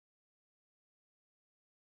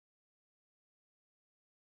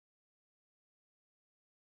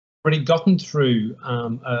already gotten through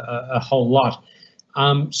a whole lot.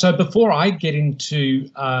 So before I get into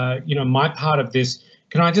my part of this,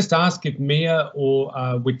 can I just ask if Mia or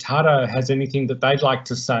Witata has anything that they'd like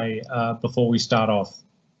to say before we start off?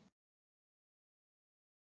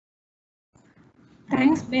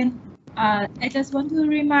 Thanks, Ben. I just want to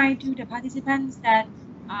remind to the participants that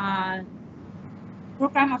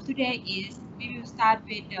program of today is we will start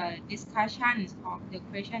with the discussions of the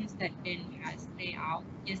questions that Ben has laid out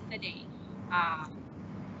yesterday.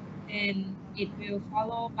 Then it will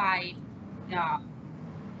follow by the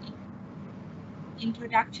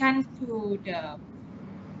introduction to the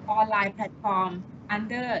online platform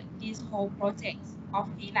under this whole project of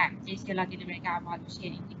FEALAC, Asia Latin America Value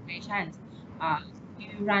Chain Integrations. We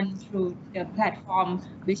will run through the platform,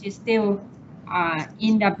 which is still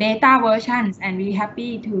in the beta versions, and we're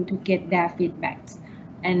happy to get their feedbacks.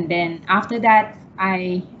 And then after that,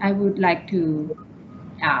 I would like to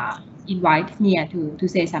invite Mia to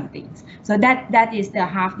say some things. So that is the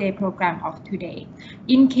half-day program of today.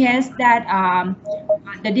 In case that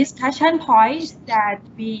the discussion points that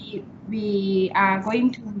we are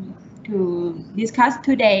going to discuss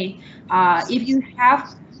today, if you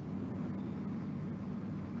have,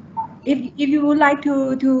 if you would like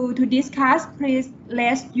to discuss, please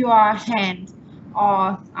raise your hand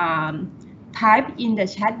or type in the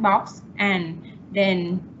chat box, and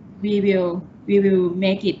then we will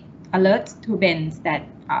make it alert to Ben that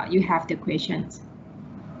you have the questions.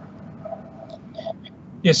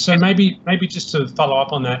 Yes, so maybe just to follow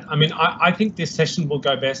up on that, I mean, I think this session will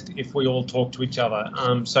go best if we all talk to each other.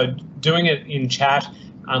 So doing it in chat,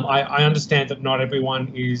 I understand that not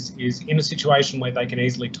everyone is in a situation where they can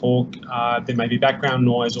easily talk. There may be background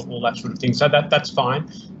noise or all that sort of thing, so that's fine.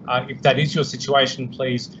 If that is your situation,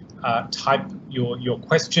 please type your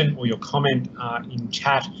question or your comment in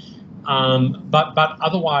chat. But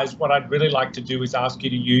otherwise, what I'd really like to do is ask you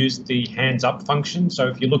to use the hands up function. So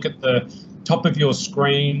if you look at the top of your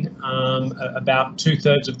screen, about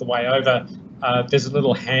 2/3 of the way over, there's a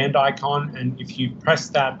little hand icon, and if you press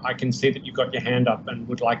that, I can see that you've got your hand up and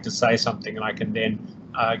would like to say something, and I can then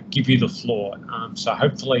give you the floor. So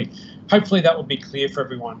hopefully that will be clear for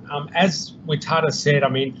everyone. As Witata said, I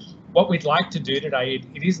mean, what we'd like to do today,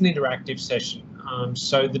 it is an interactive session.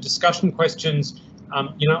 So the discussion questions,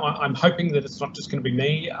 I'm hoping that it's not just going to be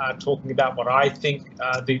me talking about what I think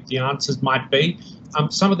the answers might be.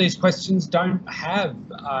 Some of these questions don't have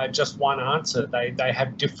just one answer. They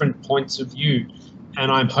have different points of view, and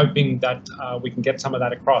I'm hoping that we can get some of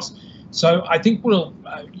that across. So I think we'll,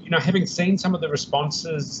 having seen some of the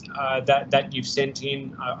responses that you've sent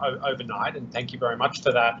in overnight, and thank you very much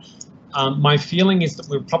for that. My feeling is that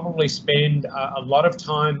we'll probably spend a lot of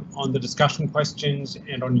time on the discussion questions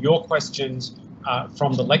and on your questions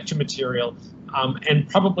from the lecture material, and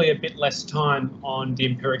probably a bit less time on the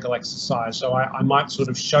empirical exercise. So I might sort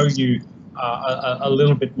of show you a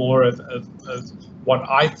little bit more of what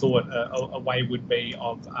I thought a way would be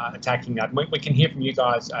of attacking that. We can hear from you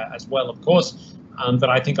guys as well, of course, but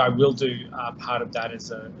I think I will do part of that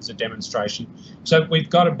as a demonstration. So we've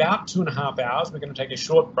got about 2.5 hours. We're going to take a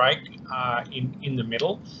short break in the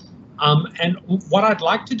middle. And what I'd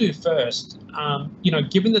like to do first,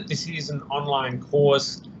 given that this is an online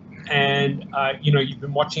course and, you've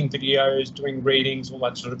been watching videos, doing readings, all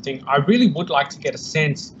that sort of thing, I really would like to get a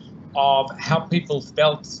sense of how people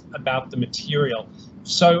felt about the material.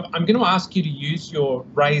 So I'm going to ask you to use your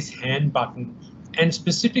raise hand button, and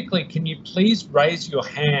specifically, can you please raise your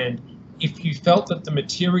hand if you felt that the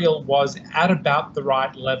material was at about the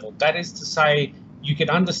right level? That is to say, you could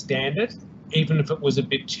understand it, even if it was a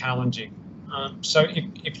bit challenging. So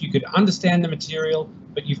if you could understand the material,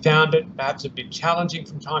 but you found it perhaps a bit challenging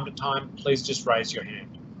from time to time, please just raise your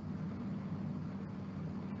hand.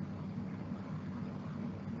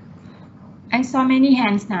 I saw many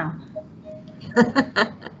hands now.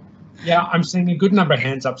 Yeah, I'm seeing a good number of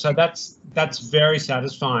hands up, so that's very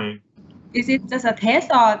satisfying. Is it just a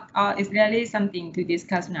test, or is there really something to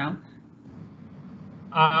discuss now?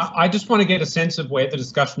 I just want to get a sense of where the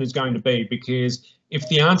discussion is going to be, because if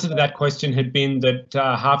the answer to that question had been that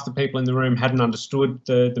half the people in the room hadn't understood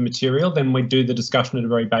the material, then we'd do the discussion at a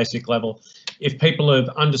very basic level. If people have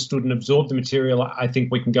understood and absorbed the material, I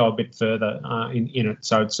think we can go a bit further in it.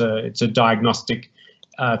 So it's a diagnostic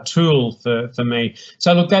tool for me.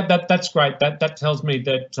 So look, that's great. That tells me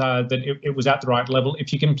that it was at the right level.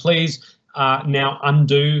 If you can please now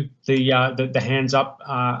undo the hands up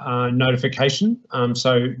notification.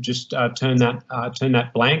 So just turn that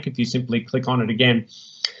blank if you simply click on it again.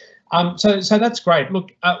 So that's great.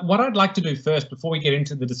 Look, what I'd like to do first, before we get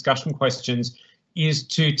into the discussion questions, is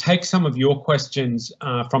to take some of your questions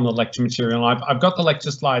from the lecture material. I've got the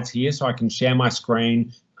lecture slides here so I can share my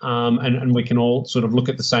screen and we can all sort of look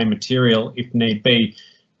at the same material if need be.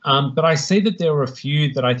 But I see that there were a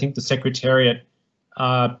few that I think the Secretariat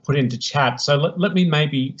put into chat. So let me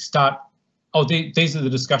maybe start. Oh, these are the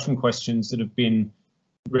discussion questions that have been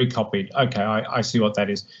recopied. Okay, I see what that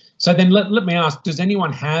is. So then let me ask, does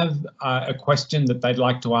anyone have a question that they'd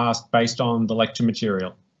like to ask based on the lecture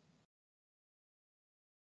material?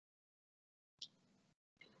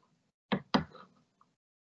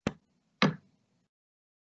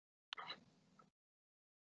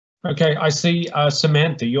 Okay, I see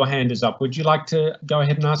Samantha, your hand is up. Would you like to go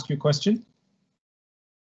ahead and ask your question?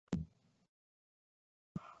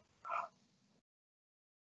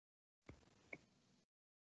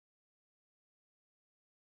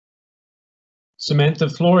 Samantha,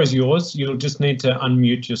 the floor is yours. You'll just need to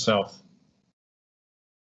unmute yourself.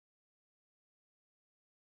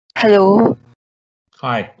 Hello.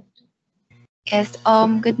 Hi. Yes,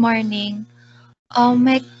 good morning.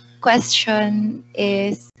 My question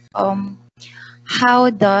is, how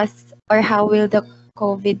will the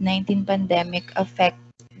COVID-19 pandemic affect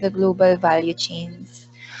the global value chains?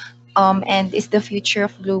 And is the future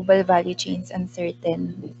of global value chains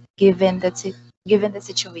uncertain given the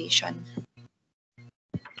situation?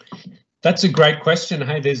 That's a great question.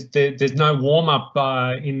 Hey, there's no warm up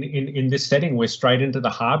in this setting. We're straight into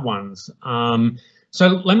the hard ones. So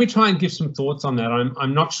let me try and give some thoughts on that.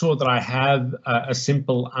 I'm not sure that I have a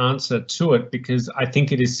simple answer to it because I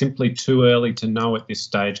think it is simply too early to know at this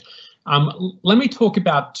stage. Let me talk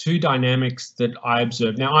about two dynamics that I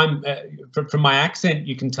observed. Now, from my accent,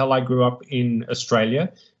 you can tell I grew up in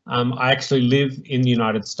Australia. I actually live in the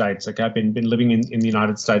United States. Okay, I've been living in the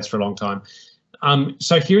United States for a long time.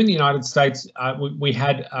 So here in the United States, we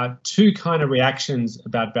had two kind of reactions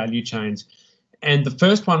about value chains. And the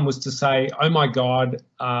first one was to say, oh my God,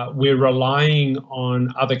 we're relying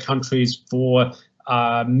on other countries for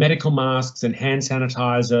medical masks and hand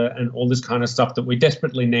sanitizer and all this kind of stuff that we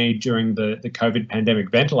desperately need during the COVID pandemic,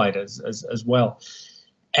 ventilators as well.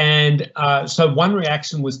 And so one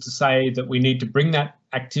reaction was to say that we need to bring that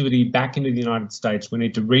activity back into the United States. We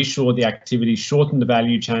need to reshore the activity, shorten the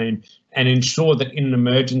value chain, and ensure that in an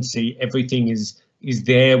emergency, everything is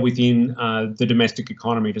there within the domestic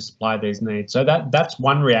economy to supply these needs. So that's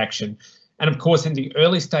one reaction. And of course, in the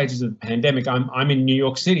early stages of the pandemic, I'm in New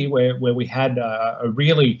York City where we had a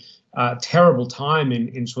really terrible time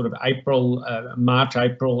in sort of April, March,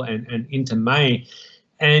 April and into May.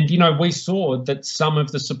 And, you know, we saw that some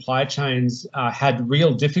of the supply chains had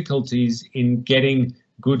real difficulties in getting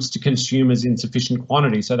goods to consumers in sufficient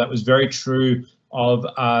quantity. So that was very true of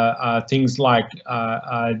things like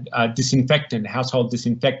disinfectant, household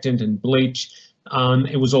disinfectant and bleach.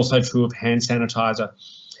 It was also true of hand sanitizer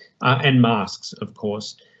and masks, of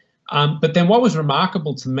course. But then what was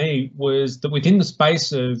remarkable to me was that within the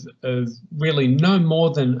space of really no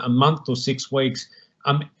more than a month or 6 weeks,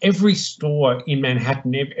 every store in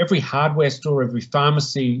Manhattan, every hardware store, every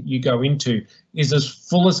pharmacy you go into is as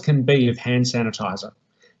full as can be of hand sanitizer.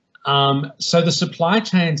 So the supply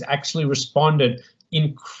chains actually responded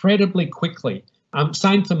incredibly quickly.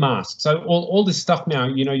 Same for masks. So all this stuff now,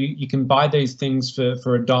 you know, you can buy these things for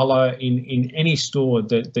 $1 in any store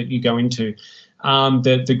that you go into.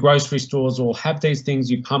 The grocery stores all have these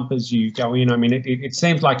things you pump as you go in. I mean, it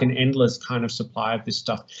seems like an endless kind of supply of this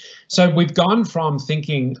stuff. So we've gone from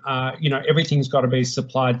thinking, you know, everything's got to be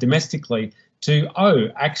supplied domestically to, oh,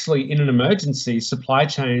 actually in an emergency, supply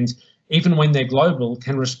chains, even when they're global,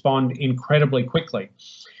 can respond incredibly quickly.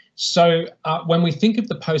 So when we think of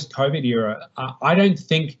the post-COVID era, I don't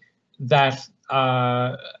think that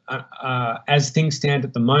as things stand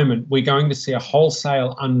at the moment, we're going to see a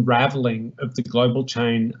wholesale unraveling of the global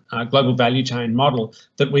value chain model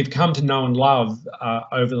that we've come to know and love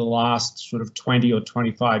over the last sort of 20 or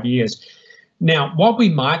 25 years. Now, what we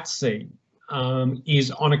might see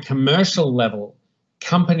is on a commercial level,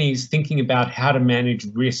 companies thinking about how to manage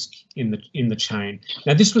risk in the chain.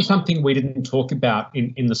 Now, this was something we didn't talk about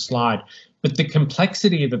in the slide, but the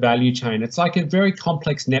complexity of the value chain, it's like a very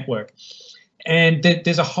complex network. And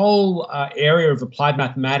there's a whole area of applied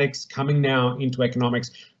mathematics coming now into economics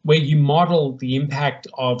where you model the impact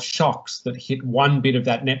of shocks that hit one bit of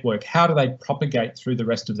that network. How do they propagate through the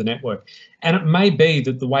rest of the network? And it may be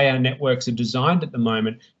that the way our networks are designed at the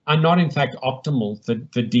moment are not in fact optimal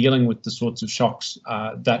for dealing with the sorts of shocks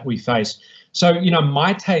that we face. So, you know,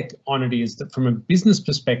 my take on it is that from a business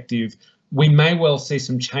perspective, we may well see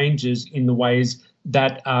some changes in the ways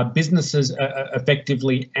that businesses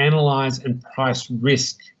effectively analyse and price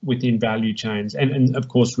risk within value chains, and of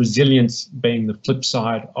course resilience being the flip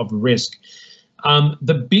side of risk.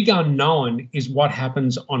 The big unknown is what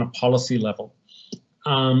happens on a policy level.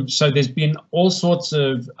 So there's been all sorts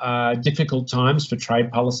of difficult times for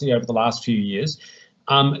trade policy over the last few years.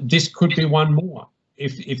 This could be one more.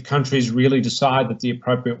 If countries really decide that the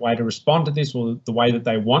appropriate way to respond to this, or the way that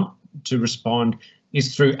they want to respond,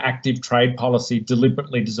 is through active trade policy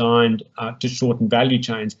deliberately designed to shorten value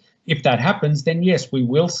chains. If that happens, then yes, we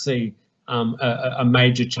will see a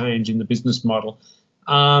major change in the business model.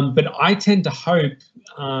 But I tend to hope,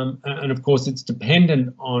 and of course it's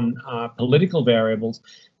dependent on political variables,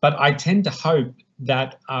 but I tend to hope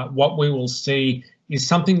that what we will see is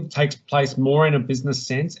something that takes place more in a business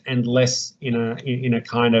sense and less in a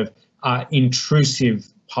kind of intrusive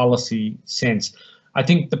policy sense. I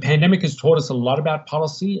think the pandemic has taught us a lot about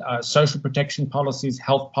policy, social protection policies,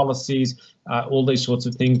 health policies, all these sorts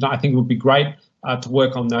of things. I think it would be great to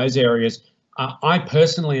work on those areas. I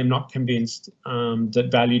personally am not convinced that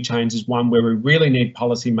value chains is one where we really need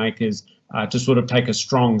policymakers to sort of take a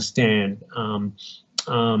strong stand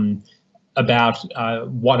about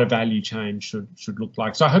what a value chain should look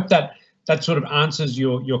like. So I hope that sort of answers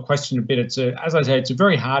your question a bit. As I say, it's a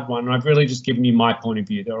very hard one, and I've really just given you my point of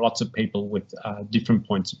view. There are lots of people with different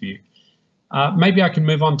points of view. Maybe I can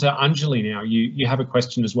move on to Anjali now. You have a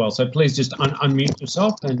question as well, so please just unmute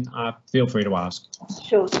yourself and feel free to ask.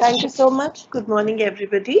 Sure. Thank you so much. Good morning,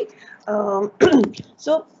 everybody.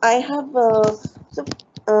 So I have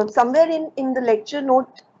somewhere in the lecture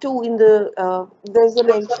note 2 in the there's a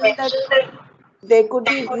mention that there could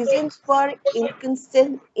be reasons for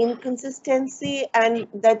inconsistency, and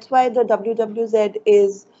that's why the WWZ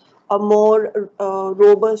is a more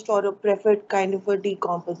robust or a preferred kind of a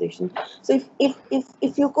decomposition. So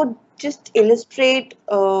if you could just illustrate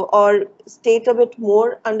or state a bit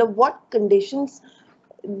more under what conditions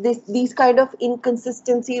these kind of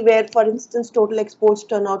inconsistency, where for instance total exports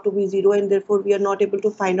turn out to be 0 and therefore we are not able to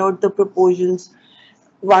find out the proportions.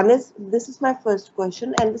 This is my first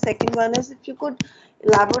question, and the second one is if you could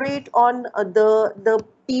elaborate on the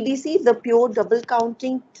PDC, the pure double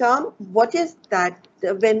counting term. What is that?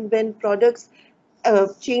 When products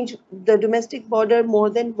change the domestic border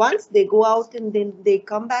more than once, they go out and then they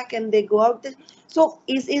come back and they go out. So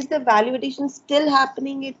is the value addition still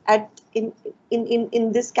happening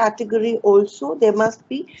in this category also? There must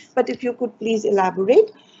be, but if you could please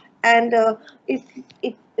elaborate. And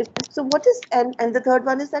so what is, and the third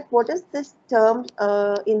one is that what is this term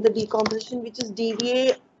in the decomposition, which is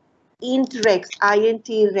DVA int rex, INT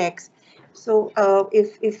rex. So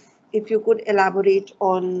if you could elaborate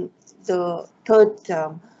on the third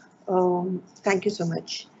term. Thank you so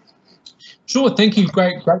much. Sure, thank you.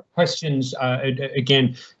 Great questions.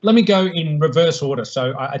 Again, let me go in reverse order.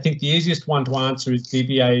 So I think the easiest one to answer is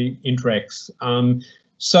DVA int rex.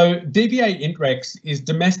 So DVA int rex is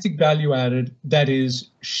domestic value added that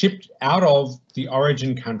is shipped out of the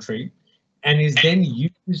origin country and is then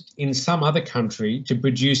used in some other country to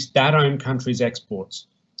produce that own country's exports.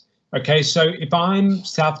 Okay, so if I'm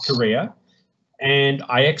South Korea and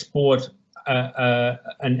I export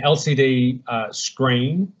an LCD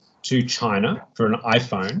screen to China for an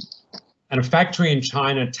iPhone, and a factory in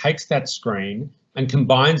China takes that screen and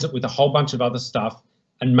combines it with a whole bunch of other stuff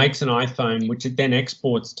and makes an iPhone, which it then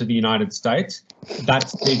exports to the United States,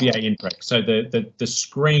 that's DVA int rex. So the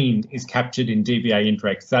screen is captured in DVA int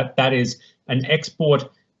rex. That is an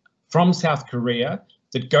export from South Korea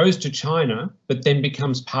that goes to China, but then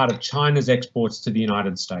becomes part of China's exports to the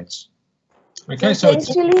United States. Okay, so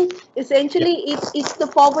essentially, it's the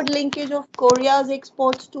forward linkage of Korea's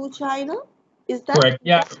exports to China. Is that correct?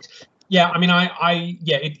 Yeah. Yeah, I mean,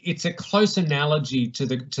 it's a close analogy to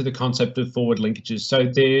the concept of forward linkages. So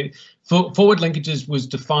the forward linkages was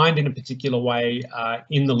defined in a particular way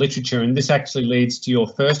in the literature, and this actually leads to your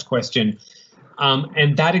first question.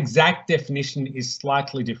 And that exact definition is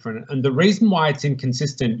slightly different. And the reason why it's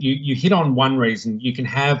inconsistent, you hit on one reason. You can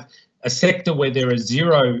have a sector where there are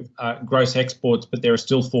 0 gross exports, but there are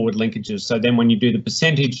still forward linkages. So then when you do the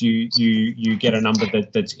percentage, you get a number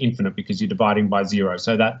that's infinite because you're dividing by 0.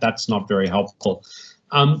 So that's not very helpful.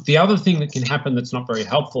 The other thing that can happen that's not very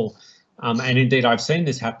helpful, and indeed I've seen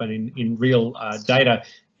this happen in real data,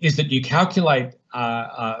 is that you calculate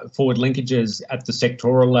forward linkages at the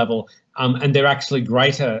sectoral level, and they're actually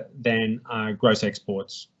greater than gross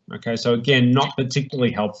exports. Okay, so again, not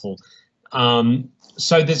particularly helpful.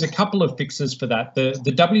 So there's a couple of fixes for that. The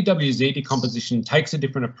WWZ decomposition takes a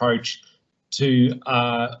different approach to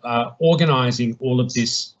organising all of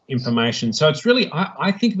this information. So it's really,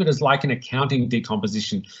 I think of it as like an accounting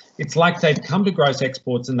decomposition. It's like they've come to gross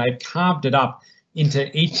exports and they've carved it up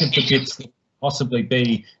into each of the bits that possibly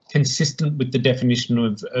be consistent with the definition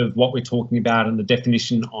of what we're talking about and the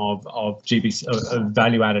definition of GBC, of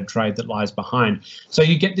value-added trade that lies behind. So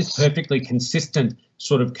you get this perfectly consistent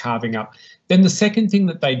sort of carving up. Then the second thing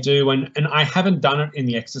that they do, and I haven't done it in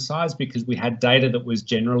the exercise because we had data that was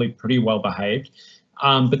generally pretty well behaved,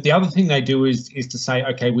 but the other thing they do is to say,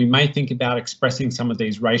 okay, we may think about expressing some of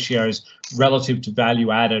these ratios relative to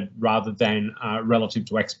value added rather than relative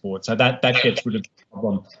to export. So that gets rid of the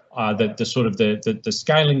problem, the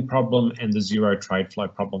scaling problem and the zero trade flow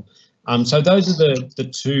problem. So those are the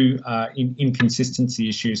two inconsistency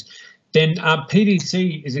issues. Then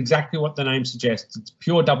PDC is exactly what the name suggests. It's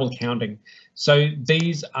pure double counting. So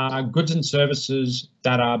these are goods and services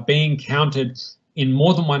that are being counted in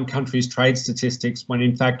more than one country's trade statistics, when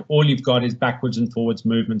in fact all you've got is backwards and forwards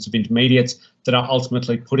movements of intermediates that are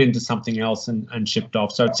ultimately put into something else and shipped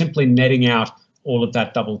off. So it's simply netting out all of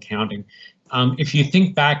that double counting. If you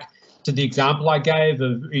think back to the example I gave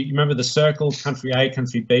of, you remember the circle, country A,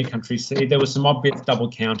 country B, country C, there was some obvious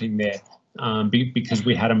double counting there because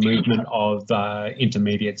we had a movement of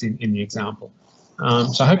intermediates in the example.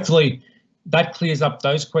 So hopefully that clears up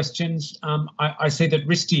those questions. I see that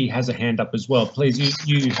Risti has a hand up as well. Please,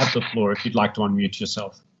 you have the floor if you'd like to unmute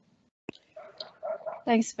yourself.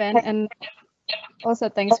 Thanks, Ben, and also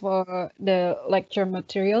thanks for the lecture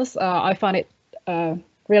materials. I found it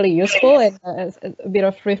really useful and a bit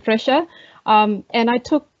of refresher. And I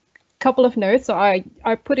took a couple of notes, so I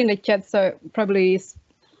put in the chat, so probably it's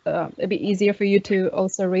a bit easier for you to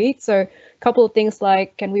also read. So a couple of things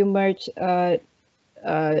like, can we merge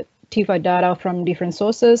TIFA data from different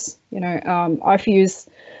sources? You know, I've used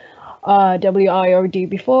WIOD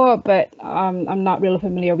before, but I'm not really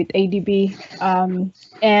familiar with ADB.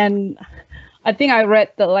 And I think I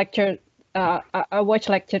read the lecture, I watched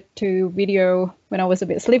lecture 2 video when I was a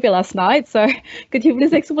bit sleepy last night. So could you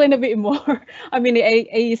please explain a bit more? I'm in the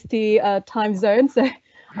AST time zone. So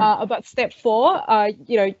about step 4,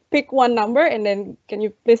 you know, pick one number and then can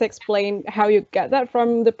you please explain how you get that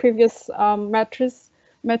from the previous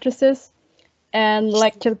matrices? And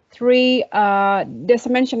lecture 3, there's a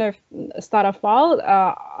mention of starter file.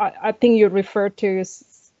 I think you referred to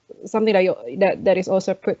something that is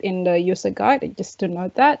also put in the user guide, just to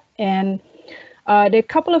note that. And there are a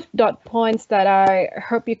couple of dot points that I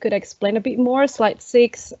hope you could explain a bit more. Slide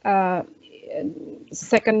 6,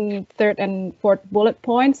 second, third, and fourth bullet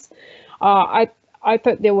points. I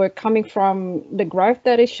thought they were coming from the graph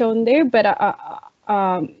that is shown there, but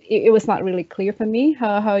it was not really clear for me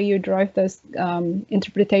how you drive this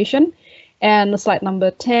interpretation. And slide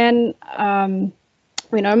number 10,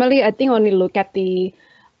 we normally, I think, only look at the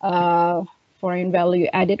foreign value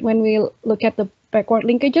added when we look at the backward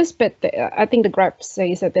linkages, but I think the graph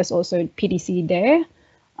says that there's also PDC there.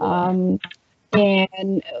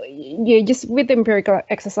 And yeah, just with the empirical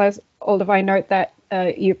exercise, although I note that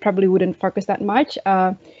you probably wouldn't focus that much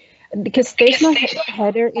because there's no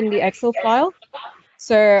header in the Excel file.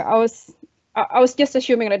 So I was just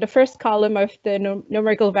assuming that the first column of the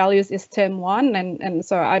numerical values is term 1, and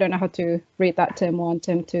so I don't know how to read that term 1,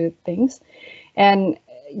 term 2 things. And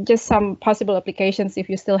just some possible applications if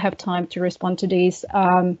you still have time to respond to these.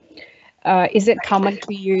 Is it common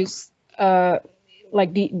to use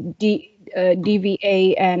like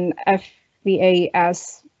DVA and FVA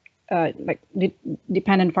as like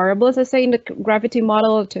dependent variables, I say, in the gravity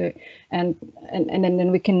model and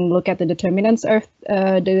then we can look at the determinants of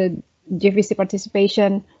the GVC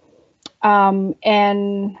participation.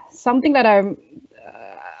 And something that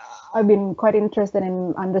I've been quite interested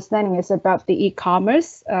in understanding is about the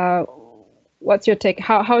e-commerce. What's your take?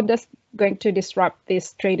 How does going to disrupt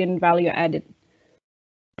this trade in value added,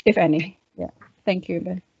 if any? Yeah, thank you,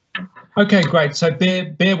 Ben. Okay, great. So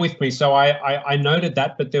bear with me. So I noted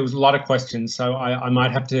that, but there was a lot of questions. So I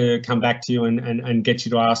might have to come back to you and get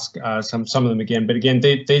you to ask some of them again. But again,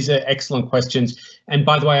 these are excellent questions. And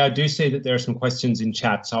by the way, I do see that there are some questions in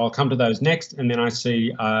chat. So I'll come to those next. And then I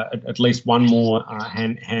see at least one more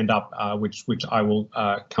hand up, which I will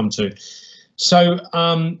come to. So,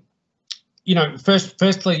 you know,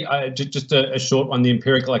 firstly, just a short one, the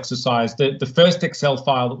empirical exercise. The first Excel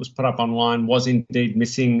file that was put up online was indeed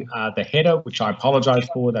missing the header, which I apologise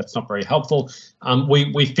for. That's not very helpful.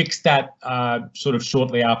 We fixed that sort of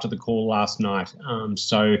shortly after the call last night.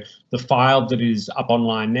 So the file that is up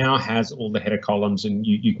online now has all the header columns, and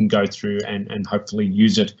you can go through and hopefully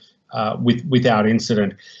use it without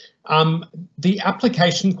incident. The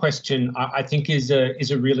application question, I think, is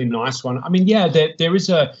a really nice one. I mean, yeah, there is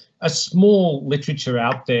a small literature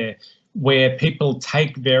out there where people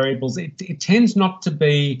take variables. It tends not to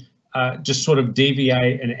be just sort of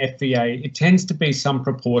DVA and FVA. It tends to be some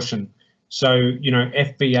proportion. So, you know,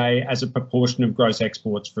 FVA as a proportion of gross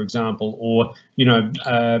exports, for example, or, you know,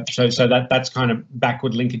 so that's kind of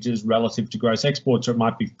backward linkages relative to gross exports, or it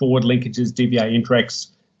might be forward linkages, DVA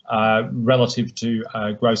inter-ex, relative to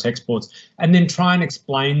gross exports, and then try and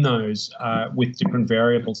explain those with different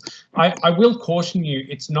variables. I will caution you,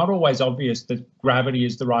 it's not always obvious that gravity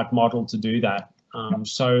is the right model to do that.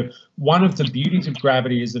 So one of the beauties of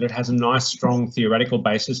gravity is that it has a nice, strong theoretical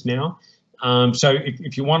basis now. So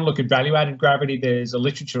if you want to look at value-added gravity, there's a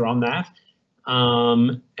literature on that.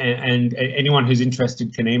 And anyone who's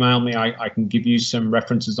interested can email me. I can give you some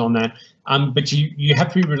references on that. But you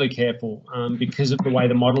have to be really careful because of the way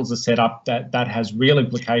the models are set up. That has real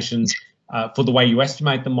implications for the way you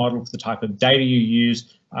estimate the model, for the type of data you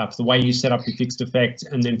use, for the way you set up your fixed effect,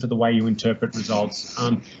 and then for the way you interpret results.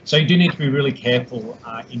 So you do need to be really careful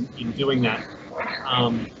in doing that.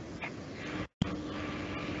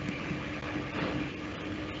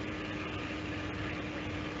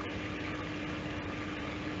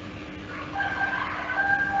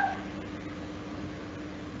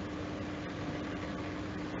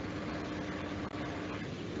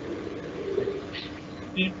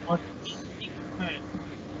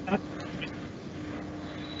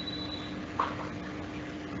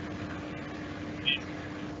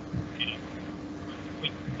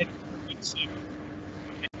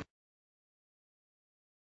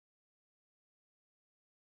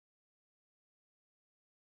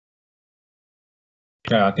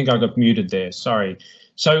 Okay, I think I got muted there. Sorry.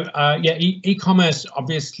 So yeah, e-commerce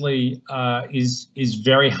obviously is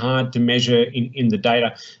very hard to measure in the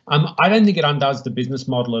data. I don't think it undoes the business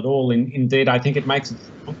model at all. Indeed, I think it makes it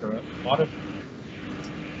stronger.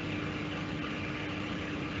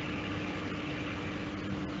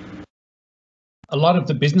 A lot of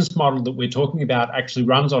the business model that we're talking about actually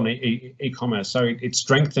runs on e-commerce, so it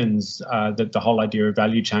strengthens the whole idea of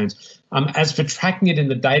value chains. As for tracking it in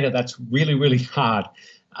the data, that's really, really hard.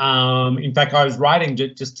 In fact, I was writing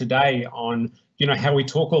just today on, you know, how we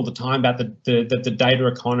talk all the time about the data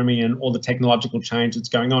economy and all the technological change that's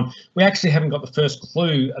going on. We actually haven't got the first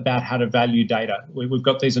clue about how to value data. We've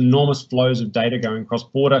got these enormous flows of data going across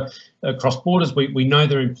borders. We know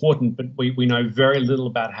they're important, but we know very little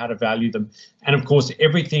about how to value them. And of course,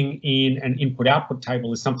 everything in an input-output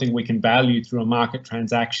table is something we can value through a market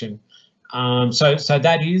transaction. So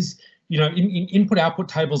that is, you know, input-output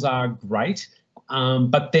tables are great,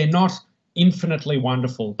 but they're not infinitely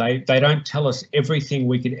wonderful. They don't tell us everything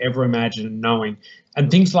we could ever imagine knowing. And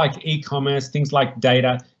things like e-commerce, things like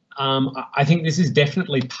data, I think this is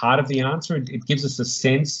definitely part of the answer. It gives us a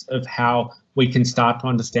sense of how we can start to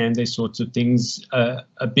understand these sorts of things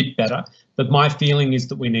a bit better. But my feeling is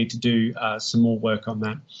that we need to do some more work on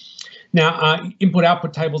that. Now,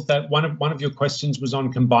 input-output tables, that one of your questions was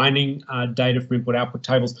on combining data from input-output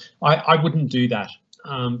tables. I wouldn't do that.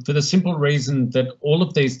 For the simple reason that all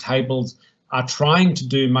of these tables are trying to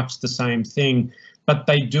do much the same thing, but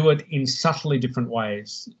they do it in subtly different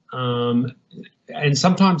ways, and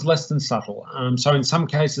sometimes less than subtle. So in some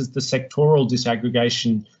cases, the sectoral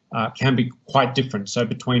disaggregation can be quite different. So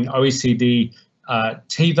between OECD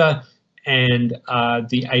TIVA and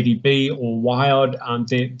the ADB or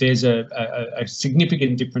WIOD, there's a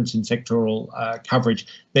significant difference in sectoral coverage.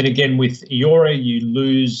 Then again, with EORA, you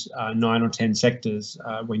lose 9 or 10 sectors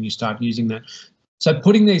when you start using that. So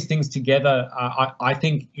putting these things together, I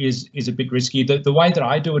think is a bit risky. The way that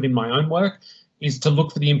I do it in my own work is to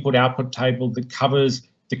look for the input-output table that covers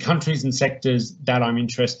the countries and sectors that I'm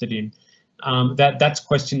interested in. That's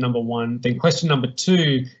question number one. Then question number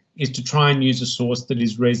two is to try and use a source that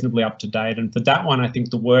is reasonably up to date. And for that one, I think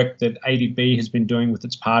the work that ADB has been doing with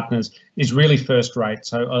its partners is really first rate.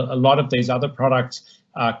 So a lot of these other products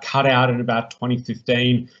cut out in about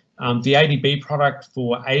 2015. The ADB product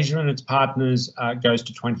for Asia and its partners goes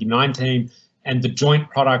to 2019. And the joint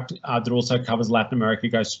product that also covers Latin America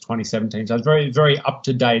goes to 2017. So it's very, very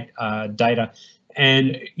up-to-date data.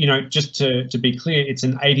 And, you know, just to be clear, it's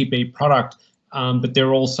an ADB product, but there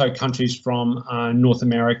are also countries from North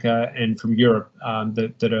America and from Europe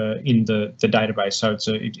that are in the database. So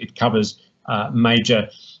it covers major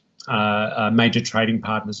trading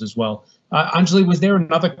partners as well. Anjali, was there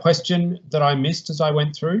another question that I missed as I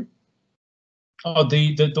went through? Oh,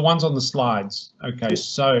 the ones on the slides. Okay,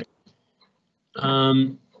 so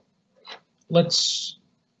let's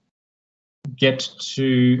get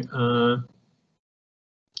to,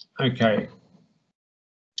 okay.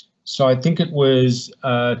 So I think it was,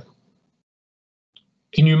 can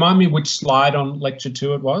you remind me which slide on lecture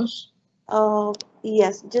 2 it was?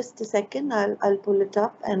 Yes, just a second. I'll pull it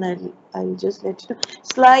up and I'll just let you know.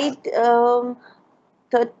 Slide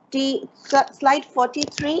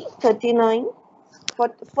 43, 39,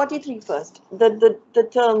 43 first. The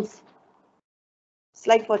terms.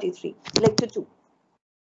 Slide 43, lecture 2.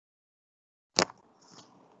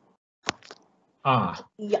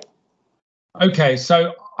 Yeah. Okay,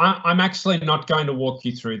 so I'm actually not going to walk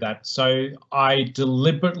you through that. So I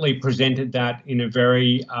deliberately presented that in a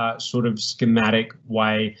very sort of schematic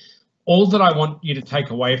way. All that I want you to take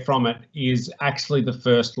away from it is actually the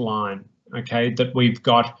first line, okay, that we've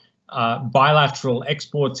got bilateral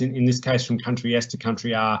exports, in this case from country S to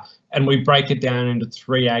country R, and we break it down into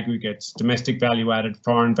 3 aggregates: domestic value added,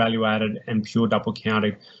 foreign value added, and pure double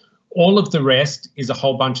counting. All of the rest is a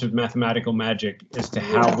whole bunch of mathematical magic as to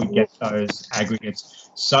how we get those aggregates.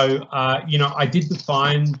 So, you know, I did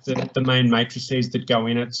define the main matrices that go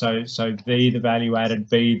in it. So V, the value added,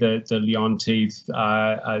 B, the Leontief,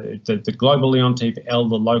 the global Leontief, L,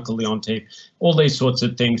 the local Leontief, all these sorts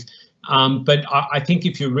of things. But I think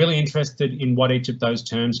if you're really interested in what each of those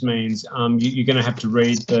terms means, you're going to have to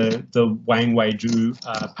read the Wang Wei-Zhu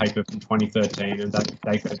paper from 2013, and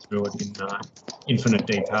they go through it in infinite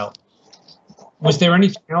detail. Was there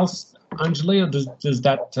anything else, Anjali, or does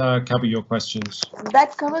that cover your questions?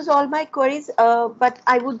 That covers all my queries, but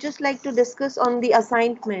I would just like to discuss on the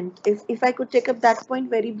assignment. If I could take up that point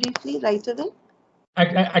very briefly right away.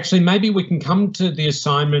 Actually, maybe we can come to the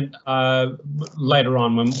assignment later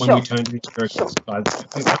on when we turn to the empirical slides.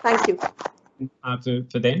 Thank you.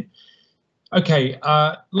 For then. Okay,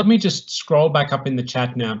 let me just scroll back up in the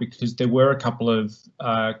chat now, because there were a couple of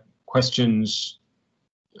questions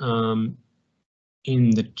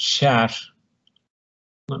in the chat.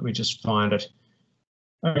 Let me just find it.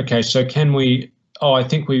 Okay, so can we? Oh, I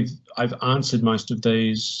think I've answered most of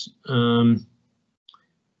these.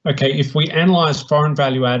 Okay, if we analyse foreign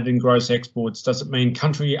value added in gross exports, does it mean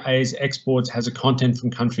country A's exports has a content from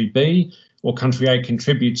country B, or country A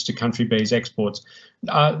contributes to country B's exports?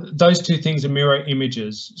 Those two things are mirror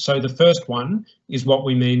images. So the first one is what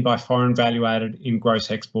we mean by foreign value added in gross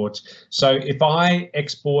exports. So if I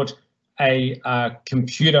export a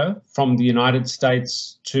computer from the United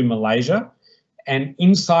States to Malaysia, and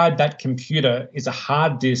inside that computer is a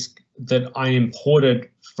hard disk that I imported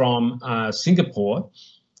from Singapore,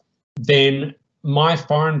 then my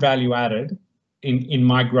foreign value added in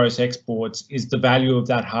my gross exports is the value of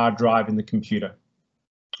that hard drive in the computer.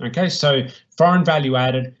 Okay, so foreign value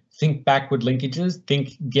added, think backward linkages,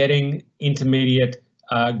 think getting intermediate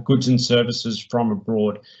goods and services from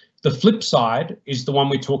abroad. The flip side is the one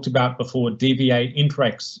we talked about before, DVA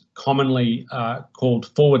intrex, commonly called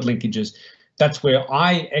forward linkages. That's where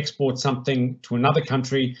I export something to another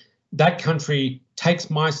country. That country takes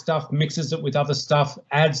my stuff, mixes it with other stuff,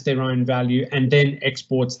 adds their own value, and then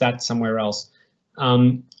exports that somewhere else.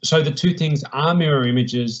 So the two things are mirror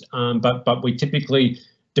images, but we typically,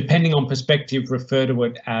 depending on perspective, refer to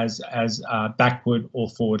it as backward or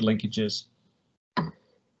forward linkages.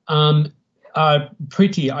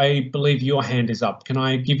 Preeti, I believe your hand is up. Can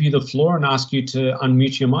I give you the floor and ask you to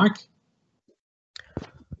unmute your mic?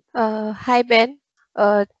 Hi, Ben.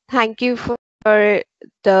 Thank you for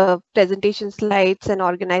the presentation slides and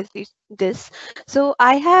organizing this. So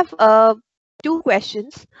I have 2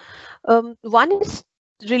 questions. One is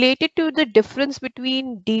related to the difference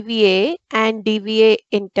between DVA and DVA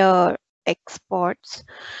inter exports.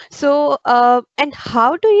 So, and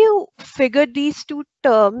how do you figure these 2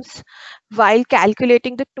 terms while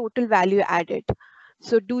calculating the total value added?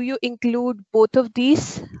 So do you include both of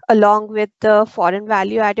these along with the foreign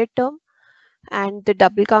value added term and the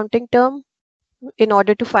double counting term in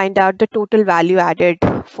order to find out the total value added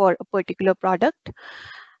for a particular product?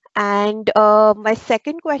 And my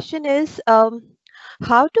second question is,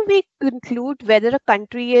 how do we conclude whether a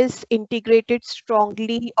country is integrated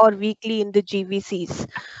strongly or weakly in the GVCs?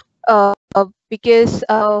 Because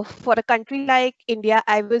for a country like India,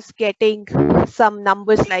 I was getting some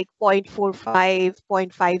numbers like 0.45,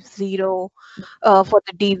 0.50 for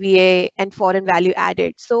the DVA and foreign value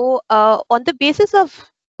added. So on the basis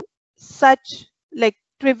of such like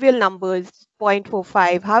trivial numbers,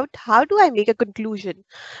 0.45, how do I make a conclusion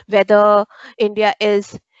whether India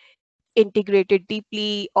is integrated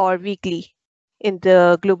deeply or weakly in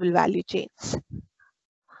the global value chains?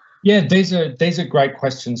 Yeah, these are great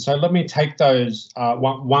questions. So let me take those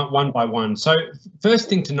one by one. So first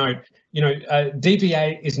thing to note, you know,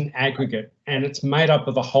 DVA is an aggregate and it's made up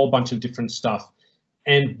of a whole bunch of different stuff.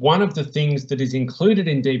 And one of the things that is included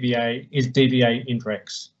in DVA is DVA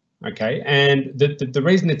intrex. Okay, and the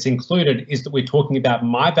reason it's included is that we're talking about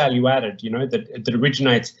my value added, you know, that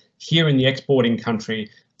originates here in the exporting country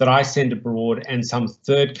that I send abroad and some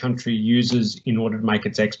third country uses in order to make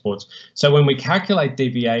its exports. So when we calculate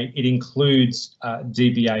DVA, it includes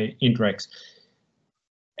DVA indirects.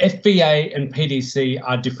 FBA and PDC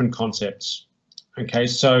are different concepts. Okay,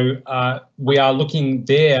 so we are looking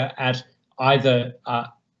there at either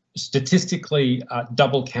statistically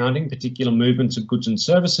double counting particular movements of goods and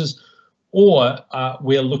services, or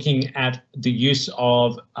we're looking at the use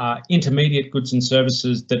of intermediate goods and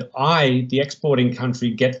services that I, the exporting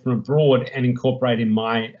country, get from abroad and incorporate in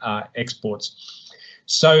my exports.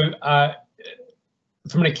 So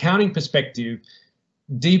from an accounting perspective,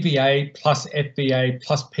 DVA plus FBA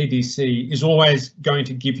plus PDC is always going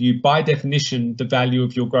to give you, by definition, the value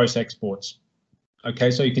of your gross exports.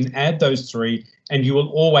 Okay, so you can add those three and you will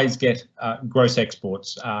always get gross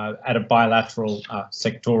exports at a bilateral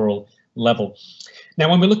sectoral level. Now,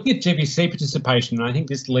 when we're looking at GBC participation, and I think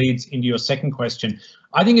this leads into your second question,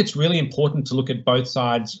 I think it's really important to look at both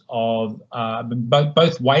sides of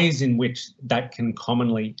both ways in which that can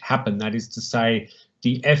commonly happen. That is to say,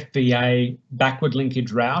 the FBA backward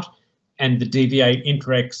linkage route and the DVA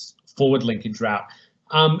Interex forward linkage route.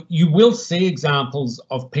 You will see examples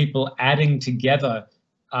of people adding together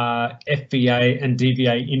FBA and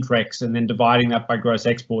DVA Interex and then dividing that by gross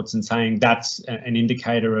exports and saying that's an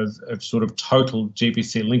indicator of sort of total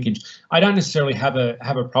GBC linkage. I don't necessarily have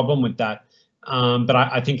a problem with that, but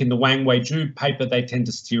I think in the Wang Wei-Zhu paper they tend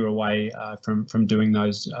to steer away from doing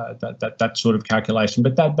those that sort of calculation.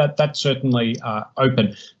 But that's certainly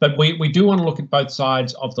open. But we do want to look at both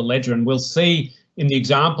sides of the ledger, and we'll see in the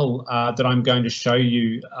example that I'm going to show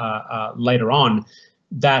you later on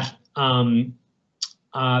that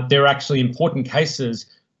there are actually important cases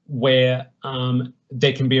where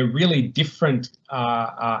there can be a really different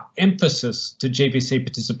emphasis to GBC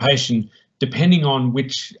participation depending on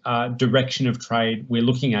which direction of trade we're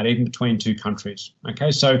looking at, even between two countries.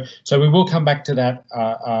 Okay, so we will come back to that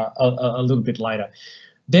a little bit later.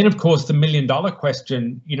 Then, of course, the million-dollar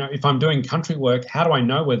question, you know, if I'm doing country work, how do I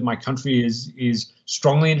know whether my country is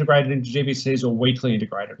strongly integrated into GBCs or weakly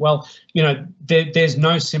integrated? Well, you know, there's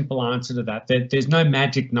no simple answer to that. There's no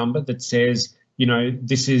magic number that says, you know,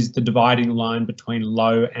 this is the dividing line between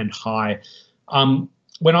low and high.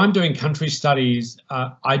 When I'm doing country studies,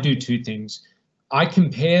 I do two things. I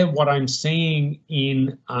compare what I'm seeing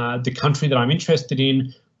in the country that I'm interested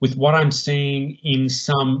in with what I'm seeing in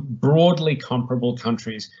some broadly comparable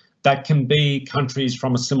countries. That can be countries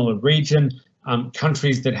from a similar region,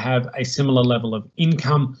 countries that have a similar level of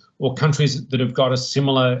income, or countries that have got a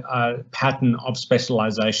similar pattern of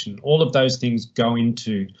specialisation. All of those things go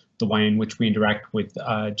into the way in which we interact with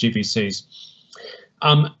GBCs.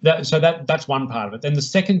 So that's one part of it. Then the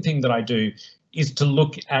second thing that I do is to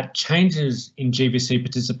look at changes in GBC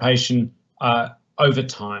participation over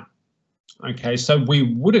time. Okay, so we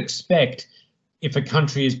would expect if a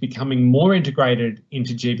country is becoming more integrated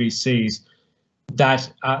into GBCs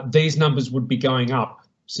that these numbers would be going up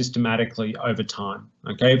systematically over time.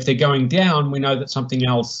 Okay, if they're going down, we know that something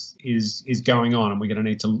else is going on, and we're going to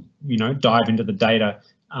need to, you know, dive into the data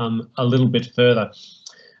a little bit further.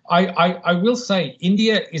 I will say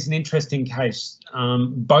India is an interesting case,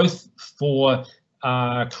 both for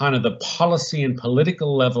kind of the policy and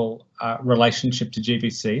political level relationship to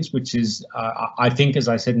GBCs, which is, I think, as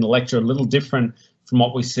I said in the lecture, a little different from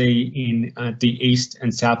what we see in the East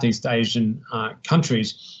and Southeast Asian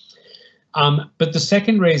countries. But the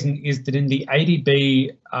second reason is that in the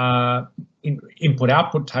ADB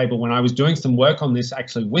input-output table, when I was doing some work on this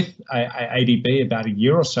actually with ADB about a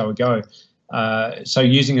year or so ago, so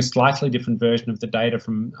using a slightly different version of the data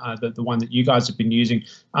from the one that you guys have been using,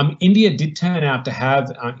 India did turn out to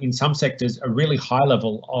have, in some sectors, a really high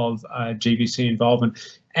level of GBC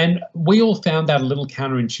involvement. And we all found that a little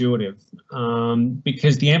counterintuitive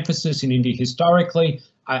because the emphasis in India historically,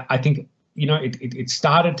 I think, you know, it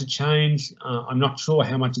started to change. I'm not sure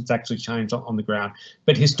how much it's actually changed on the ground,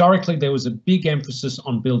 but historically there was a big emphasis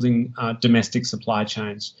on building domestic supply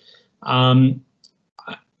chains.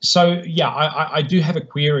 So yeah, I do have a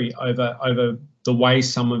query over the way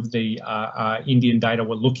some of the Indian data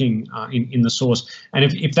were looking in the source, and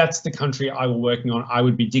if that's the country I were working on, I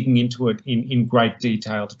would be digging into it in great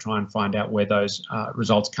detail to try and find out where those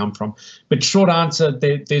results come from. But short answer,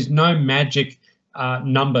 there's no magic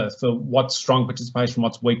number for what's strong participation,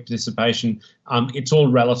 what's weak participation. It's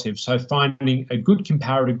all relative. So finding a good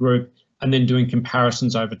comparator group and then doing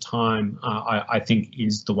comparisons over time, I think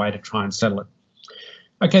is the way to try and settle it.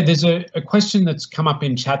 Okay, there's a question that's come up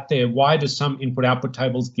in chat there. Why do some input-output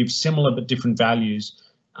tables give similar but different values?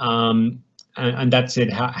 And that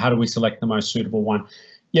said, how do we select the most suitable one?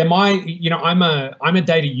 Yeah, I'm a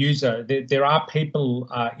data user. There are people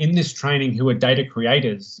in this training who are data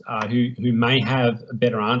creators who may have a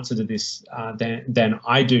better answer to this than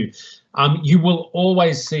I do. You will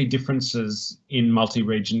always see differences in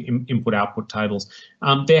multi-region input-output tables.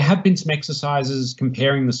 There have been some exercises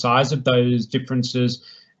comparing the size of those differences,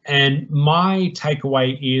 and my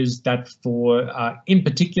takeaway is that for, in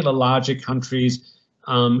particular, larger countries,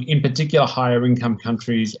 in particular higher income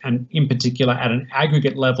countries, and in particular at an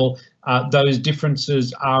aggregate level, those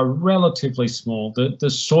differences are relatively small. The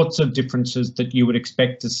sorts of differences that you would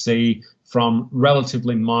expect to see from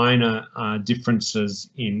relatively minor differences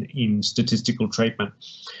in statistical treatment.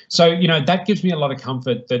 So, that gives me a lot of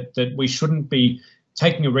comfort that we shouldn't be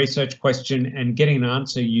taking a research question and getting an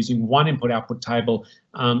answer using one input-output table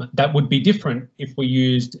that would be different if we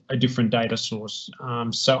used a different data source.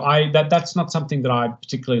 So that's not something that I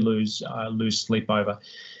particularly lose sleep over.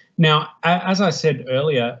 Now, as I said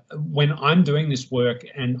earlier, when I'm doing this work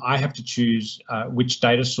and I have to choose which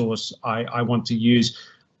data source I want to use,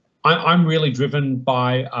 I'm really driven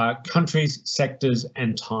by countries, sectors,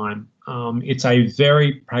 and time. It's a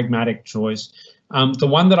very pragmatic choice. The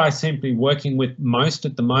one that I seem to be working with most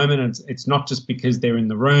at the moment, it's not just because they're in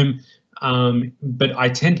the room, but I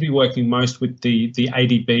tend to be working most with the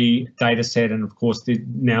ADB data set, and of course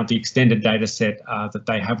now the extended data set that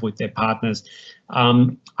they have with their partners.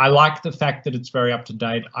 I like the fact that it's very up to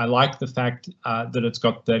date. I like the fact that it's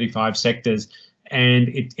got 35 sectors, and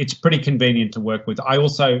it's pretty convenient to work with. I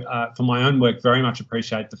also, for my own work, very much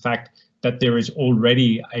appreciate the fact that there is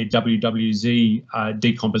already a WWZ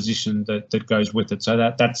decomposition that goes with it. So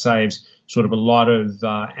that saves sort of a lot of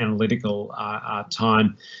analytical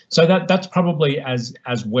time. So that's probably as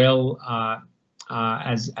well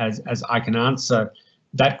as I can answer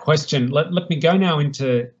that question. Let me go now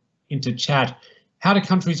into chat. How do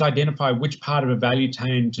countries identify which part of a value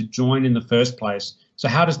chain to join in the first place? So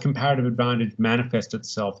how does comparative advantage manifest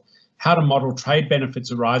itself? How to model trade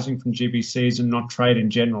benefits arising from GBCs and not trade in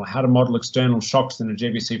general? How to model external shocks in a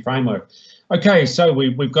GBC framework? Okay, so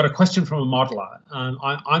we've got a question from a modeler.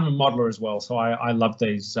 I'm a modeler as well, so I love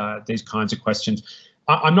these kinds of questions.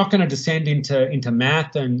 I'm not going to descend into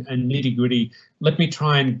math and nitty gritty. Let me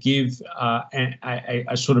try and give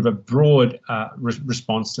a sort of a broad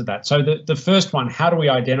response to that. So the first one, how do we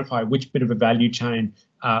identify which bit of a value chain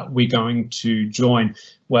we're going to join?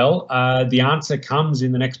 Well, the answer comes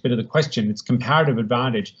in the next bit of the question. It's comparative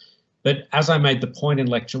advantage. But as I made the point in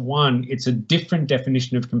lecture 1, it's a different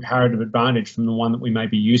definition of comparative advantage from the one that we may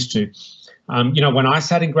be used to. When I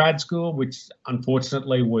sat in grad school, which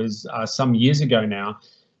unfortunately was some years ago now,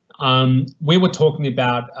 we were talking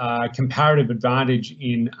about comparative advantage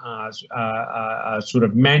in sort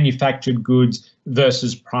of manufactured goods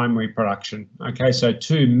versus primary production. Okay, so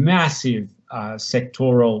two massive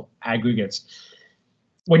sectoral aggregates.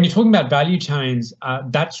 When you're talking about value chains,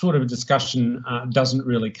 that sort of a discussion doesn't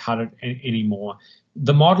really cut it anymore.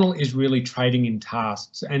 The model is really trading in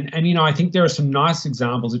tasks, and I think there are some nice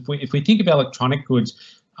examples. If we think of electronic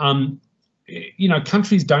goods,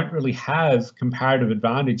 countries don't really have comparative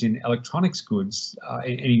advantage in electronics goods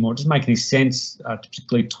anymore. It doesn't make any sense to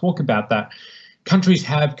particularly talk about that. Countries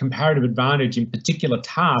have comparative advantage in particular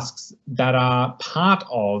tasks that are part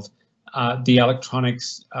of the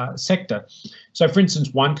electronics sector. So, for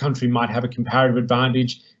instance, one country might have a comparative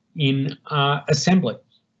advantage in assembly,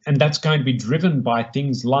 and that's going to be driven by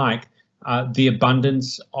things like the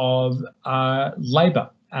abundance of labour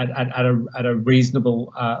at a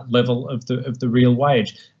reasonable level of the real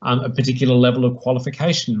wage. A particular level of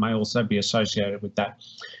qualification may also be associated with that.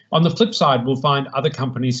 On the flip side, we'll find other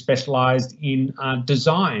companies specialised in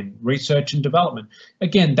design, research and development.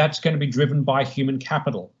 Again, that's going to be driven by human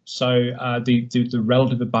capital, so the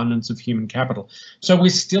relative abundance of human capital. So we're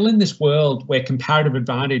still in this world where comparative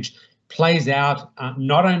advantage plays out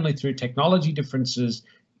not only through technology differences,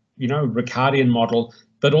 Ricardian model,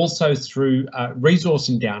 but also through resource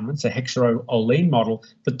endowments, a Heckscher-Ohlin model.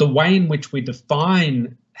 But the way in which we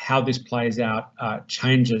define how this plays out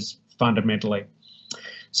changes fundamentally.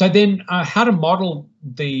 So then how to model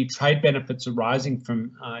the trade benefits arising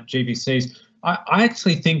from GVCs? I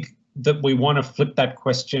actually think that we want to flip that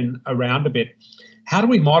question around a bit. How do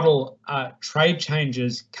we model trade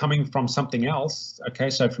changes coming from something else? Okay,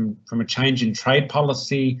 so from a change in trade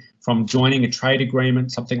policy, from joining a trade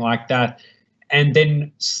agreement, something like that, and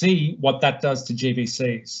then see what that does to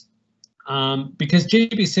GVCs. Because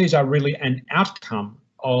GVCs are really an outcome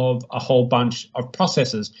of a whole bunch of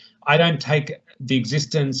processes. I don't take the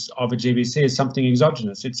existence of a GVC as something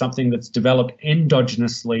exogenous. It's something that's developed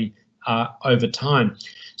endogenously over time.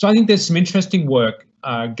 So I think there's some interesting work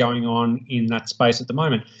going on in that space at the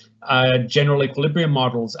moment. General equilibrium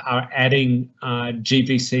models are adding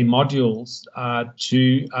GBC modules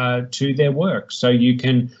to their work, so you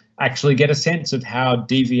can actually get a sense of how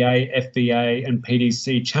DVA, FVA, and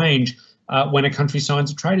PDC change when a country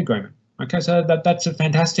signs a trade agreement. Okay, so that's a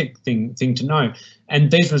fantastic thing to know,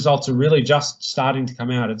 and these results are really just starting to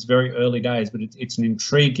come out. It's very early days, but it's an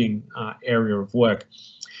intriguing area of work.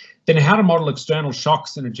 Then, how to model external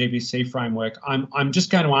shocks in a GBC framework? I'm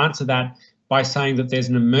just going to answer that by saying that there's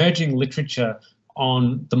an emerging literature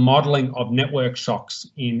on the modelling of network shocks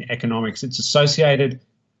in economics. It's associated,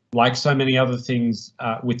 like so many other things,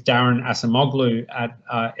 with Darren Asimoglu at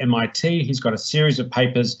MIT. He's got a series of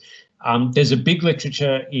papers. There's a big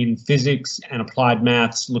literature in physics and applied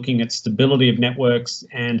maths looking at stability of networks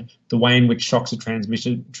and the way in which shocks are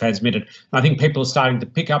transmitted. I think people are starting to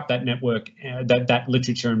pick up that network, that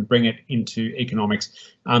literature, and bring it into economics.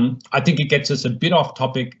 I think it gets us a bit off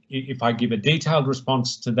topic if I give a detailed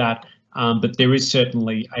response to that, but there is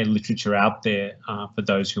certainly a literature out there for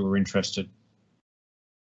those who are interested.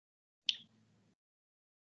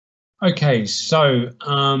 Okay, so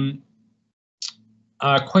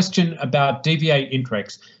question about DVA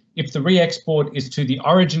Intrex. If the re-export is to the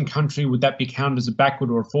origin country, would that be counted as a backward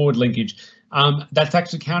or a forward linkage? That's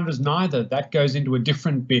actually counted as neither. That goes into a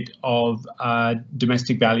different bit of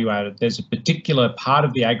domestic value added. There's a particular part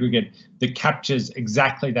of the aggregate that captures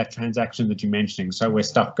exactly that transaction that you're mentioning. So where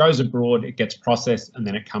stuff goes abroad, it gets processed and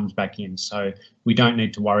then it comes back in. So we don't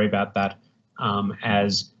need to worry about that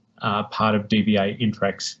as part of DVA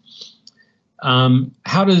Intrex.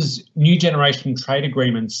 How does new generation trade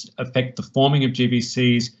agreements affect the forming of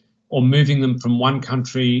GBCs or moving them from one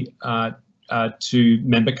country to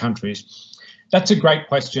member countries? That's a great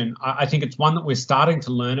question. I think it's one that we're starting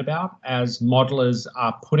to learn about as modelers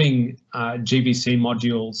are putting GBC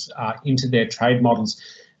modules into their trade models.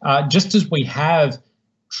 Just as we have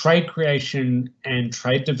trade creation and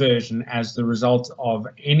trade diversion as the result of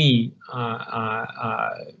any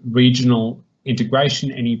regional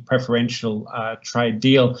integration, any preferential trade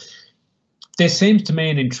deal, there seems to me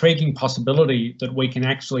an intriguing possibility that we can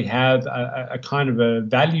actually have a kind of a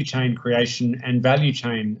value chain creation and value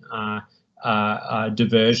chain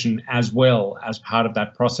diversion as well as part of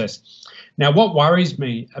that process. Now, what worries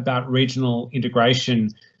me about regional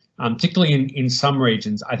integration, particularly in some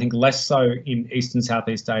regions, I think less so in East and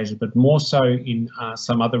Southeast Asia, but more so in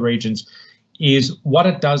some other regions, is what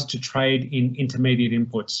it does to trade in intermediate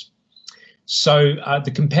inputs. So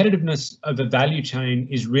the competitiveness of a value chain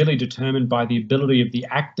is really determined by the ability of the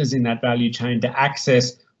actors in that value chain to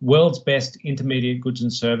access world's best intermediate goods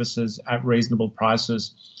and services at reasonable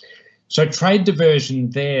prices. So trade diversion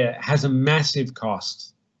there has a massive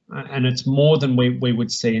cost, and it's more than we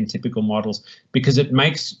would see in typical models, because it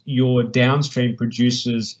makes your downstream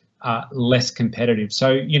producers less competitive.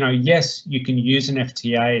 So, you know, yes, you can use an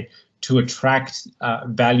FTA to attract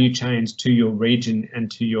value chains to your region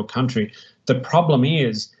and to your country. The problem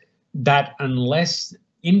is that unless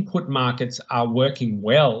input markets are working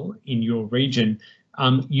well in your region,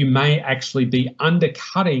 you may actually be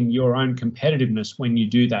undercutting your own competitiveness when you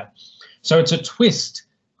do that. So it's a twist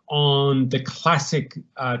on the classic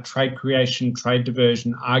trade creation, trade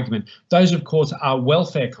diversion argument. Those, of course, are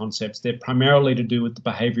welfare concepts. They're primarily to do with the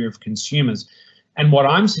behaviour of consumers. And what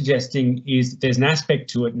I'm suggesting is that there's an aspect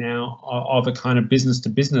to it now of a kind of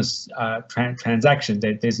business-to-business transaction.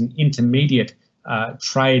 There's an intermediate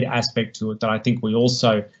trade aspect to it that I think we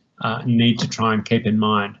also need to try and keep in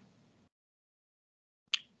mind.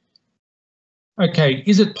 Okay,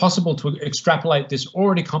 is it possible to extrapolate this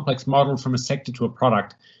already complex model from a sector to a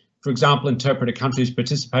product? For example, interpret a country's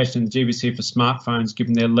participation in the GBC for smartphones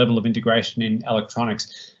given their level of integration in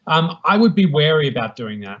electronics. I would be wary about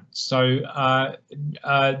doing that. So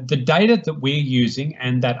the data that we're using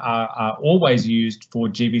and that are always used for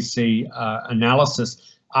GBC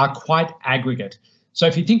analysis are quite aggregate. So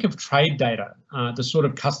if you think of trade data, the sort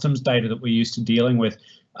of customs data that we're used to dealing with,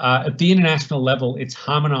 at the international level, it's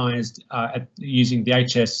harmonized using the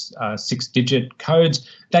HS 6-digit codes.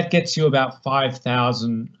 That gets you about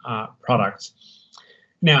 5,000 products.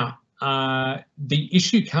 Now, the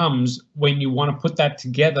issue comes when you want to put that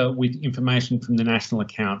together with information from the national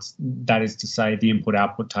accounts, that is to say the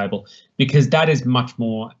input-output table, because that is much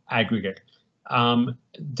more aggregate.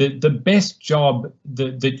 The best job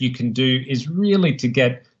that you can do is really to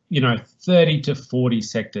get 30 to 40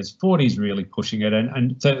 sectors. 40 is really pushing it,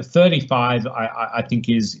 and 35 I think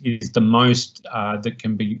is the most that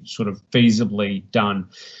can be sort of feasibly done.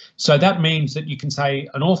 So that means that you can say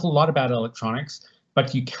an awful lot about electronics,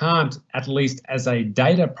 but you can't, at least as a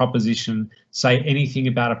data proposition, say anything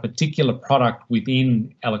about a particular product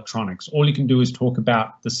within electronics. All you can do is talk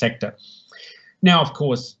about the sector. Now, of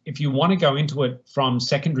course, if you want to go into it from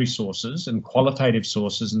secondary sources and qualitative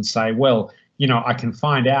sources and say, well, you know, I can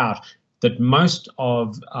find out that most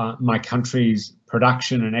of my country's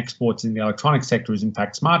production and exports in the electronic sector is in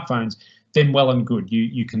fact smartphones, then well and good.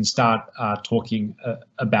 You can start talking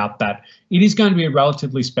about that. It is going to be a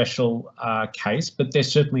relatively special case, but there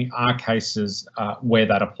certainly are cases where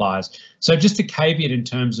that applies. So just a caveat in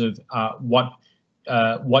terms of what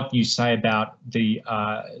you say about the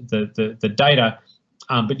data,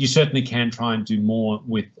 but you certainly can try and do more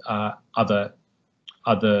with other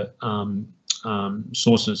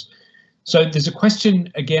sources. So there's a question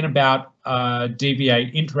again about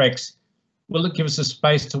DVA Interrex. Will it give us a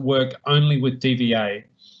space to work only with DVA?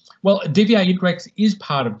 Well, DVA Interrex is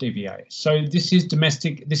part of DVA. So this is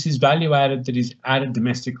domestic, this is value added that is added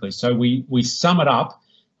domestically. So we sum it up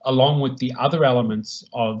along with the other elements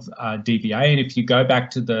of DVA. And if you go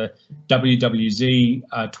back to the WWZ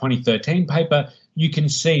 2013 paper, you can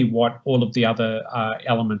see what all of the other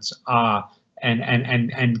elements are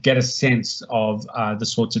and get a sense of the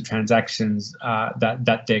sorts of transactions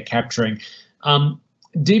that they're capturing.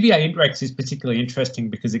 DVA Interrex is particularly interesting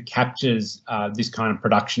because it captures this kind of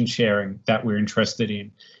production sharing that we're interested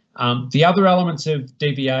in. The other elements of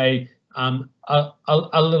DVA are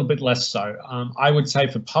a little bit less so. I would say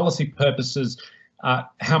for policy purposes,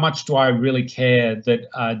 how much do I really care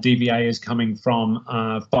that DVA is coming from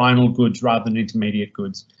final goods rather than intermediate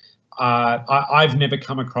goods? I've never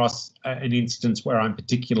come across an instance where I'm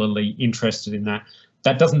particularly interested in that.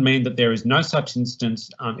 That doesn't mean that there is no such instance.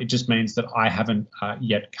 It just means that I haven't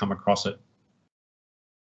yet come across it.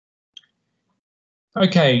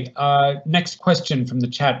 Okay, next question from the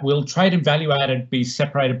chat. Will trade and value added be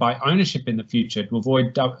separated by ownership in the future to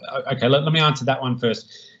avoid... Okay, let me answer that one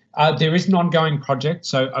first. There is an ongoing project,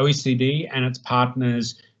 so OECD and its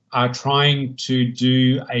partners are trying to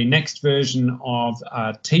do a next version of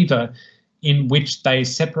TIVA in which they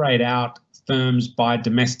separate out firms by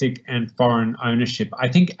domestic and foreign ownership. I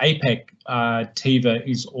think APEC TIVA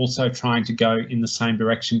is also trying to go in the same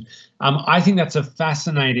direction. I think that's a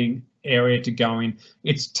fascinating area to go in.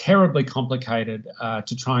 It's terribly complicated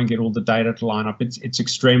to try and get all the data to line up. It's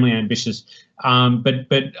extremely ambitious, but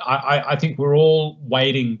I think we're all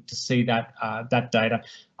waiting to see that that data.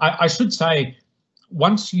 I should say,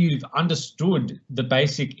 once you've understood the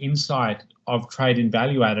basic insight of trade and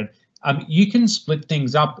value added, you can split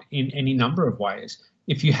things up in any number of ways.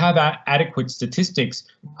 If you have adequate statistics,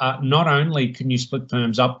 not only can you split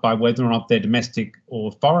firms up by whether or not they're domestic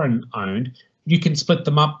or foreign owned, you can split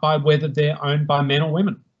them up by whether they're owned by men or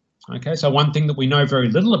women. Okay, so one thing that we know very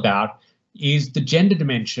little about is the gender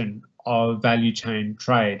dimension of value chain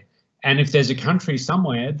trade. And if there's a country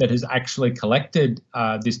somewhere that has actually collected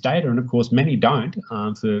this data, and of course many don't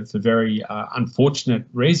for very unfortunate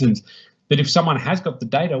reasons, but if someone has got the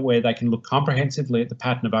data where they can look comprehensively at the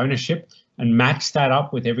pattern of ownership and match that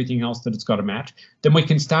up with everything else that it's got to match, then we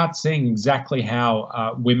can start seeing exactly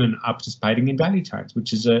how women are participating in value chains,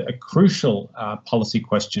 which is a crucial policy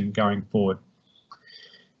question going forward.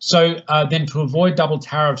 So then to avoid double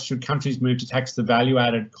tariffs, should countries move to tax the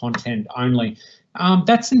value-added content only?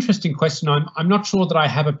 That's an interesting question. I'm not sure that I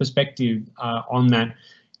have a perspective on that.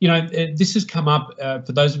 You know, this has come up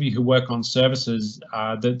for those of you who work on services.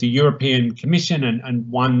 The European Commission and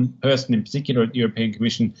one person in particular at the European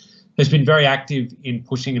Commission has been very active in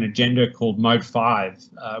pushing an agenda called Mode 5,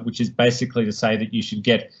 which is basically to say that you should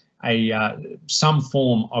get some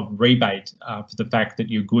form of rebate for the fact that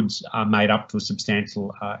your goods are made up to a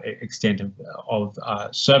substantial extent of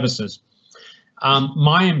services.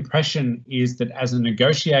 My impression is that as a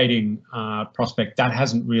negotiating prospect, that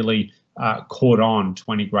hasn't really caught on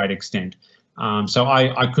to any great extent. So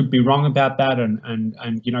I could be wrong about that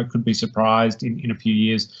and you know, could be surprised in a few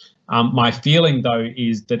years. My feeling though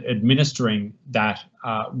is that administering that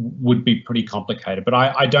would be pretty complicated, but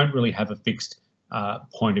I don't really have a fixed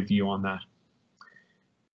point of view on that.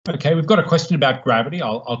 Okay, we've got a question about gravity.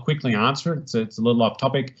 I'll quickly answer it. It's a little off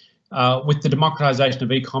topic. With the democratization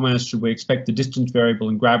of e-commerce, should we expect the distance variable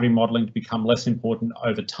in gravity modelling to become less important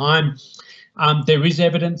over time? There is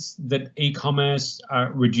evidence that e-commerce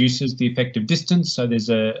reduces the effective distance. So there's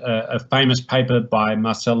a famous paper by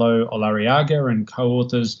Marcelo Olariaga and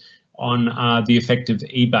co-authors on the effect of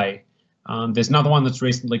eBay. There's another one that's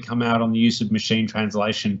recently come out on the use of machine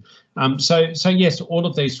translation. So yes, all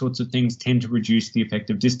of these sorts of things tend to reduce the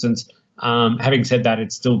effective distance. Having said that,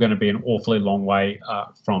 it's still going to be an awfully long way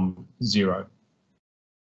from zero.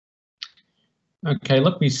 Okay,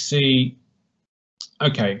 let me see.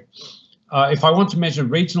 Okay. If I want to measure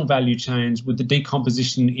regional value chains, would the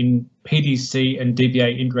decomposition in PDC and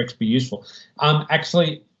DVA indirects be useful?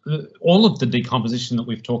 Actually, all of the decomposition that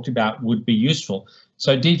we've talked about would be useful.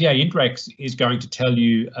 So DVA indirects is going to tell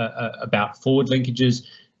you about forward linkages.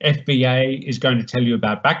 FVA is going to tell you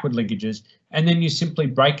about backward linkages. And then you simply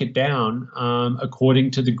break it down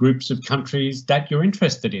according to the groups of countries that you're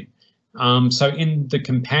interested in. So in the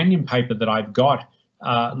companion paper that I've got,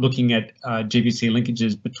 looking at GVC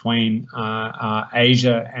linkages between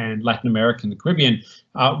Asia and Latin America and the Caribbean,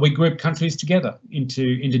 we group countries together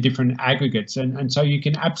into different aggregates, and so you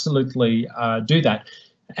can absolutely do that.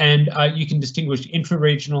 And you can distinguish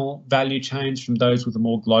intra-regional value chains from those with a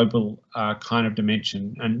more global kind of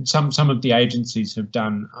dimension. And some of the agencies have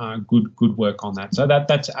done good work on that. So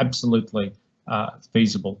that's absolutely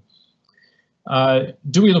feasible.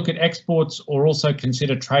 Do we look at exports or also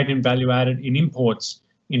consider trade in value added in imports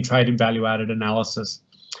in trade in value added analysis?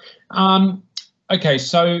 Okay,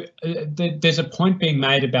 so there's a point being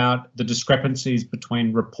made about the discrepancies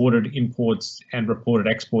between reported imports and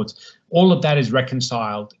reported exports. All of that is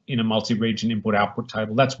reconciled in a multi-region input-output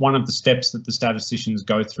table. That's one of the steps that the statisticians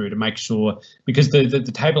go through to make sure, because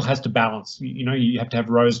the table has to balance. You know, you have to have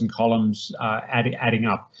rows and columns adding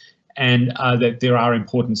up, and that there are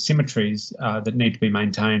important symmetries that need to be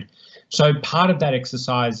maintained. So part of that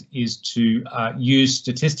exercise is to use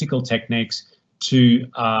statistical techniques to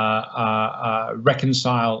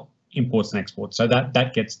reconcile imports and exports. So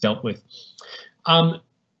that gets dealt with.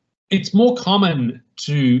 It's more common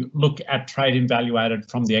to look at trade in value added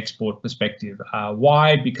from the export perspective.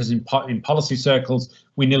 Why? Because in policy circles,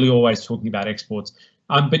 we're nearly always talking about exports.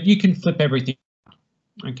 But you can flip everything.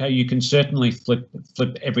 Okay, you can certainly flip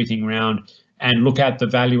everything around and look at the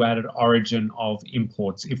value added origin of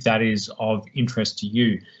imports if that is of interest to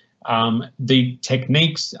you. The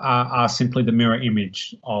techniques are simply the mirror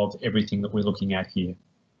image of everything that we're looking at here.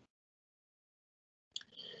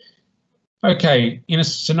 Okay, in a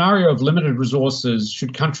scenario of limited resources,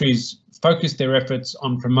 should countries focus their efforts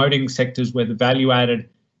on promoting sectors where the value added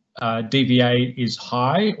DVA is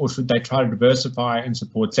high, or should they try to diversify and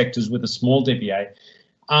support sectors with a small DVA?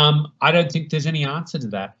 I don't think there's any answer to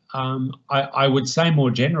that. I would say more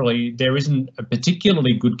generally, there isn't a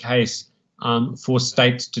particularly good case for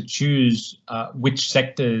states to choose which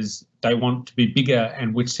sectors they want to be bigger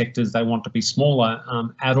and which sectors they want to be smaller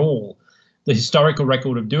at all. The historical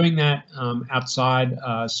record of doing that outside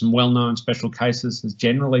some well-known special cases has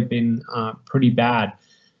generally been pretty bad.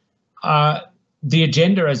 The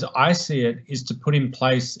agenda, as I see it, is to put in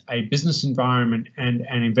place a business environment and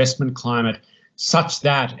an investment climate such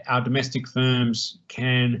that our domestic firms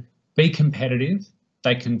can be competitive,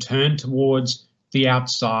 they can turn towards the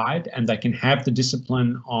outside, and they can have the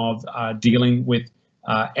discipline of dealing with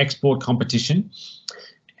export competition.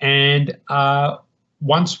 And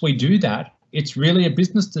once we do that, it's really a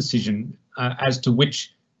business decision as to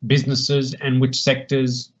which businesses and which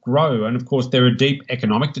sectors grow. And of course, there are deep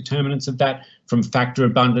economic determinants of that, from factor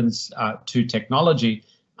abundance to technology.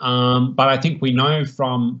 But I think we know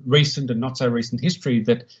from recent and not so recent history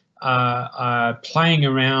that playing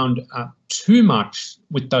around too much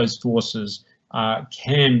with those forces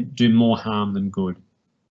can do more harm than good.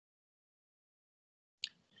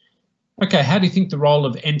 Okay, how do you think the role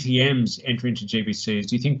of NTMs enter into GVCs?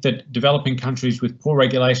 Do you think that developing countries with poor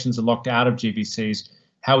regulations are locked out of GVCs?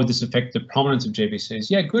 How would this affect the prominence of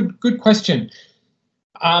GVCs? Yeah, good question.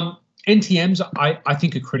 NTMs, I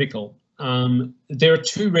think, are critical. There are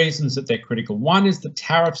two reasons that they're critical. One is that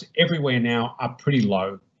tariffs everywhere now are pretty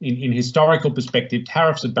low. In historical perspective,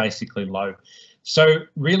 tariffs are basically low. So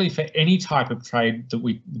really, for any type of trade that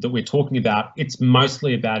we're talking about, it's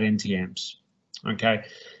mostly about NTMs. Okay.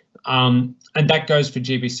 And that goes for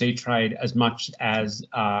GVC trade as much as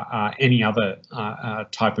any other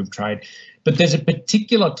type of trade. But there's a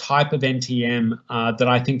particular type of NTM that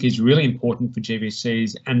I think is really important for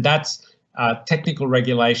GVCs, and that's technical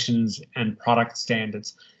regulations and product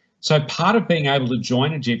standards. So part of being able to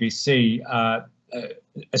join a GVC,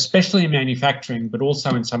 especially in manufacturing, but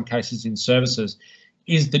also in some cases in services,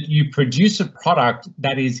 is that you produce a product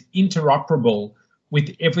that is interoperable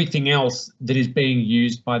with everything else that is being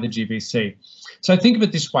used by the GVC. So think of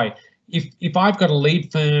it this way. If I've got a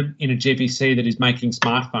lead firm in a GVC that is making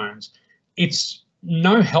smartphones, it's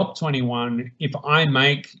no help to anyone if I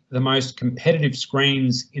make the most competitive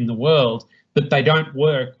screens in the world, but they don't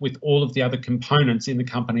work with all of the other components in the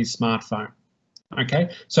company's smartphone. Okay,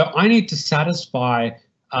 so I need to satisfy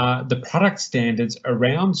the product standards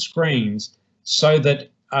around screens so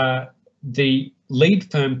that the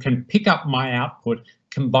lead firm can pick up my output,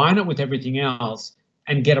 combine it with everything else,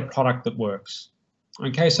 and get a product that works.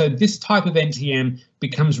 Okay, so this type of NTM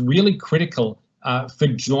becomes really critical for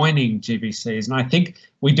joining GBCs, and I think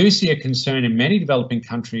we do see a concern in many developing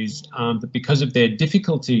countries that because of their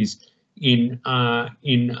difficulties in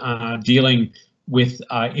dealing with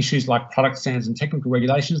issues like product standards and technical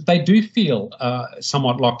regulations, they do feel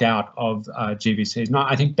somewhat locked out of GBCs. And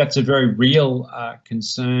I think that's a very real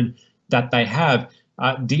concern that they have.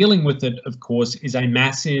 Dealing with it, of course, is a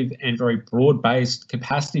massive and very broad-based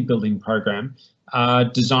capacity building program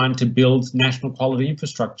designed to build national quality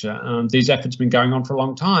infrastructure. These efforts have been going on for a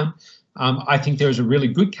long time. I think there is a really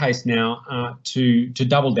good case now to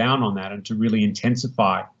double down on that and to really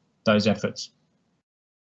intensify those efforts.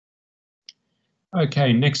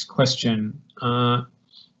 Okay, next question. I'm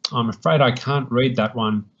afraid I can't read that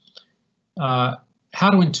one. How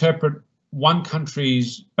to interpret one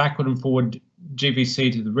country's backward and forward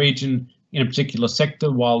GVC to the region in a particular sector,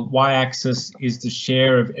 while y-axis is the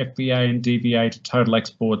share of FBA and DVA to total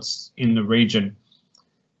exports in the region.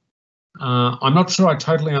 I'm not sure I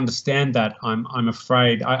totally understand that, I'm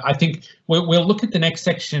afraid. I think we'll look at the next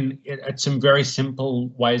section at some very simple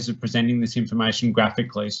ways of presenting this information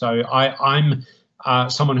graphically. So I'm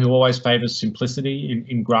someone who always favours simplicity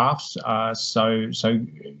in graphs. So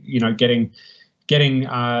you know, getting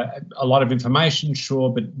a lot of information,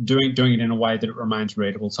 sure, but doing it in a way that it remains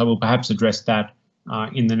readable. So we'll perhaps address that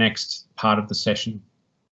in the next part of the session.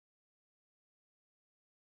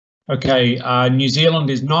 Okay, New Zealand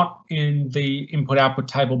is not in the input-output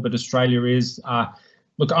table, but Australia is.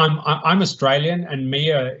 Look, I'm Australian and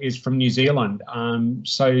Mia is from New Zealand.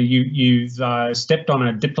 So you've stepped on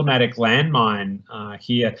a diplomatic landmine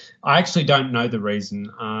here. I actually don't know the reason.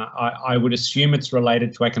 I would assume it's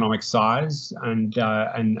related to economic size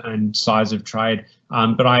and size of trade,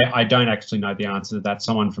 but I don't actually know the answer to that.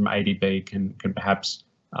 Someone from ADB can perhaps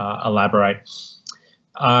elaborate.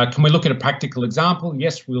 Can we look at a practical example?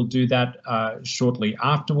 Yes, we'll do that shortly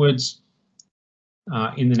afterwards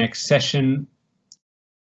in the next session.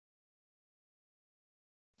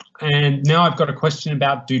 And now I've got a question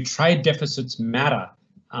about, do trade deficits matter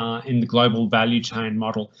in the global value chain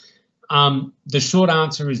model? The short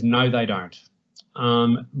answer is no, they don't.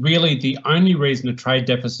 Really, the only reason a trade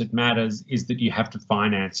deficit matters is that you have to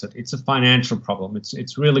finance it. It's a financial problem.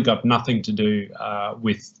 It's really got nothing to do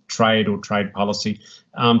with trade or trade policy.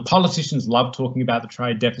 Politicians love talking about the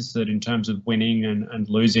trade deficit in terms of winning and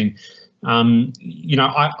losing. You know,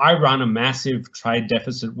 I run a massive trade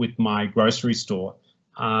deficit with my grocery store.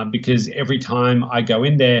 Because every time I go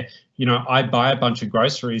in there, you know, I buy a bunch of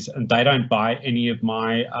groceries and they don't buy any of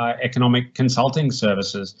my economic consulting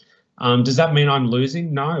services. Does that mean I'm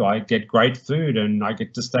losing? No, I get great food and I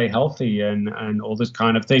get to stay healthy and all this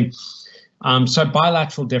kind of thing. So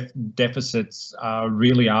bilateral deficits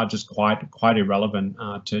really are just quite irrelevant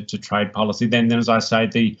to trade policy. Then as I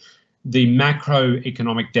say, the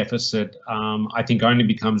macroeconomic deficit, I think, only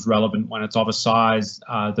becomes relevant when it's of a size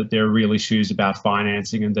that there are real issues about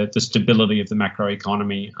financing and the stability of the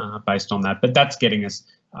macroeconomy based on that. But that's getting us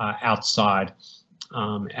outside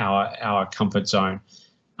our comfort zone.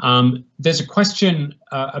 There's a question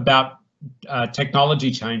about technology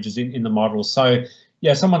changes in the model. So,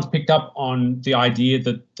 yeah, someone's picked up on the idea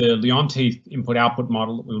that the Leontief input-output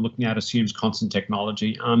model that we were looking at assumes constant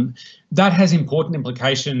technology. That has important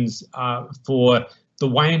implications for the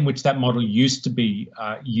way in which that model used to be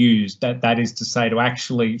used. That is to say, to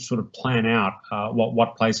actually sort of plan out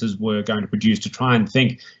what places were going to produce, to try and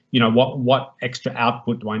think, you know, what extra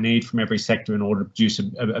output do I need from every sector in order to produce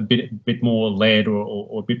a bit more lead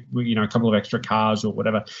or a bit, you know, a couple of extra cars or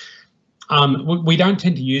whatever. We don't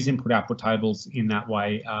tend to use input-output tables in that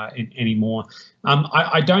way anymore.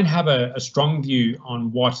 I don't have a strong view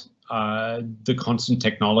on what the constant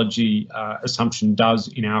technology assumption does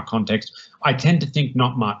in our context. I tend to think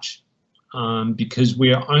not much because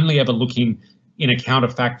we're only ever looking in a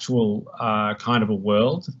counterfactual kind of a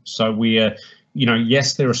world. So we're, you know,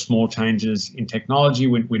 yes, there are small changes in technology.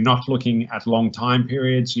 We're not looking at long time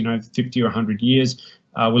periods, you know, 50 or 100 years.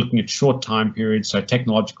 We're looking at short time periods, so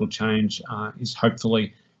technological change is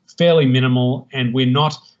hopefully fairly minimal, and we're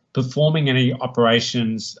not performing any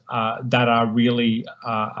operations that are really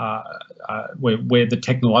where the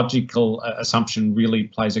technological assumption really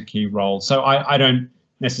plays a key role. So I don't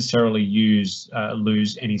necessarily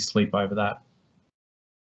lose any sleep over that.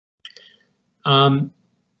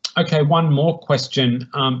 Okay, one more question.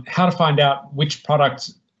 How to find out which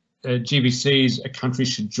products GVCs a country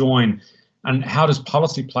should join? And how does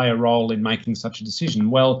policy play a role in making such a decision?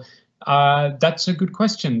 Well, that's a good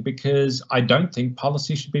question, because I don't think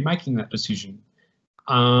policy should be making that decision.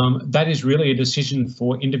 that is really a decision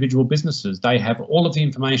for individual businesses. They have all of the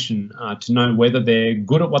information to know whether they're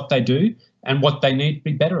good at what they do and what they need to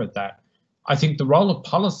be better at that. I think the role of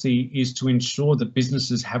policy is to ensure that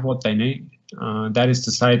businesses have what they need. That is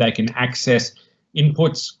to say, they can access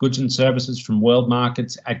inputs, goods and services from world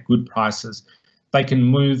markets at good prices. They can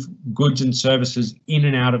move goods and services in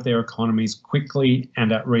and out of their economies quickly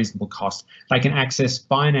and at reasonable cost. They can access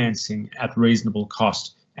financing at reasonable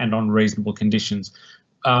cost and on reasonable conditions.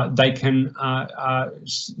 They can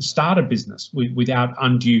start a business without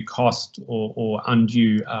undue cost or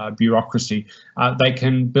undue bureaucracy. They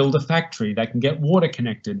can build a factory, they can get water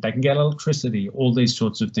connected, they can get electricity, all these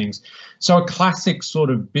sorts of things. So a classic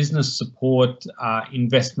sort of business support,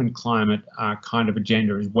 investment climate kind of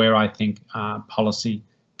agenda is where I think policy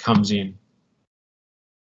comes in.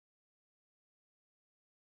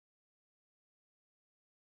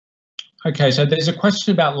 Okay, so there's a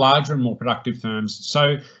question about larger and more productive firms.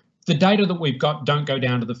 So the data that we've got don't go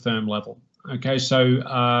down to the firm level. Okay,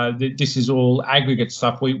 so this is all aggregate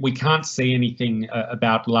stuff. We can't see anything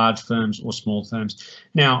about large firms or small firms.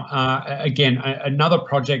 Now, again, another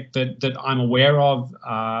project that I'm aware of,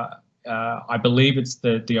 I believe it's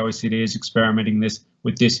the OECD is experimenting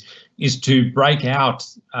with this, is to break out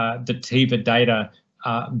the TIVA data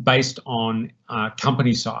based on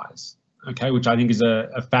company size. Okay, which I think is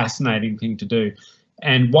a fascinating thing to do.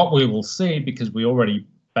 And what we will see, because we already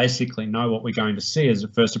basically know what we're going to see as a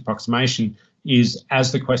first approximation, is,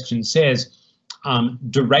 as the question says,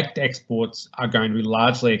 direct exports are going to be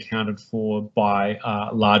largely accounted for by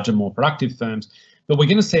larger, more productive firms. But we're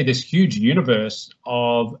going to see this huge universe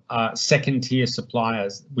of second-tier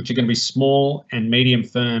suppliers, which are going to be small and medium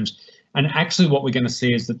firms. And actually what we're going to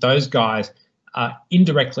see is that those guys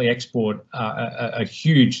indirectly export a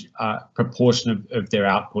huge proportion of their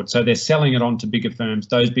output. So they're selling it on to bigger firms.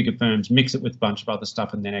 Those bigger firms mix it with a bunch of other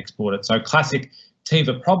stuff and then export it. So classic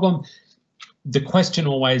TIVA problem. The question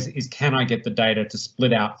always is, can I get the data to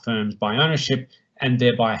split out firms by ownership and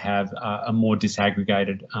thereby have a more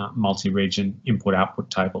disaggregated multi-region input-output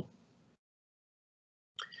table?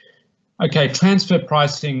 Okay, transfer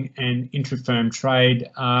pricing and intra-firm trade,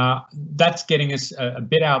 that's getting us a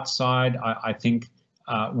bit outside, I think,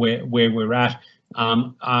 where we're at.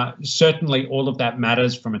 Certainly all of that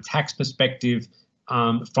matters from a tax perspective.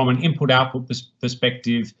 From an input-output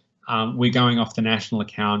perspective, we're going off the national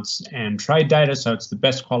accounts and trade data, so it's the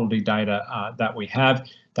best quality data that we have.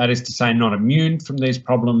 That is to say, not immune from these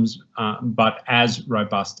problems, but as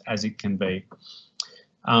robust as it can be.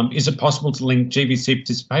 Is it possible to link GVC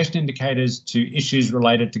participation indicators to issues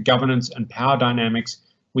related to governance and power dynamics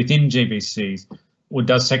within GVCs, or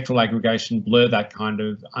does sectoral aggregation blur that kind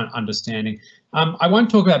of understanding? I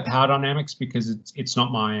won't talk about power dynamics because it's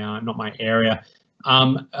not my area.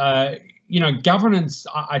 You know, governance,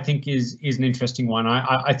 I think, is an interesting one.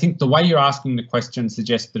 I think the way you're asking the question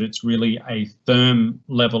suggests that it's really a firm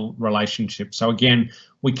level relationship. So again,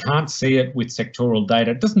 we can't see it with sectoral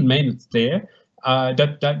data. It doesn't mean it's there.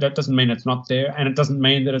 That doesn't mean it's not there, and it doesn't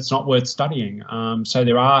mean that it's not worth studying. So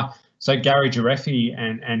Gary Gireffi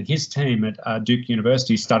and his team at Duke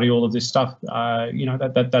University study all of this stuff. You know,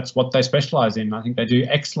 that's what they specialise in. I think they do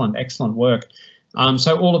excellent work.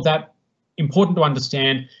 So all of that, important to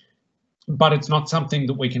understand, but it's not something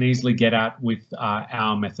that we can easily get at with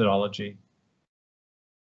our methodology.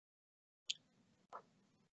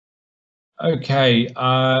 Okay.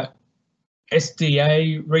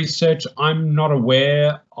 SDA research, I'm not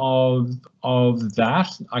aware of that.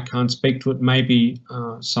 I can't speak to it. Maybe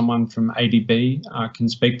someone from ADB can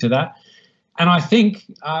speak to that. And I think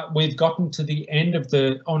we've gotten to the end of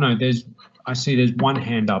the, oh no, I see there's one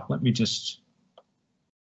hand up. Let me just,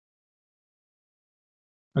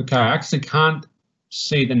 okay, I actually can't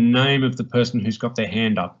see the name of the person who's got their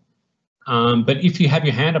hand up. But if you have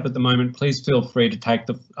your hand up at the moment, please feel free to take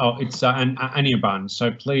the, oh, it's Aniaban.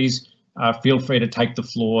 So please, feel free to take the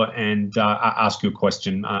floor and ask your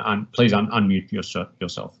question. Please unmute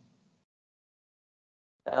yourself.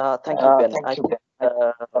 Thank you, Ben.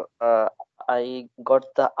 I got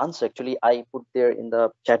the answer. Actually, I put there in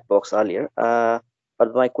the chat box earlier.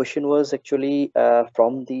 But my question was actually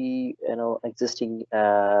from the existing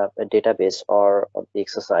database or the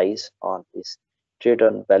exercise on this trade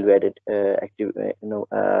on value-added active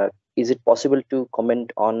is it possible to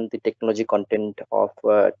comment on the technology content of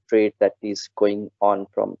trade that is going on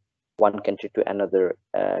from one country to another,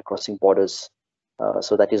 crossing borders?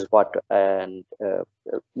 So that is what, and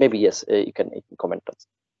maybe yes, you can comment on.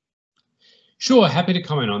 Sure, happy to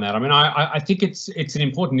comment on that. I mean, I think it's an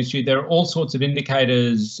important issue. There are all sorts of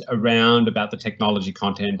indicators around about the technology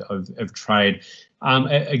content of trade.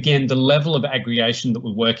 Again, the level of aggregation that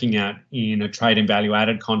we're working at in a trade and value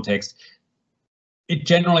added context, it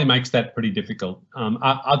generally makes that pretty difficult,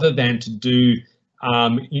 other than to do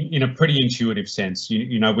in a pretty intuitive sense.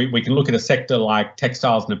 You know, we can look at a sector like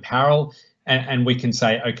textiles and apparel, and we can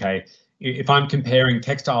say, okay, if I'm comparing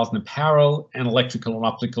textiles and apparel and electrical and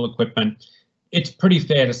optical equipment, it's pretty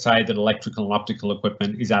fair to say that electrical and optical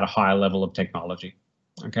equipment is at a higher level of technology.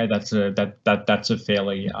 Okay, that's a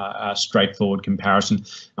fairly straightforward comparison.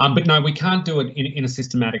 But no, we can't do it in a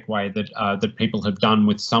systematic way that people have done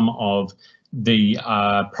with some of the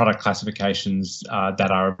product classifications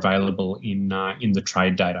that are available in the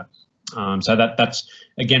trade data. So that's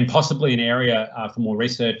again possibly an area for more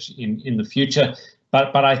research in the future.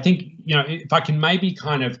 But I think, you know, if I can maybe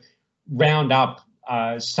kind of round up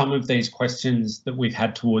some of these questions that we've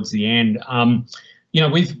had towards the end. You know,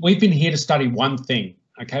 we've been here to study one thing,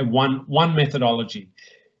 okay, one methodology,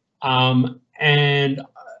 and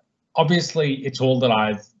obviously it's all that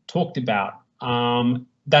I've talked about.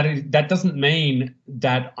 That doesn't mean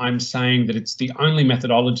that I'm saying that it's the only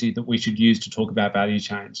methodology that we should use to talk about value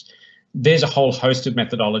chains. There's a whole host of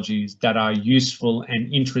methodologies that are useful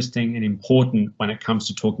and interesting and important when it comes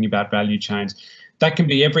to talking about value chains. That can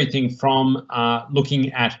be everything from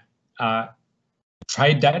looking at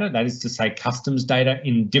trade data, that is to say customs data,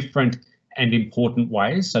 in different and important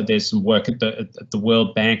ways. So there's some work at the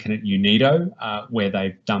World Bank and at UNIDO where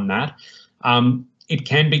they've done that. It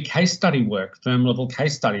can be case study work, firm level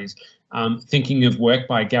case studies, thinking of work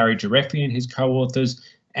by Gary Gireffi and his co-authors,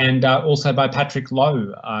 and also by Patrick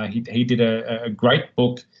Lowe. He did a great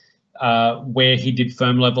book where he did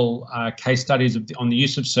firm level case studies on the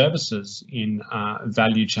use of services in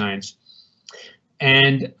value chains.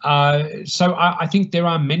 And so I think there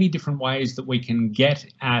are many different ways that we can get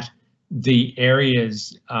at the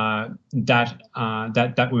areas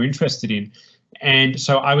that we're interested in. And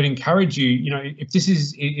so I would encourage you, you know, if this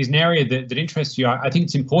is an area that interests you, I think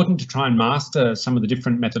it's important to try and master some of the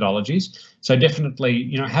different methodologies. So definitely,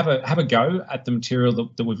 you know, have a go at the material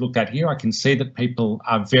that we've looked at here. I can see that people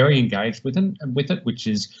are very engaged with it, which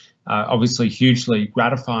is obviously hugely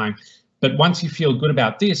gratifying. But once you feel good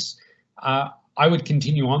about this, I would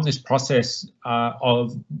continue on this process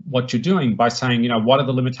of what you're doing by saying, you know, what are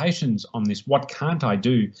the limitations on this? What can't I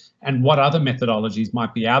do? And what other methodologies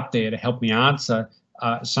might be out there to help me answer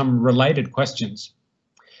some related questions?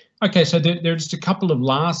 Okay, so there's just a couple of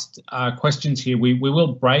last questions here. We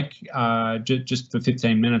will break just for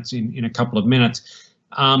 15 minutes in a couple of minutes.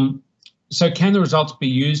 So can the results be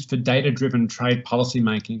used for data-driven trade policy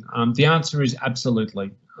making? The answer is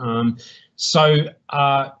absolutely.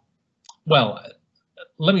 Well,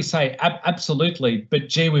 let me say absolutely, but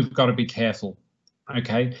gee, we've got to be careful.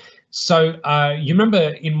 Okay, so you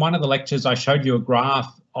remember in one of the lectures I showed you a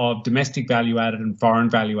graph of domestic value added and foreign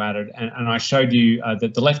value added, and I showed you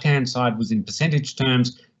that the left-hand side was in percentage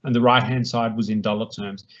terms and the right-hand side was in dollar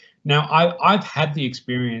terms. Now, I've had the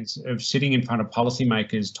experience of sitting in front of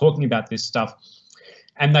policymakers talking about this stuff,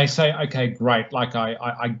 and they say, okay, great, like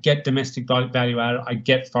I get domestic value added, I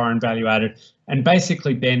get foreign value added, and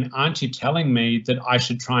basically, Ben, aren't you telling me that I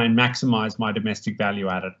should try and maximize my domestic value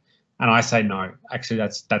added? And I say, no, actually,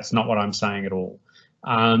 that's not what I'm saying at all.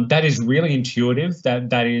 That is really intuitive.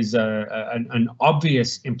 That is an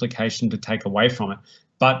obvious implication to take away from it,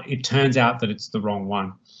 but it turns out that it's the wrong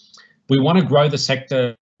one. We want to grow the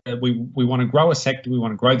sector. We want to grow a sector. We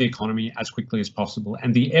want to grow the economy as quickly as possible.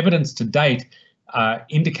 And the evidence to date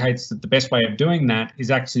indicates that the best way of doing that is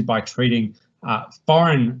actually by treating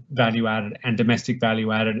foreign value added and domestic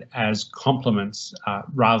value added as complements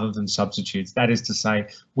rather than substitutes. That is to say,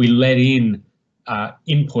 we let in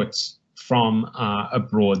inputs from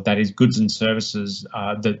abroad, that is goods and services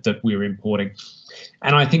that we're importing.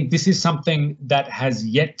 And I think this is something that has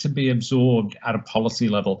yet to be absorbed at a policy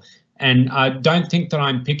level. And I don't think that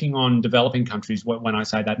I'm picking on developing countries when I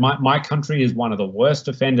say that. My country is one of the worst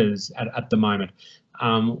offenders at the moment.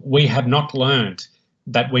 We have not learned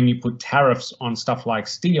that when you put tariffs on stuff like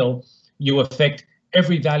steel, you affect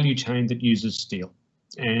every value chain that uses steel.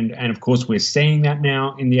 And of course, we're seeing that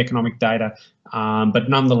now in the economic data, but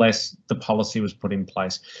nonetheless, the policy was put in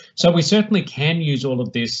place. So we certainly can use all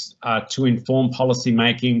of this to inform policy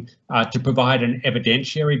making, to provide an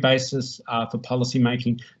evidentiary basis for policy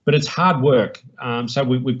making, but it's hard work. So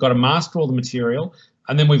we've got to master all the material,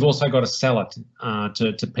 and then we've also got to sell it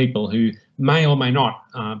to people who may or may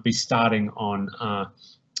not be starting on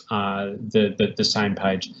the same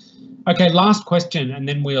page. Okay, last question, and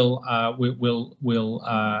then we'll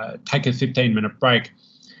take a 15-minute break.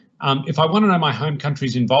 If I want to know my home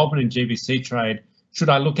country's involvement in GVC trade, should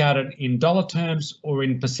I look at it in dollar terms or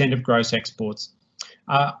in percent of gross exports?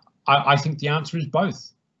 I think the answer is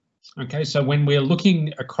both. Okay, so when we're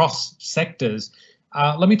looking across sectors,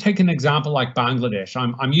 let me take an example like Bangladesh.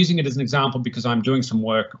 I'm using it as an example because I'm doing some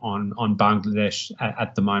work on Bangladesh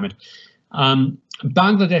at the moment.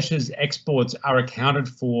 Bangladesh's exports are accounted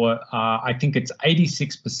for, I think it's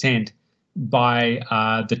 86% by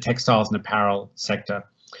the textiles and apparel sector.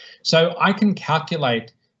 So I can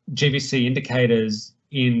calculate GVC indicators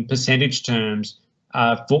in percentage terms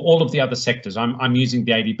for all of the other sectors. I'm using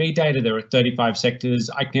the ADB data. There are 35 sectors.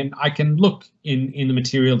 I can look in the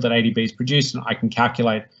material that ADB has produced and I can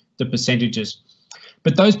calculate the percentages.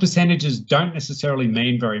 But those percentages don't necessarily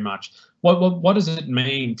mean very much. What does it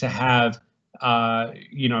mean to have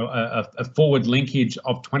a forward linkage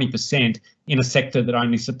of 20% in a sector that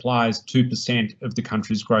only supplies 2% of the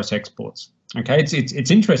country's gross exports? Okay,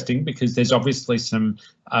 it's interesting because there's obviously some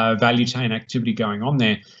value chain activity going on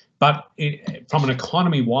there, but from an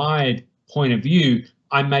economy-wide point of view,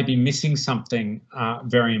 I may be missing something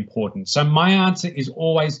very important. So my answer is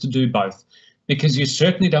always to do both, because you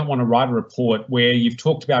certainly don't want to write a report where you've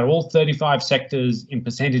talked about all 35 sectors in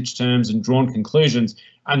percentage terms and drawn conclusions,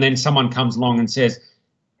 and then someone comes along and says,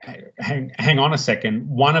 hang on a second,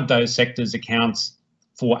 one of those sectors accounts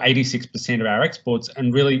for 86% of our exports,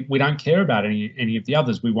 and really we don't care about any of the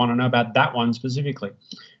others. We want to know about that one specifically.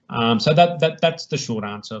 So that's the short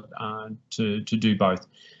answer to do both.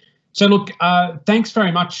 So look, thanks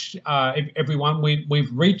very much, everyone.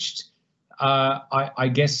 We've reached,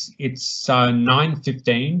 I guess it's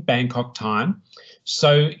 9:15 Bangkok time.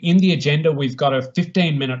 So in the agenda, we've got a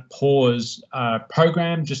 15-minute pause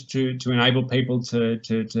program just to enable people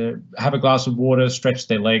to have a glass of water, stretch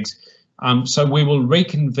their legs. So we will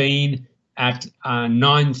reconvene at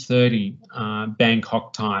 9:30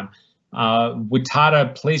 Bangkok time.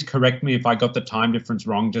 Witada, please correct me if I got the time difference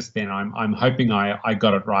wrong just then. I'm hoping I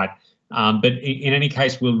got it right. But in any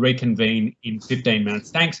case, we'll reconvene in 15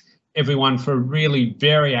 minutes. Thanks, everyone, for a really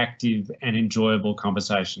very active and enjoyable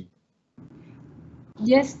conversation.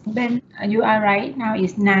 Yes, Ben, you are right. Now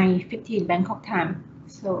it's 9:15 Bangkok time.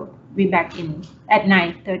 So we're back in at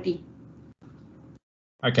 9:30.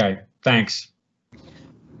 Okay, thanks.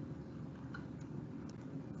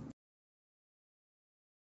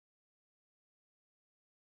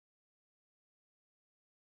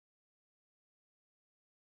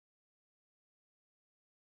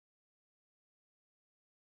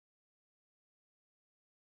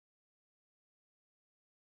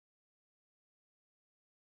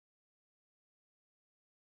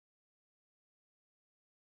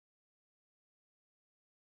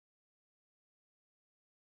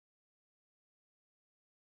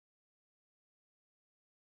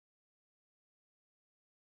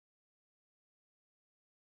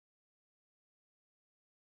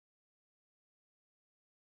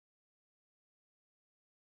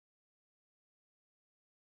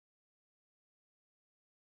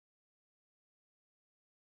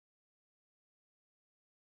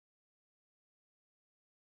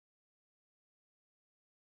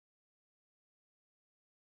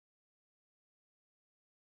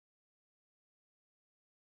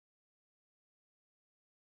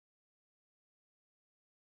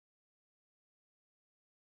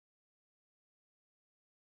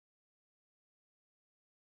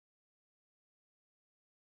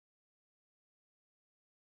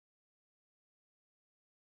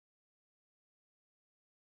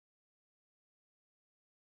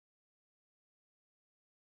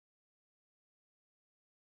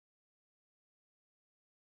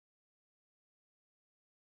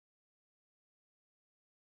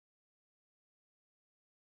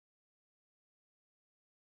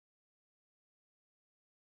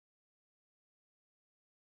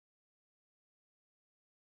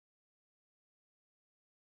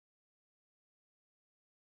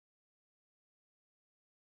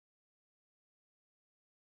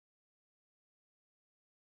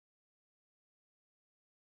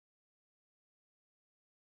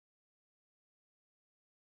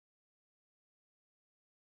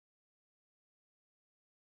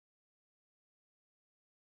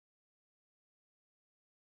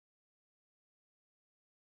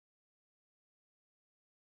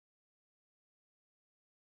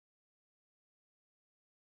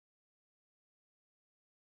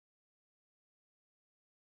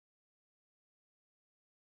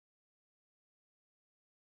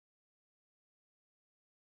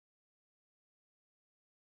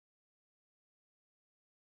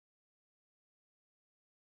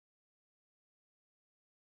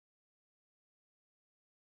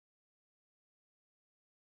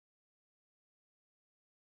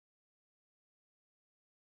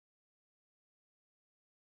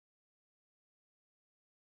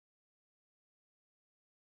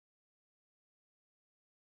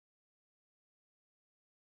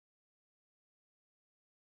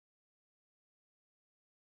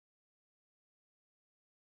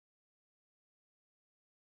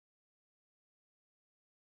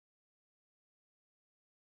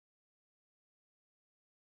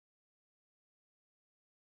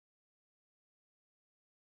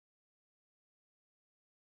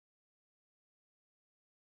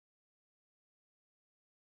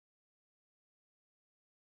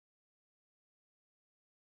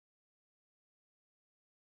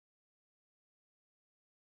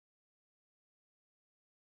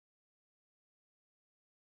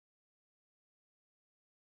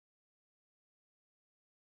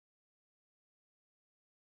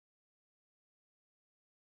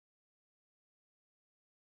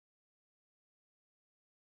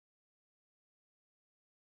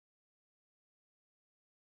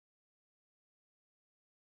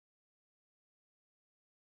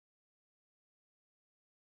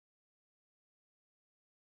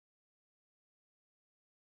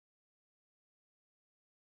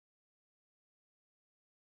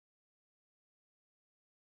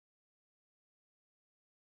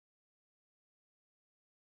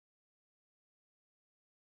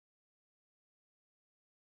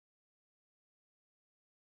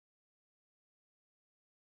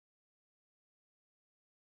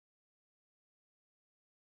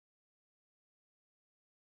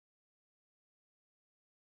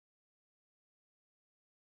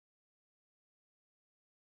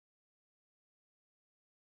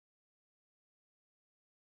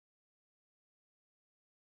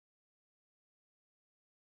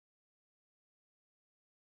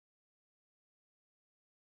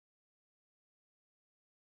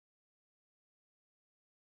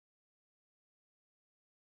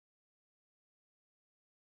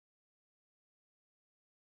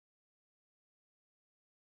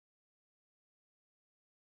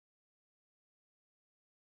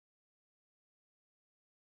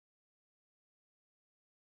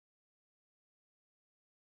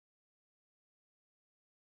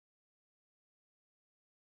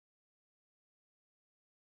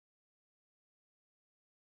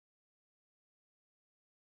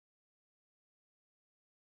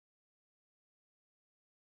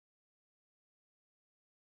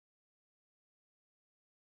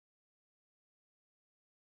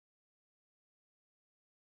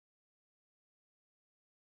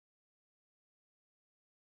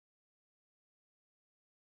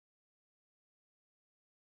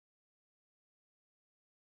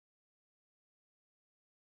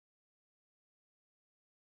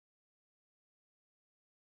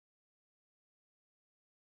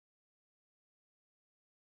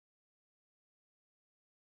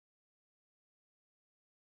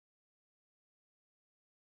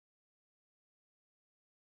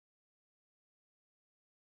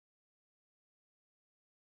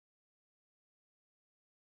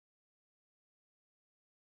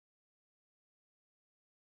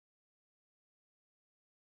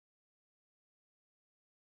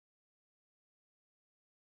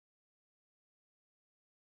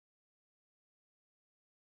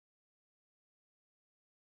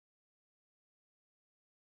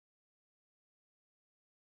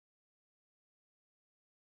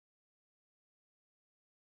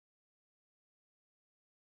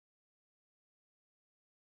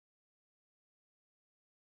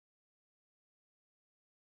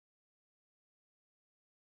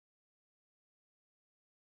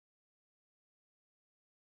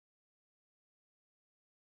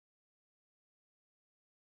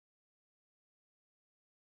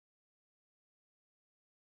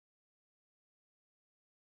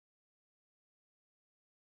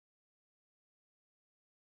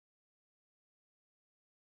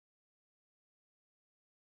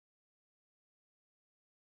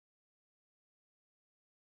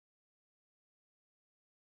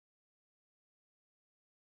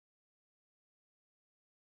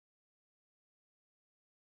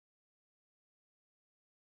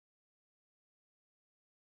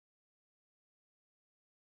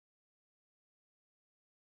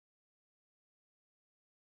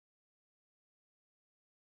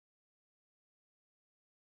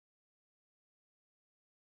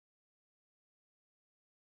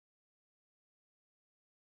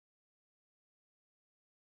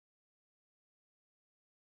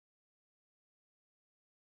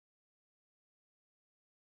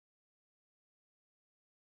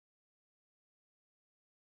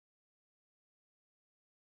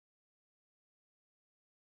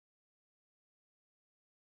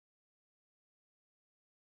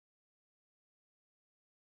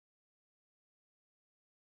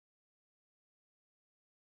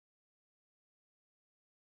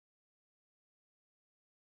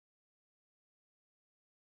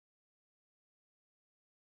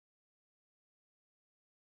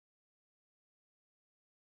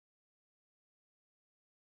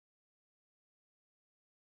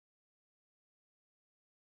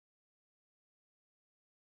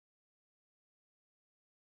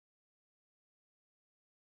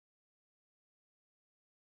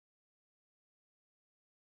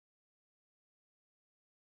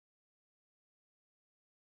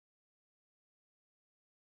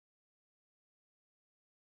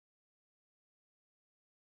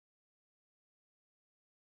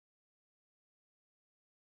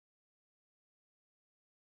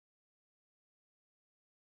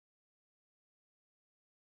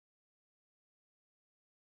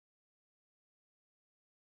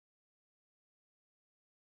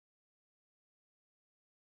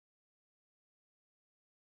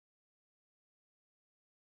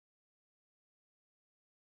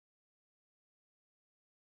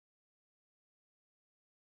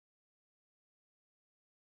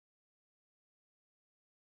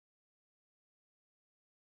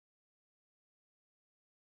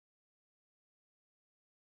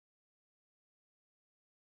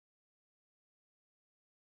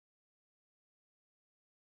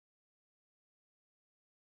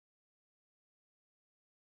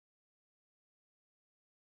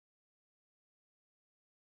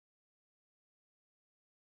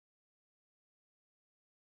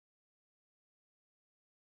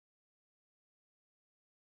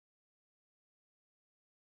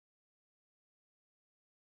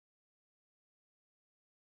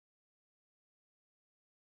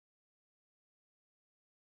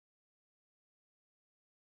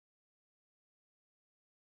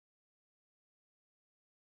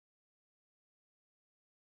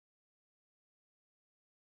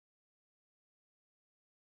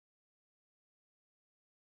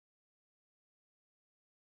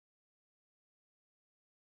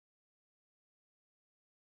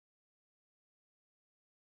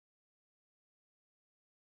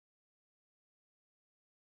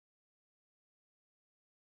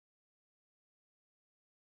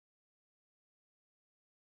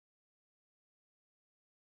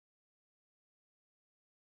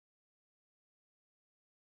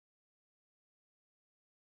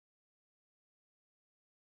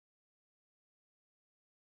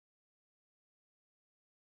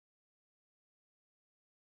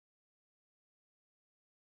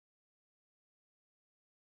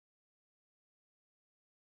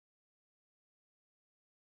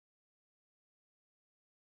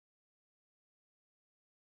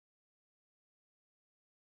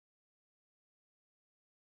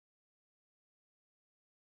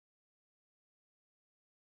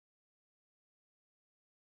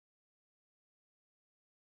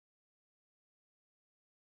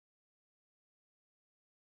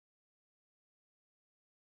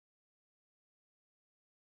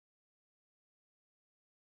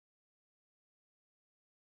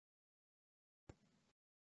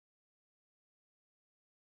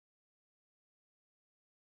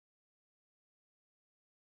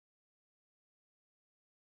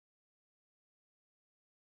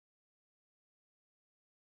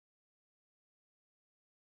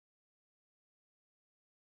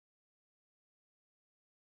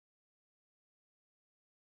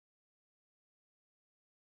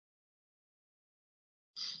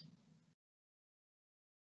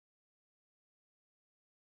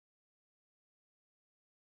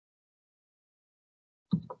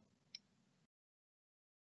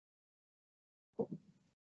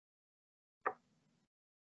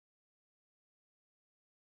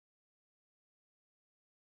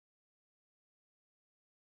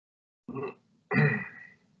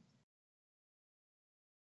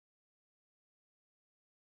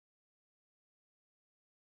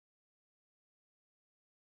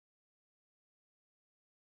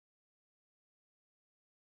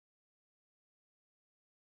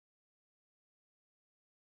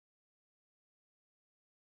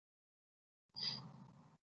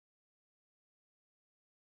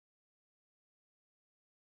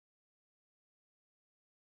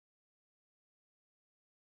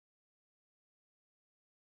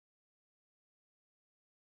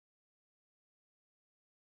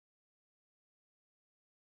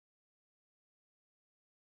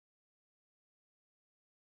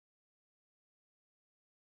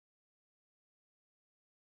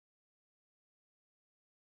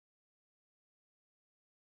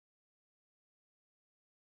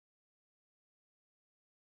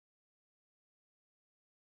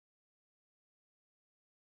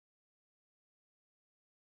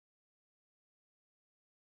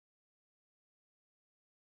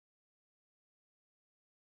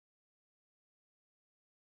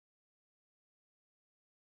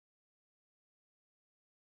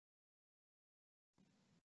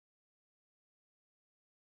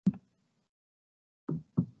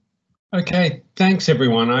 Okay, thanks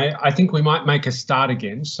everyone. I think we might make a start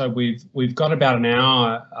again. So we've got about an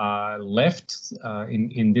hour left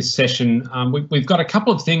in this session. We've got a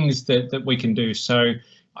couple of things that we can do. So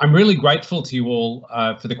I'm really grateful to you all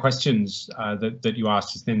for the questions that you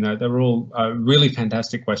asked us. Then they're all really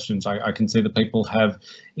fantastic questions. I can see that people have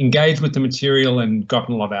engaged with the material and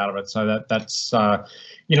gotten a lot out of it. So that's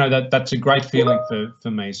you know, that's a great feeling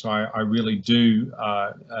for me. So I really do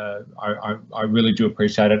I really do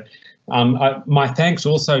appreciate it. My thanks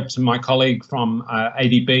also to my colleague from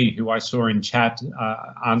ADB, who I saw in chat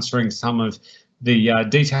answering some of the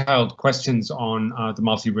detailed questions on the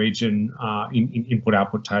multi-region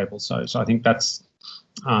input-output table. So I think that's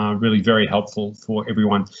really very helpful for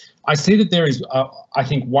everyone. I see that there is, I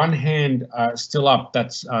think, one hand still up.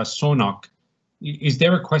 That's Sonok. Is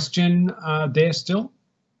there a question there still?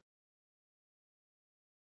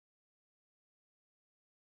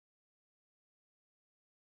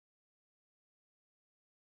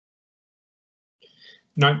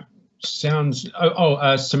 No, sounds.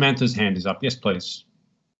 Samantha's hand is up. Yes, please.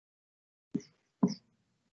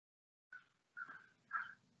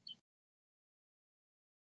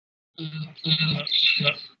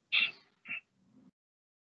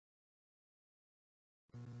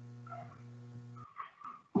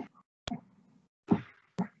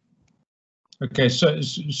 Okay, so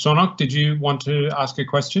Sonok, did you want to ask a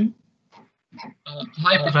question?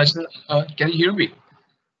 Hi, Professor. Can you hear me?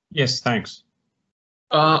 Yes, thanks.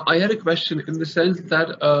 I had a question in the sense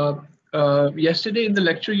that yesterday in the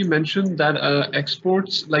lecture you mentioned that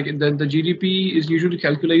exports, like the GDP, is usually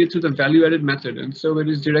calculated through the value-added method, and so it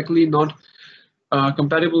is directly not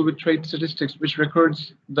compatible with trade statistics, which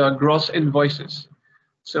records the gross invoices.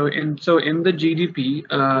 So in the GDP,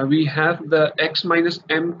 we have the X minus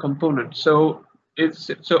M component. So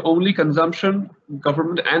only consumption,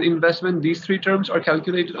 government, and investment. These three terms are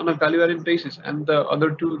calculated on a value-added basis, and the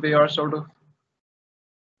other two, they are sort of.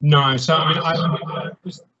 No, so I mean,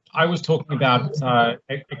 I was talking about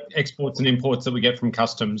exports and imports that we get from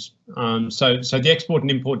customs. So the export and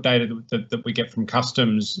import data that we get from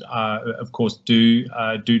customs, of course, do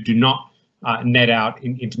not net out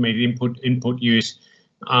in intermediate input use.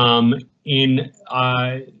 When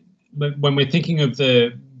we're thinking of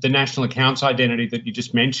the national accounts identity that you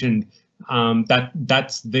just mentioned,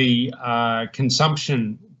 that's the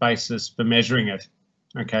consumption basis for measuring it.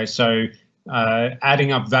 Okay, so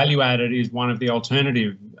adding up value added is one of the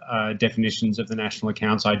alternative definitions of the national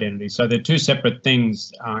accounts identity. So they're two separate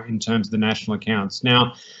things in terms of the national accounts.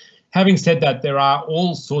 Now, having said that, there are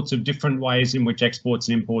all sorts of different ways in which exports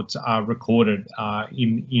and imports are recorded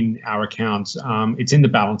in our accounts. It's in the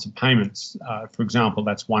balance of payments, for example.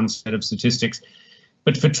 That's one set of statistics.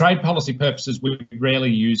 But for trade policy purposes, we rarely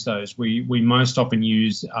use those. We most often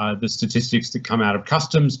use the statistics that come out of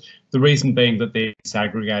customs, the reason being that they're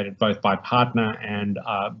disaggregated both by partner and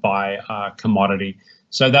by commodity.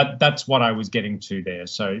 So that's what I was getting to there.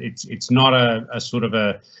 So it's not a sort of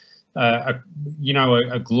a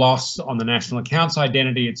gloss on the national accounts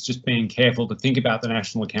identity. It's just being careful to think about the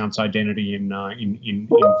national accounts identity in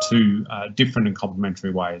two different and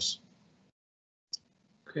complementary ways.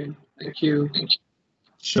 Okay, thank you.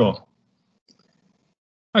 Sure.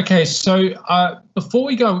 Okay, so before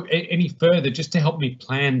we go any further, just to help me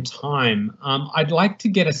plan time, I'd like to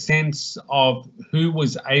get a sense of who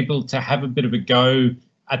was able to have a bit of a go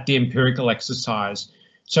at the empirical exercise.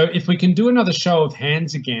 So if we can do another show of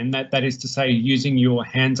hands again, that is to say using your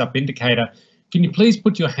hands up indicator, can you please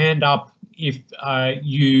put your hand up if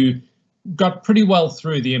you got pretty well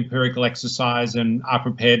through the empirical exercise and are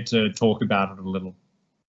prepared to talk about it a little?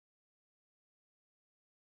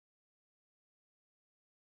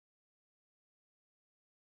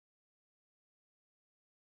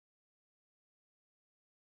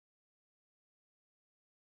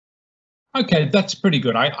 Okay, that's pretty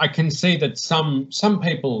good. I can see that some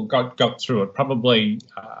people got through it. Probably,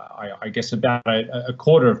 I guess about a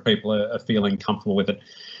quarter of people are feeling comfortable with it.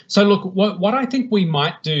 So look, what I think we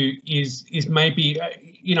might do is maybe,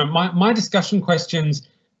 you know, my discussion questions.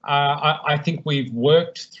 I think we've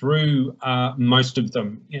worked through most of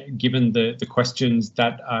them, you know, given the questions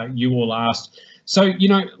that you all asked. So, you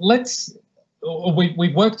know,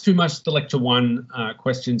 we've worked through most of the lecture 1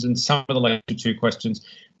 questions and some of the lecture 2 questions.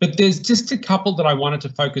 But there's just a couple that I wanted to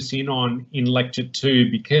focus in on in lecture 2,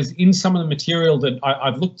 because in some of the material that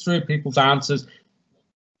I've looked through people's answers,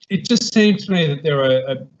 it just seems to me that there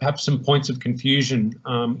are perhaps some points of confusion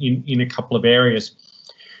in a couple of areas.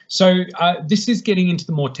 So this is getting into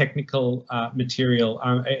the more technical material.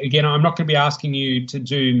 Again, I'm not going to be asking you to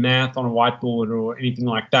do math on a whiteboard or anything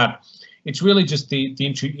like that. It's really just the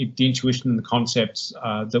intuition and the concepts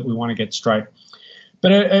that we want to get straight.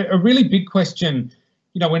 But a really big question,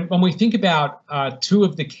 you know, when we think about 2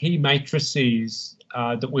 of the key matrices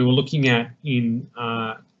that we were looking at in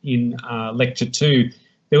lecture 2,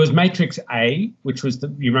 there was matrix A, which was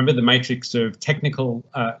you remember the matrix of technical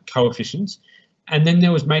coefficients, and then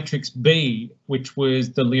there was matrix B, which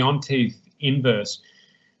was the Leontief inverse.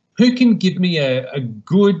 Who can give me a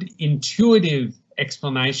good intuitive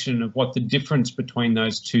explanation of what the difference between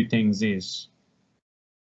those 2 things is?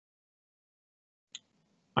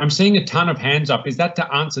 I'm seeing a ton of hands up. Is that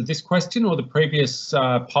to answer this question or the previous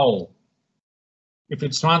poll? If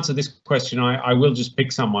it's to answer this question, I will just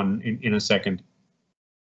pick someone in a second.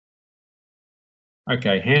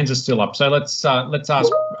 Okay, hands are still up. So let's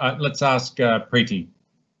ask Preeti.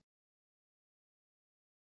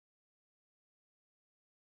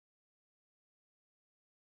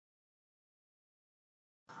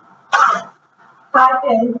 Hi,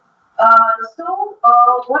 Ben.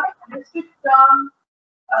 What I understood from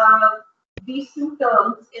these 2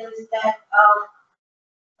 terms is that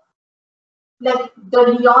like the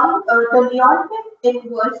Leontief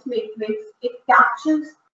inverse matrix, it captures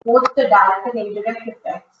both the direct and indirect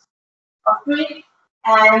effects of it,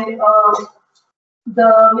 and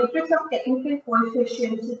the matrix of technical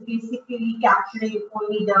coefficients is basically capturing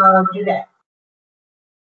only the direct.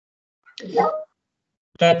 Yeah.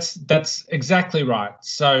 That's exactly right.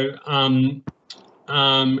 So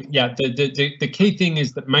yeah, the key thing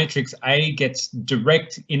is that matrix A gets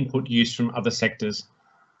direct input use from other sectors.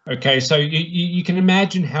 Okay, so you can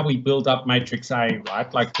imagine how we build up matrix A,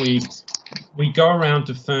 right? Like we go around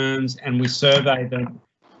to firms and we survey them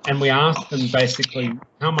and we ask them basically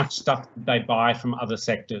how much stuff did they buy from other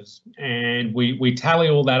sectors, and we tally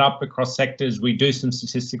all that up across sectors. We do some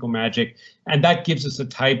statistical magic, and that gives us a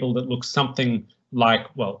table that looks something like,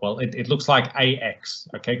 it looks like AX,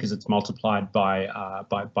 okay, because it's multiplied by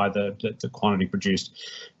the quantity produced.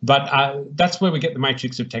 But that's where we get the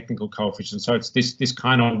matrix of technical coefficients. So it's this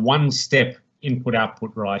kind of one-step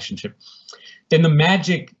input-output relationship. Then the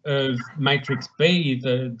magic of matrix B,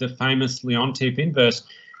 the famous Leontief inverse,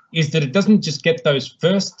 is that it doesn't just get those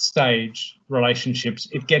first stage relationships,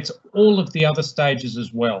 it gets all of the other stages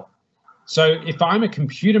as well. So if I'm a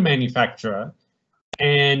computer manufacturer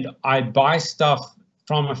and I buy stuff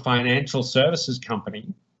from a financial services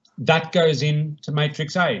company, that goes into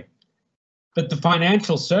matrix A. But the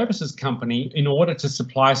financial services company, in order to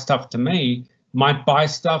supply stuff to me, might buy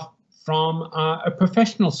stuff from a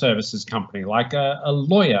professional services company, like a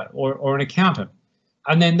lawyer or an accountant.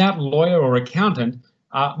 And then that lawyer or accountant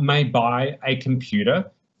may buy a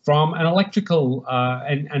computer from an electrical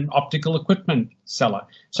and optical equipment seller.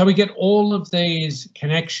 So we get all of these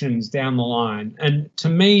connections down the line. And to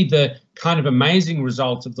me, the kind of amazing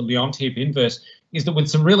result of the Leontief inverse is that with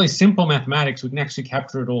some really simple mathematics, we can actually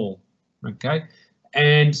capture it all, okay?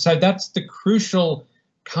 And so that's the crucial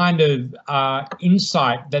kind of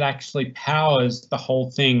insight that actually powers the whole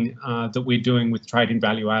thing that we're doing with trade in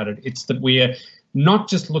value added. It's that we're not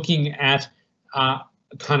just looking at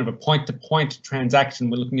kind of a point-to-point transaction,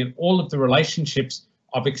 we're looking at all of the relationships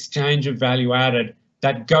of exchange of value added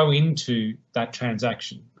that go into that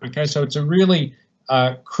transaction. Okay, so it's a really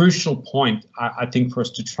crucial point, I think, for us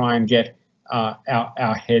to try and get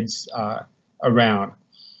our heads around.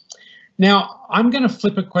 Now, I'm going to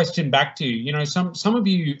flip a question back to you. You know, some of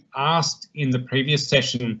you asked in the previous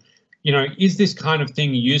session, is this kind of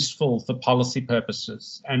thing useful for policy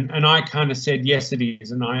purposes? And I kind of said, yes, it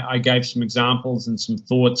is. And I gave some examples and some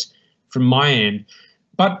thoughts from my end.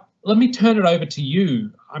 But let me turn it over to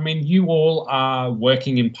you. I mean, you all are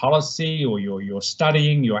working in policy, or you're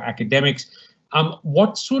studying, you're academics.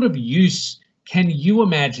 What sort of use can you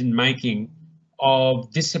imagine making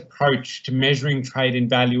of this approach to measuring trade in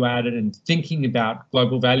value added and thinking about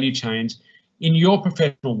global value chains in your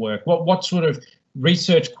professional work? What sort of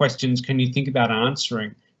research questions can you think about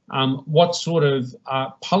answering? What sort of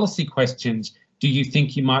policy questions do you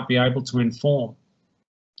think you might be able to inform?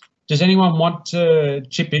 Does anyone want to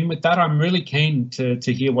chip in with that? I'm really keen to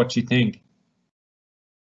hear what you think.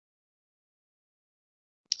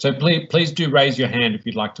 So please do raise your hand if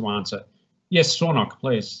you'd like to answer. Yes, Sornok,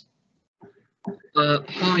 please.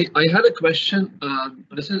 Hi, I had a question.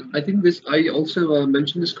 I think I also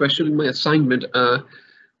mentioned this question in my assignment.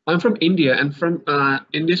 I'm from India, and from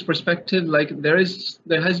India's perspective, like there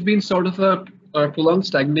has been sort of a prolonged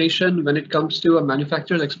stagnation when it comes to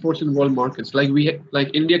manufacturers' exports in world markets. Like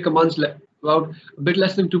India commands about a bit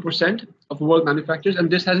less than 2% of world manufacturers, and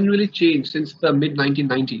this hasn't really changed since the mid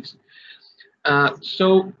 1990s.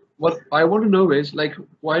 So what I want to know is, like,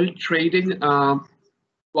 while trading,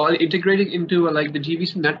 while integrating into like the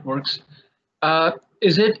GVC networks,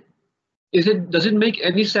 does it make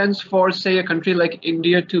any sense for, say, a country like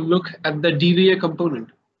India to look at the DVA component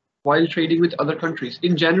while trading with other countries?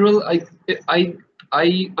 In general, I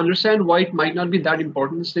understand why it might not be that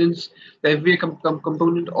important, since the FVA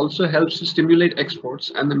component also helps to stimulate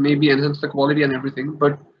exports and then maybe enhance the quality and everything.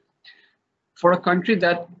 But for a country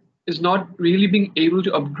that is not really being able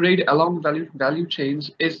to upgrade along value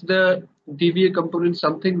chains, is the DVA component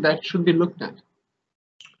something that should be looked at?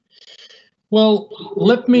 Well,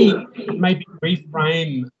 let me maybe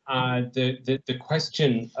reframe the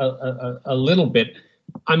question a little bit.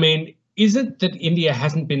 I mean, is it that India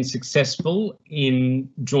hasn't been successful in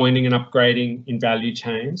joining and upgrading in value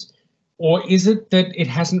chains, or is it that it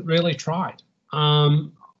hasn't really tried?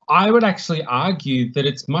 I would actually argue that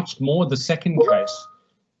it's much more the second case.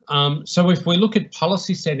 So if we look at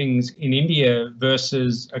policy settings in India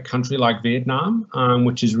versus a country like Vietnam,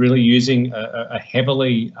 which is really using a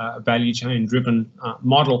heavily value chain driven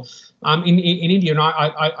model, in India, and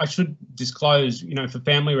I should disclose, for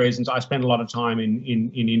family reasons, I spend a lot of time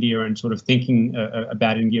in India and sort of thinking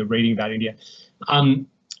about India, reading about India. When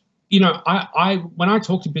I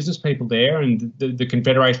talk to business people there and the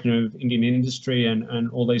Confederation of Indian Industry and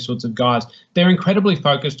all these sorts of guys, they're incredibly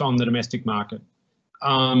focused on the domestic market.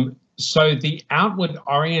 So the outward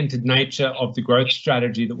oriented nature of the growth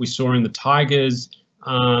strategy that we saw in the Tigers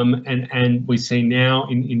and we see now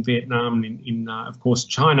in Vietnam and in of course,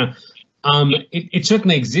 China, it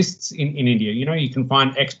certainly exists in India. You can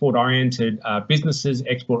find export-oriented businesses,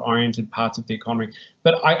 export-oriented parts of the economy,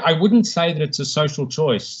 but I wouldn't say that it's a social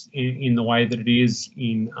choice in the way that it is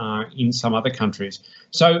in some other countries.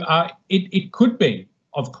 So it could be,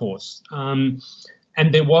 of course.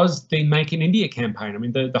 And there was the Make in India campaign. I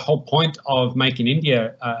mean, the whole point of Make in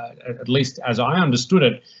India, at least as I understood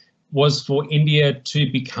it, was for India to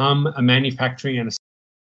become a manufacturing and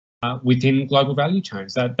within global value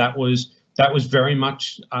chains. That was very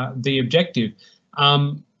much the objective.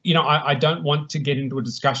 I don't want to get into a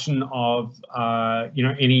discussion of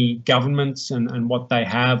any governments and what they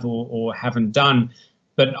have or haven't done,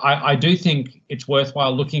 but I do think it's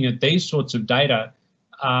worthwhile looking at these sorts of data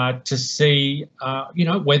to see,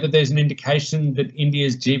 whether there's an indication that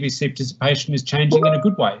India's GVC participation is changing in a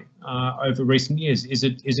good way over recent years. Is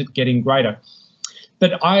it getting greater?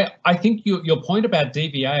 But I think your point about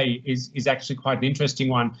DVA is actually quite an interesting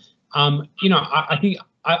one. I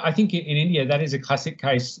think in India that is a classic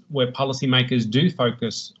case where policymakers do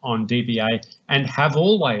focus on DVA and have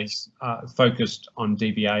always focused on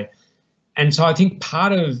DVA. And so I think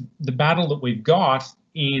part of the battle that we've got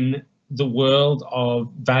in the world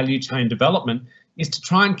of value chain development is to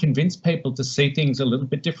try and convince people to see things a little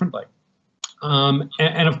bit differently.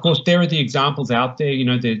 And of course, there are the examples out there.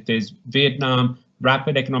 There's Vietnam,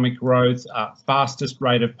 rapid economic growth, fastest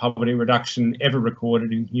rate of poverty reduction ever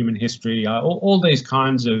recorded in human history, all these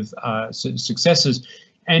kinds of successes.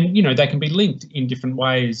 And, they can be linked in different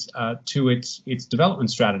ways to its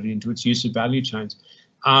development strategy and to its use of value chains.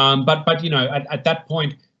 But at that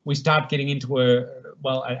point, we start getting into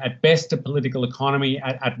at best a political economy,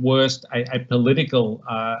 at worst a political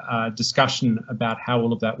discussion about how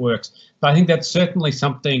all of that works. But I think that's certainly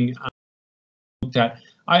something looked at.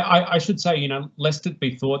 I should say, lest it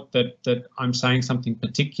be thought that I'm saying something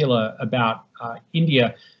particular about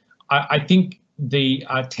India, I think the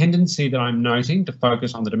tendency that I'm noting to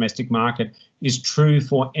focus on the domestic market is true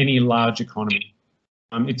for any large economy.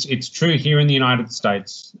 It's true here in the United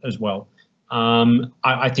States as well.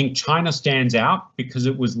 I think China stands out because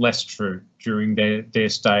it was less true during their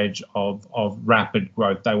stage of rapid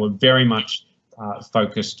growth. They were very much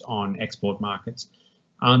focused on export markets.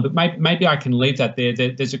 But maybe I can leave that there.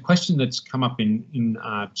 There's a question that's come up in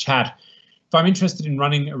chat. If I'm interested in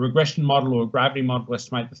running a regression model or a gravity model to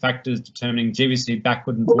estimate the factors determining GVC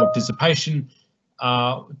backward and forward participation,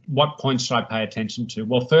 what points should I pay attention to?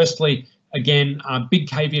 Well, firstly, again, a big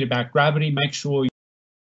caveat about gravity, make sure you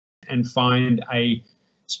and find a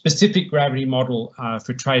specific gravity model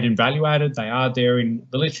for trade and value added. They are there in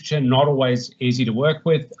the literature, not always easy to work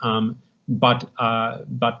with, but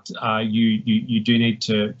you do need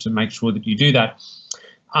to make sure that you do that.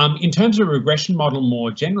 In terms of a regression model more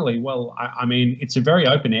generally, well, I mean, it's a very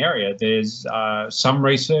open area. There's some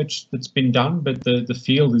research that's been done, but the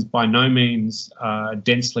field is by no means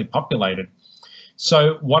densely populated.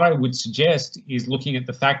 So what I would suggest is looking at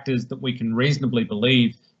the factors that we can reasonably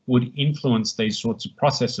believe would influence these sorts of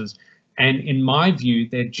processes. And in my view,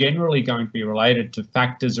 they're generally going to be related to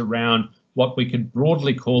factors around what we could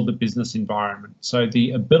broadly call the business environment. So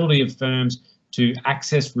the ability of firms to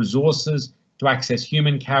access resources, to access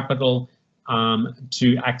human capital,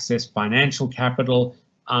 to access financial capital,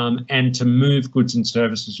 and to move goods and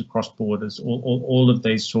services across borders. All of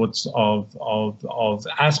these sorts of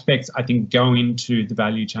aspects, I think, go into the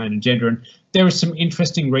value chain agenda. And there is some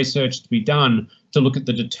interesting research to be done to look at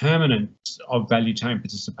the determinants of value chain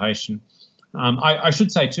participation. I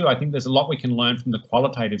should say too, I think there's a lot we can learn from the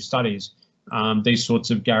qualitative studies, these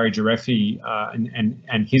sorts of Gary Jarefi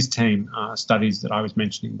and his team studies that I was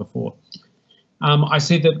mentioning before. I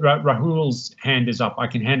see that Rahul's hand is up. I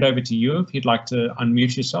can hand over to you if you'd like to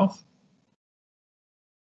unmute yourself.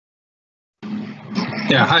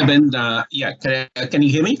 Yeah, hi Ben. Yeah, can you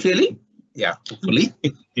hear me clearly? Yeah, hopefully.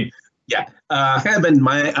 Yeah. Hi Ben.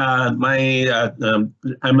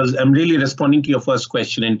 I'm really responding to your first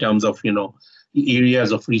question in terms of the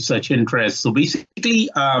areas of research interest. So basically,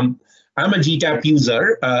 I'm a GTAP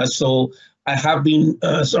user. So I have been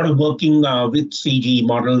sort of working with CGE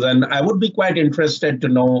models, and I would be quite interested to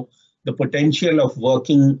know the potential of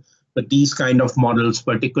working with these kind of models,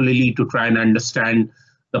 particularly to try and understand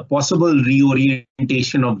the possible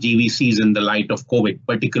reorientation of GVCs in the light of COVID,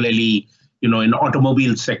 particularly in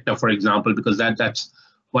automobile sector, for example, because that's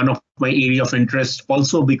one of my area of interest.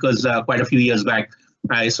 Also, because quite a few years back,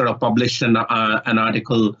 I sort of published an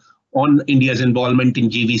article on India's involvement in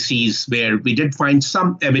GVCs, where we did find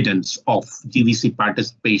some evidence of GVC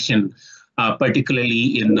participation,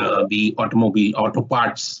 particularly in the auto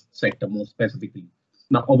parts sector more specifically.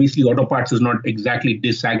 Now, obviously, auto parts is not exactly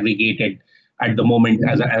disaggregated at the moment,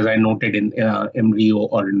 as I noted in MRIO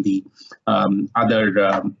or in the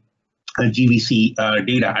other GVC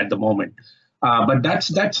data at the moment. But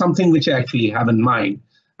that's something which I actually have in mind.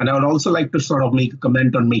 And I would also like to sort of make a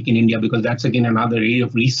comment on Make in India, because that's, again, another area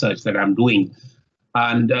of research that I'm doing.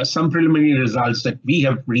 And some preliminary results that we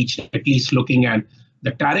have reached, at least looking at the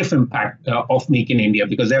tariff impact of Make in India,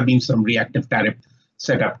 because there have been some reactive tariff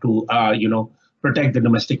set up to, protect the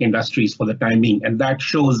domestic industries for the time being. And that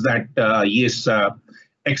shows that, yes,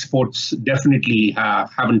 exports definitely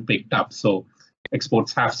haven't picked up. So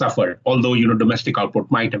exports have suffered, although, domestic output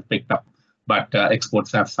might have picked up, but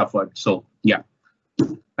exports have suffered. So, yeah.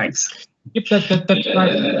 Thanks. Yep, that's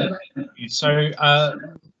great. So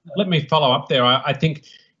let me follow up there. I think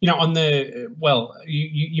on the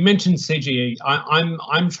you mentioned CGE.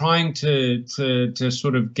 I'm trying to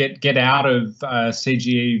sort of get out of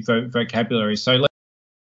CGE vocabulary. So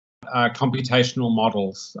computational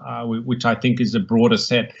models, which I think is a broader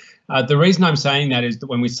set. The reason I'm saying that is that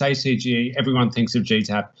when we say CGE, everyone thinks of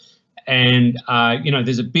GTAP. And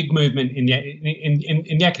there's a big movement in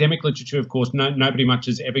the academic literature. Of course, nobody much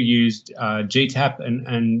has ever used GTAP,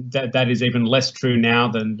 and that is even less true now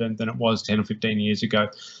than it was 10 or 15 years ago.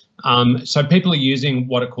 So people are using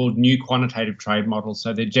what are called new quantitative trade models.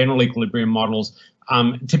 So they're general equilibrium models,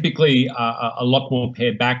 typically a lot more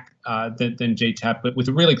pared back than GTAP, but with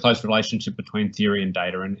a really close relationship between theory and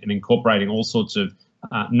data, and incorporating all sorts of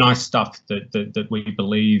nice stuff that we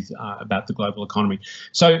believe about the global economy.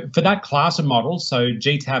 So for that class of models, so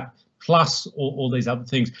GTAP plus all these other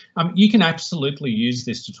things, you can absolutely use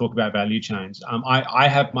this to talk about value chains. I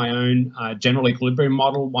have my own general equilibrium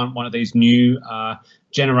model, one of these new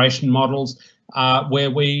generation models, where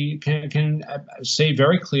we can see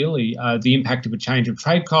very clearly the impact of a change of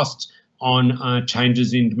trade costs on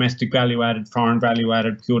changes in domestic value-added, foreign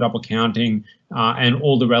value-added, pure double counting, and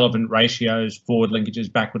all the relevant ratios, forward linkages,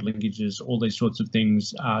 backward linkages, all these sorts of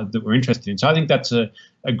things that we're interested in. So I think that's a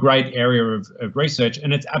great area of research,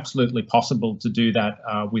 and it's absolutely possible to do that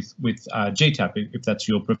with GTAP if that's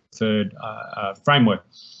your preferred framework.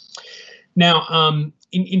 Now,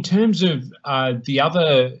 in terms of the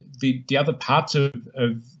other parts of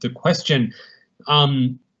the question,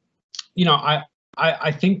 you know,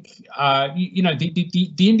 I think you know,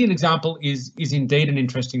 the Indian example is indeed an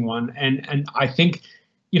interesting one, and I think,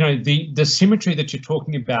 you know, the symmetry that you're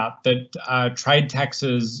talking about, that trade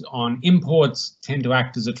taxes on imports tend to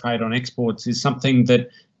act as a trade on exports, is something that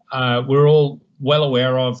we're all well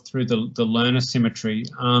aware of through the learner symmetry.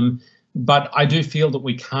 But I do feel that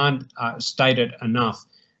we can't state it enough.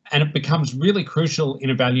 And it becomes really crucial in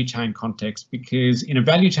a value chain context, because in a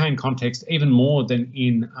value chain context, even more than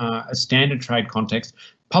in a standard trade context,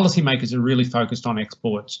 policymakers are really focused on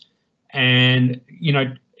exports. And, you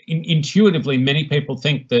know, intuitively, many people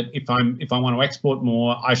think that if I want to export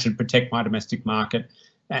more, I should protect my domestic market.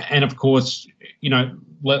 And of course, you know,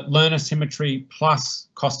 learner symmetry plus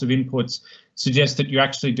cost of inputs suggests that you're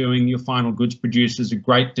actually doing your final goods producers a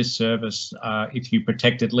great disservice if you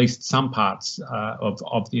protect at least some parts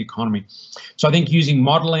of the economy. So I think using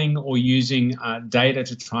modelling or using data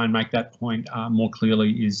to try and make that point more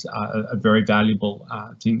clearly is a very valuable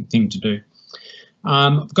thing to do.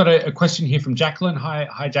 I've got a question here from Jacqueline.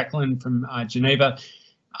 Hi Jacqueline from Geneva.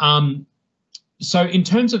 So in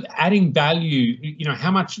terms of adding value, you know,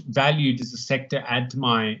 how much value does the sector add to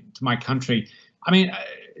my country? I mean,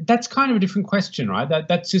 that's kind of a different question, right?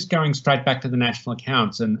 That's just going straight back to the national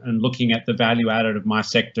accounts and looking at the value added of my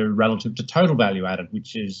sector relative to total value added,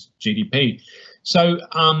 which is GDP. So,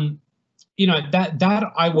 you know, that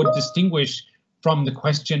I would distinguish from the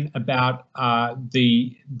question about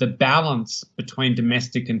the balance between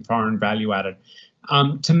domestic and foreign value added.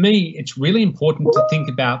 To me, it's really important to think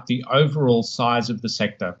about the overall size of the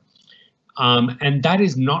sector. And that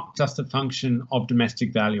is not just a function of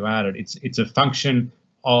domestic value added. It's a function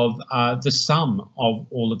of the sum of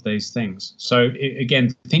all of these things. So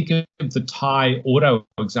again, think of the Thai auto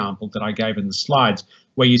example that I gave in the slides,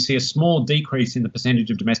 where you see a small decrease in the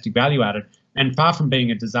percentage of domestic value added, and far from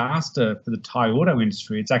being a disaster for the Thai auto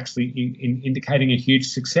industry, it's actually indicating a huge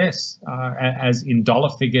success, as in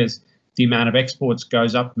dollar figures, the amount of exports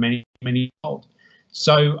goes up many fold.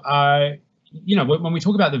 So you know, when we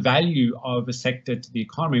talk about the value of a sector to the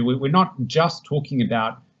economy, we're not just talking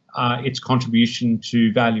about its contribution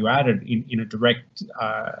to value added in a direct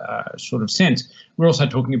sort of sense. We're also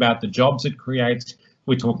talking about the jobs it creates.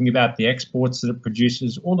 We're talking about the exports that it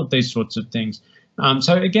produces, all of these sorts of things.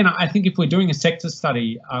 So again, I think if we're doing a sector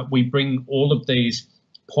study, we bring all of these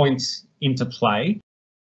points into play.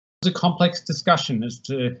 It's a complex discussion as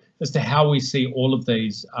to how we see all of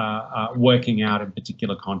these working out in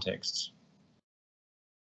particular contexts.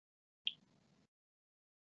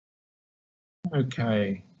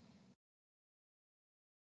 Okay.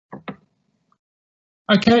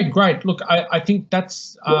 Okay, great. Look, I think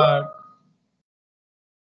that's the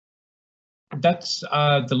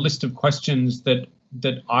list of questions that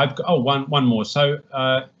I've got. Oh, one more. So,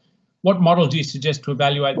 what model do you suggest to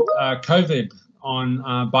evaluate COVID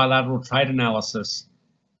on bilateral trade analysis?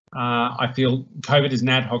 I feel COVID is an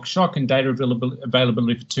ad hoc shock, and data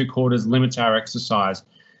availability for 2 quarters limits our exercise.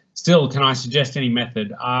 Still, can I suggest any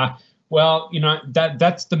method? Well, you know,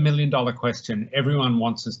 that's the $1 million question. Everyone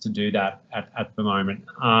wants us to do that at the moment.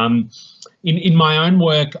 In my own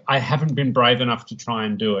work, I haven't been brave enough to try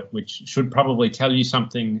and do it, which should probably tell you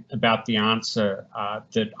something about the answer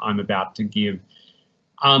that I'm about to give.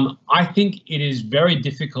 I think it is very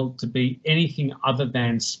difficult to be anything other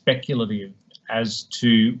than speculative as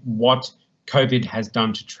to what COVID has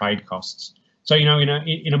done to trade costs. So, you know,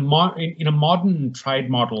 in a modern trade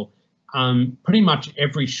model, pretty much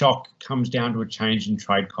every shock comes down to a change in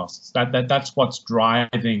trade costs. That's what's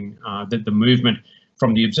driving the movement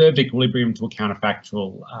from the observed equilibrium to a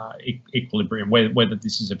counterfactual equilibrium, whether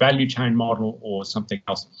this is a value chain model or something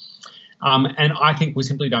else. And I think we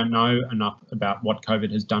simply don't know enough about what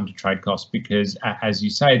COVID has done to trade costs because, as you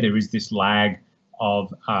say, there is this lag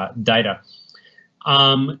of data.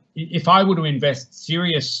 If I were to invest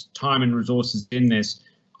serious time and resources in this,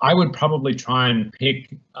 I would probably try and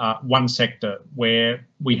pick one sector where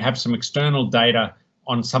we have some external data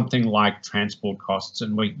on something like transport costs,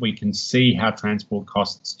 and we can see how transport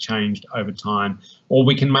costs changed over time, or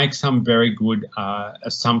we can make some very good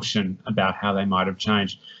assumption about how they might have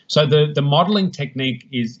changed. So the modelling technique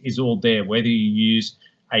is all there, whether you use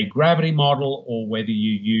a gravity model or whether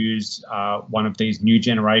you use one of these new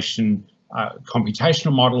generation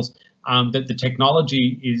computational models, that the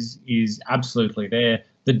technology is absolutely there.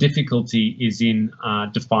 The difficulty is in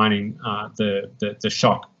defining the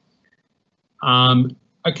shock.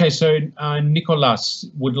 Okay, so Nicolas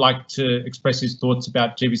would like to express his thoughts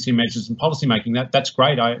about GBC measures and policymaking. That's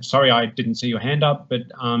great. Sorry I didn't see your hand up, but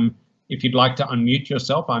if you'd like to unmute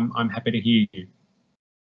yourself, I'm happy to hear you.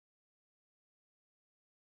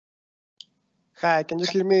 Hi, can you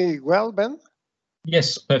hear me well, Ben?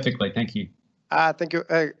 Yes, perfectly. Thank you. Thank you.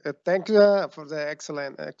 Thank you for the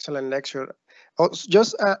excellent lecture.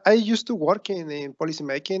 I used to work in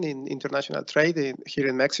policymaking in international trade here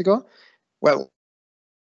in Mexico. Well,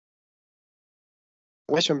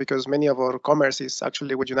 because many of our commerce is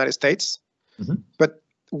actually with United States, but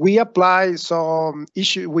we apply some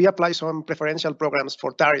preferential programs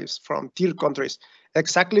for tariffs from tier countries,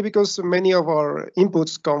 exactly because many of our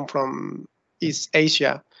inputs come from East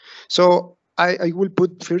Asia. So I will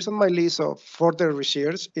put first on my list of further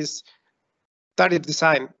research is tariff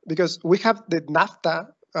design, because we have the NAFTA,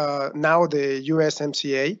 now the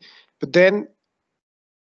USMCA, but then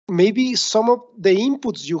maybe some of the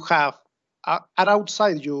inputs you have are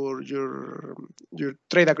outside your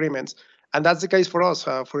trade agreements, and that's the case for us.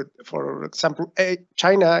 For example,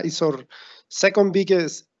 China is our second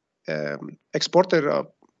biggest exporter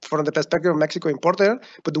from the perspective of Mexico importer,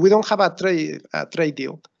 but we don't have a trade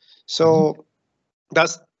deal. So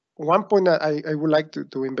that's one point that I would like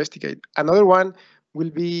to investigate. Another one will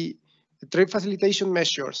be trade facilitation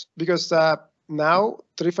measures, because now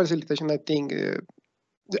trade facilitation, I think,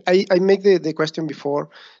 I make the question before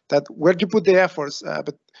that where do you put the efforts,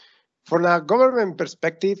 but from a government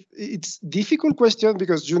perspective, it's difficult question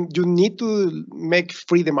because you need to make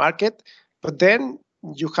free the market, but then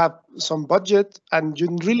you have some budget and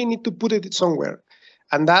you really need to put it somewhere.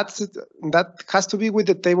 And that has to be with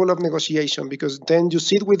the table of negotiation, because then you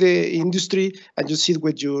sit with the industry and you sit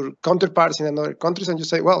with your counterparts in other countries and you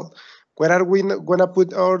say, well, where are we going to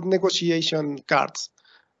put our negotiation cards?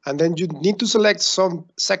 And then you need to select some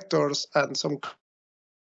sectors and some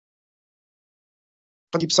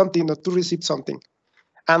to give something or to receive something.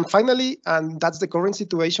 And finally, and that's the current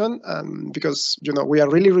situation, because we are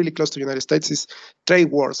really close to the United States, is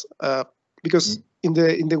trade wars. Because in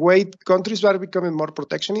the way countries are becoming more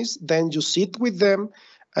protectionist, then you sit with them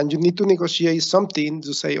and you need to negotiate something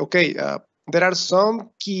to say, okay, there are some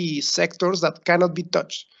key sectors that cannot be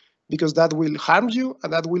touched because that will harm you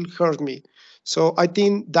and that will hurt me. So I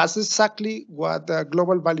think that's exactly what the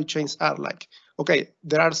global value chains are like. Okay,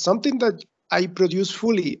 there are something that I produce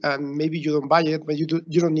fully and maybe you don't buy it, but you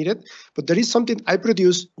don't need it. But there is something I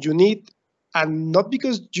produce, you need, and not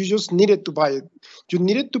because you just needed to buy it. You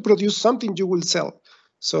needed to produce something you will sell.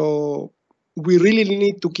 So we really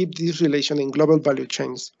need to keep this relation in global value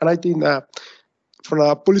chains. And I think from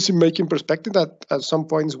a policy making perspective that at some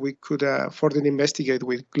points we could further investigate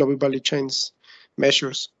with global value chains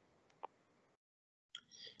measures.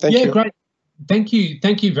 Thank you. Great. Thank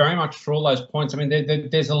you very much for all those points. I mean,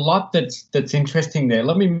 there's a lot that's interesting there.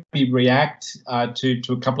 Let me react to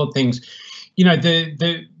a couple of things.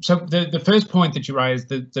 The first point that you raised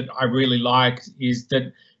that I really like is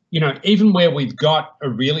that, even where we've got a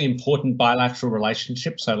really important bilateral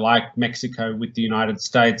relationship, so like Mexico with the United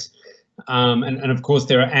States, and of course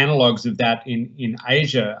there are analogues of that in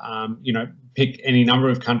Asia. Pick any number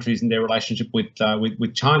of countries, and their relationship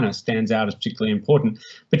with China stands out as particularly important.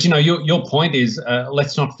 But your point is,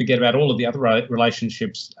 let's not forget about all of the other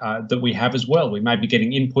relationships that we have as well. We may be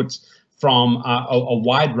getting inputs from a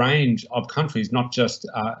wide range of countries, not just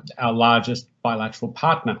our largest bilateral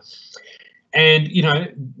partner. And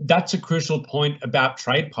that's a crucial point about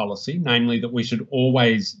trade policy, namely that we should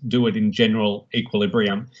always do it in general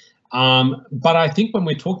equilibrium. But I think when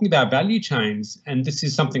we're talking about value chains, and this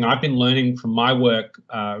is something I've been learning from my work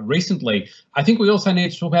recently, I think we also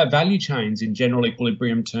need to talk about value chains in general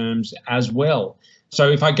equilibrium terms as well. So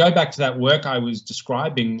if I go back to that work I was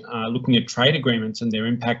describing, looking at trade agreements and their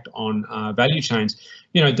impact on value chains,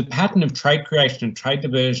 the pattern of trade creation and trade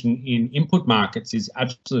diversion in input markets is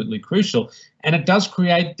absolutely crucial. And it does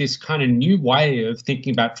create this kind of new way of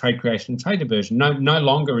thinking about trade creation and trade diversion. No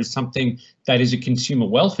longer as something that is a consumer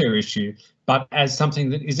welfare issue, but as something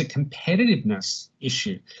that is a competitiveness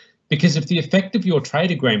issue. Because if the effect of your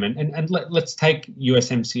trade agreement, and let's take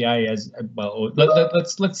USMCA as well, or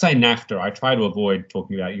let's say NAFTA. I try to avoid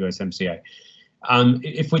talking about USMCA.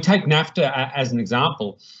 If we take NAFTA as an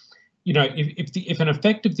example, if an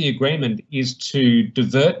effect of the agreement is to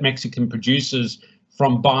divert Mexican producers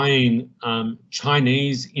from buying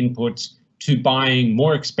Chinese inputs to buying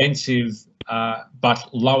more expensive but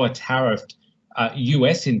lower tariffed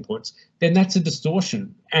US inputs, then that's a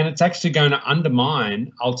distortion. and it's actually going to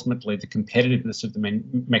undermine ultimately the competitiveness of the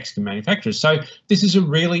Mexican manufacturers. So this is a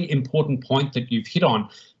really important point that you've hit on,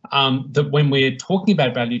 that when we're talking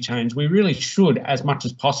about value chains, we really should, as much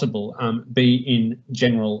as possible, be in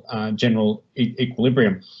general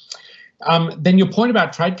equilibrium. Then your point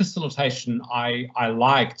about trade facilitation, I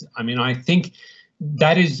liked. I mean, I think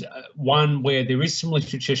that is one where there is some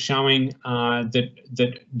literature showing that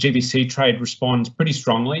GVC trade responds pretty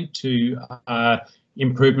strongly to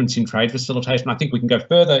improvements in trade facilitation. I think we can go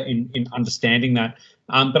further in understanding that,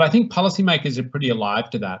 but I think policymakers are pretty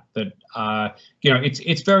alive to that. That you know,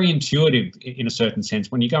 it's very intuitive in a certain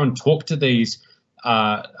sense. When you go and talk to these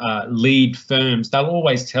lead firms, they'll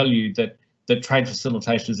always tell you that trade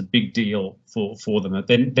facilitation is a big deal for them.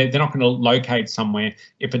 They're not going to locate somewhere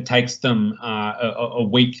if it takes them a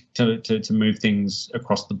week to move things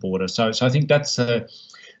across the border. So I think that's a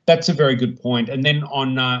very good point. And then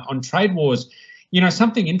on trade wars, you know,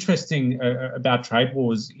 something interesting about trade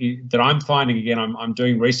wars that I'm finding, again, I'm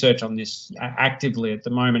doing research on this actively at the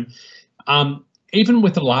moment. Even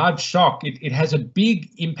with a large shock, it has a big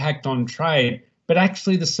impact on trade. But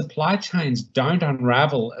actually, the supply chains don't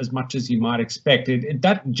unravel as much as you might expect.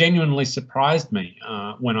 That genuinely surprised me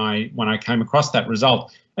when I came across that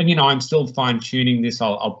result. And you know, I'm still fine-tuning this.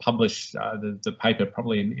 I'll publish the paper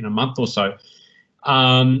probably in a month or so.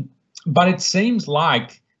 But it seems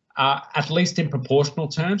like, at least in proportional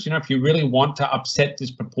terms, you know, if you really want to upset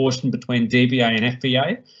this proportion between DVA and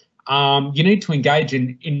FVA, you need to engage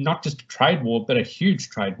in not just a trade war, but a huge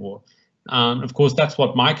trade war. Of course, that's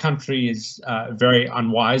what my country is very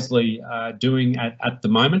unwisely doing at the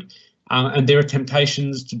moment, and there are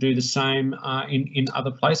temptations to do the same in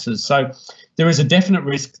other places. So there is a definite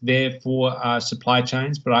risk there for supply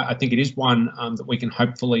chains, but I think it is one that we can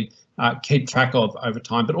hopefully keep track of over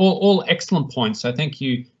time. But all excellent points, so thank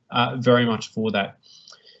you very much for that.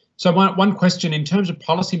 So one question, in terms of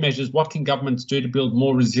policy measures, what can governments do to build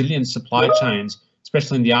more resilient supply chains,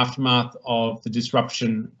 especially in the aftermath of the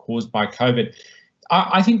disruption caused by COVID?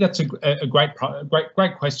 I think that's a great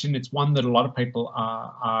question. It's one that a lot of people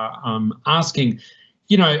are asking.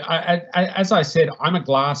 You know, as I said, I'm a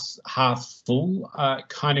glass half full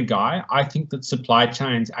kind of guy. I think that supply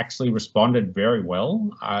chains actually responded very well,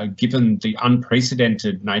 given the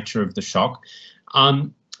unprecedented nature of the shock.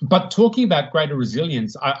 But talking about greater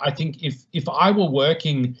resilience, I think if I were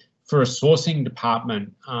working for a sourcing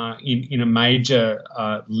department in a major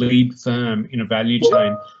lead firm in a value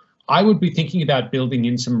chain, I would be thinking about building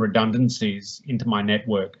in some redundancies into my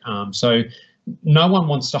network. So no one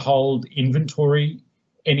wants to hold inventory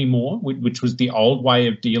anymore, which was the old way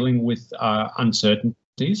of dealing with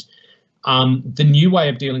uncertainties. The new way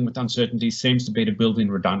of dealing with uncertainties seems to be to build in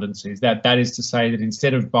redundancies. That is to say that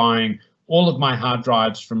instead of buying all of my hard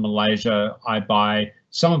drives from Malaysia, I buy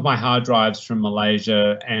some of my hard drives from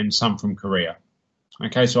Malaysia and some from Korea.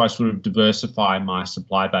 Okay, so I sort of diversify my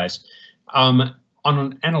supply base. On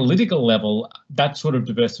an analytical level, that sort of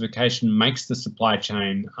diversification makes the supply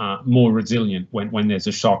chain more resilient when there's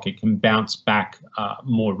a shock. It can bounce back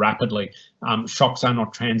more rapidly. Shocks are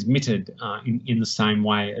not transmitted in the same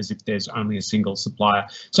way as if there's only a single supplier.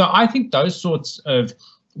 So I think those sorts of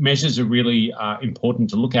measures are really important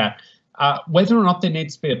to look at. Whether or not there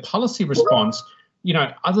needs to be a policy response, you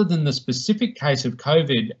know, other than the specific case of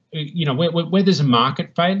COVID, you know, where there's a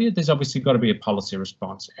market failure, there's obviously got to be a policy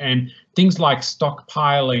response. And things like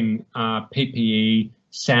stockpiling PPE,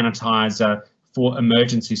 sanitizer for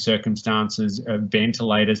emergency circumstances,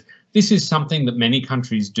 ventilators, this is something that many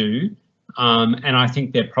countries do. And I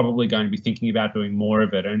think they're probably going to be thinking about doing more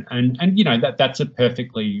of it. And you know, that's a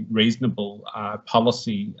perfectly reasonable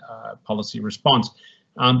policy response.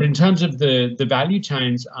 But in terms of the value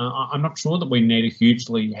chains, I'm not sure that we need a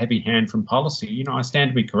hugely heavy hand from policy. You know, I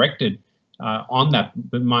stand to be corrected on that,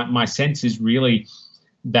 but my sense is really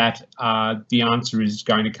that the answer is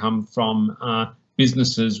going to come from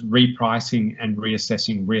businesses repricing and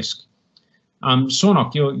reassessing risk.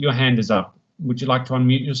 Saunok, your hand is up. Would you like to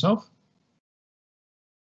unmute yourself?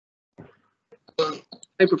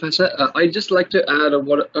 Hi, Professor. I'd just like to add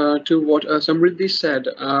to what Samriddhi said.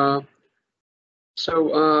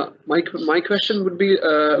 So my question would be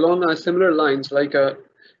along similar lines, like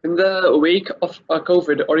in the wake of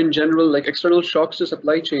COVID or in general, like external shocks to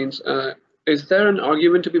supply chains, is there an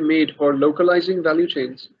argument to be made for localizing value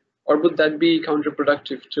chains, or would that be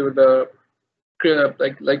counterproductive to the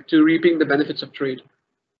like to reaping the benefits of trade?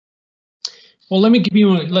 Well, let me give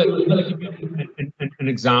you an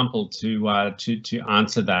example to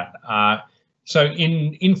answer that. So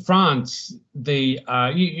in France,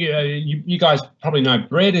 you guys probably know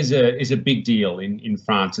bread is a big deal in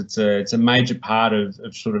France. It's a major part of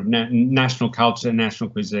sort of national culture, national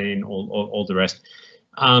cuisine, all the rest.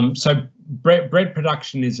 So bread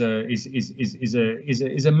production is a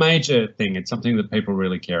major thing. It's something that people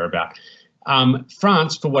really care about.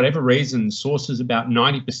 France, for whatever reason, sources about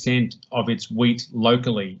 90% of its wheat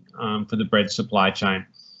locally for the bread supply chain.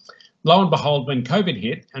 Lo and behold, when COVID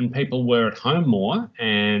hit and people were at home more,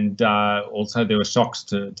 and also there were shocks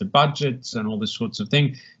to budgets and all this sorts of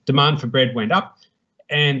thing, demand for bread went up,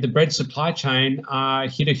 and the bread supply chain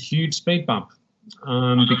hit a huge speed bump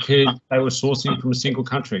because they were sourcing from a single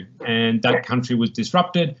country, and that country was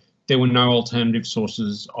disrupted. There were no alternative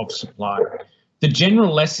sources of supply. The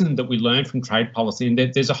general lesson that we learned from trade policy, and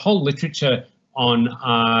there's a whole literature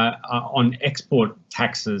on export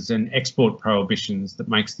taxes and export prohibitions that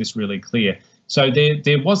makes this really clear. So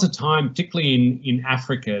there was a time, particularly in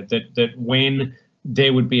Africa, that when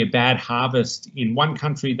there would be a bad harvest in one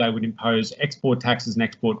country, they would impose export taxes and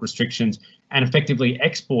export restrictions and effectively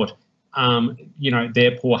export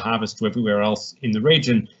their poor harvest to everywhere else in the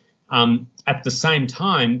region. At the same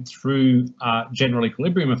time, through general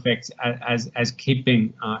equilibrium effects, as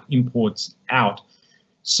keeping imports out.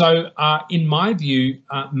 So in my view,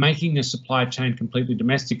 making a supply chain completely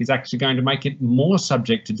domestic is actually going to make it more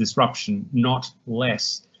subject to disruption, not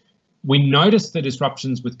less. We noticed the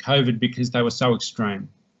disruptions with COVID because they were so extreme.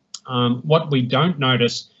 What we don't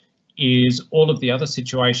notice is all of the other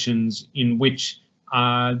situations in which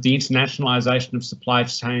the internationalization of supply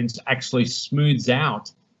chains actually smooths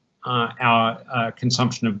out our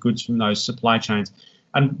consumption of goods from those supply chains.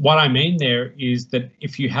 And what I mean there is that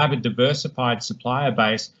if you have a diversified supplier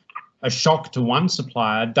base, a shock to one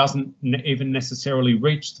supplier doesn't even necessarily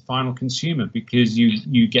reach the final consumer because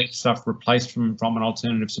you get stuff replaced from an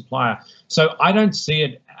alternative supplier. So I don't see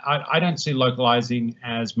it. I don't see localizing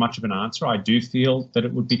as much of an answer. I do feel that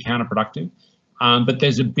it would be counterproductive, but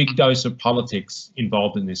there's a big dose of politics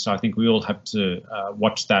involved in this. So I think we all have to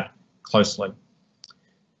watch that closely.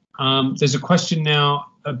 There's a question now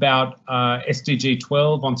about SDG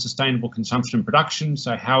 12 on sustainable consumption and production.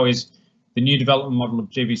 So how is the new development model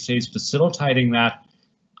of GVCs facilitating that?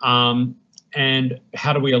 And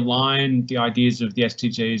how do we align the ideas of the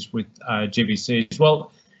SDGs with GVCs?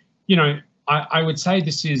 Well, I would say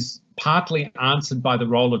this is partly answered by the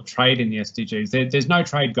role of trade in the SDGs. There's no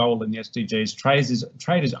trade goal in the SDGs.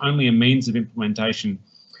 Trade is only a means of implementation.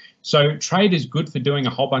 So trade is good for doing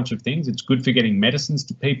a whole bunch of things. It's good for getting medicines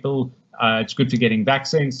to people. It's good for getting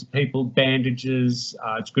vaccines to people, bandages.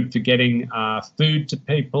 It's good for getting food to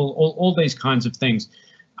people, all these kinds of things.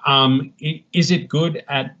 Is it good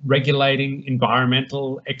at regulating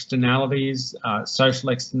environmental externalities, social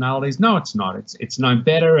externalities? No, it's not. It's no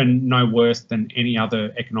better and no worse than any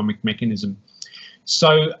other economic mechanism.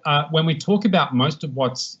 So when we talk about most of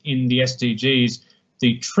what's in the SDGs,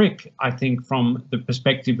 the trick, I think, from the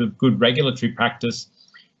perspective of good regulatory practice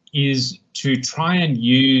is to try and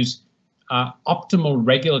use optimal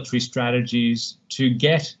regulatory strategies to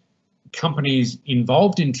get companies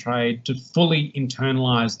involved in trade to fully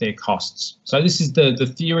internalize their costs. So this is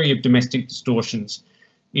the theory of domestic distortions.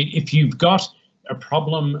 If you've got a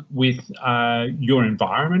problem with your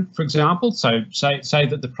environment, for example, so say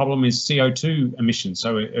that the problem is CO2 emissions,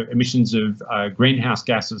 so emissions of greenhouse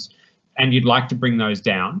gases, and you'd like to bring those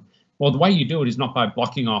down, well, the way you do it is not by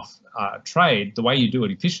blocking off trade. The way you do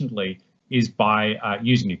it efficiently is by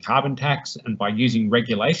using a carbon tax and by using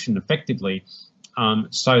regulation effectively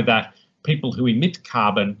so that people who emit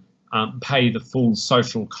carbon pay the full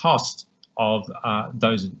social cost of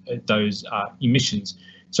those emissions.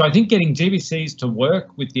 So I think getting GVCs to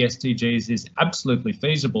work with the SDGs is absolutely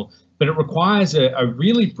feasible, but it requires a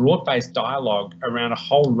really broad-based dialogue around a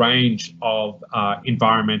whole range of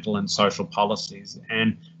environmental and social policies.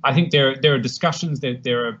 And I think there are discussions,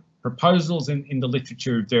 there are proposals in the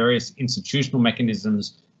literature of various institutional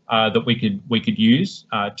mechanisms that we could use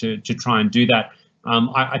to try and do that.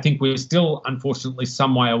 I think we're still, unfortunately,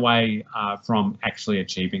 some way away from actually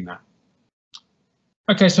achieving that.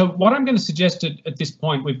 Okay, so what I'm going to suggest at this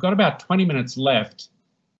point, we've got about 20 minutes left.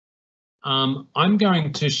 I'm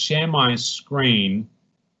going to share my screen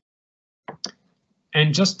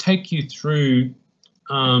and just take you through.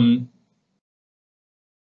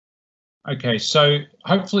 Okay, so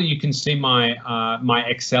hopefully you can see my my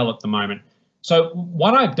Excel at the moment. So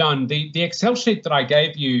what I've done, the Excel sheet that I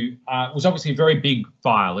gave you was obviously a very big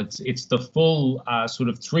file. It's the full sort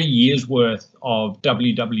of 3 years worth of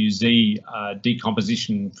WWZ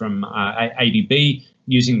decomposition from ADB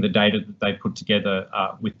using the data that they put together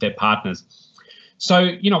with their partners. So,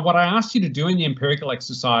 you know, what I asked you to do in the empirical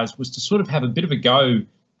exercise was to sort of have a bit of a go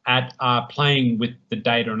at playing with the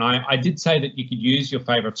data. And I did say that you could use your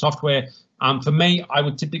favorite software. For me, I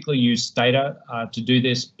would typically use Stata to do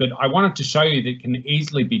this, but I wanted to show you that it can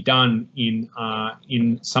easily be done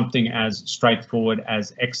in something as straightforward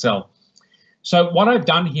as Excel. So what I've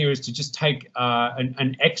done here is to just take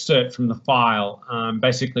an excerpt from the file,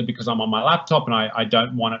 basically because I'm on my laptop and I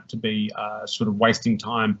don't want it to be sort of wasting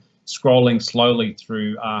time scrolling slowly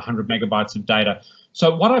through 100 megabytes of data.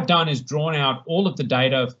 So what I've done is drawn out all of the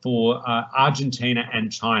data for Argentina and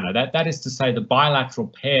China. That is to say the bilateral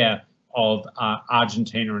pair of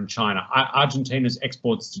Argentina and China. Argentina's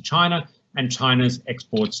exports to China and China's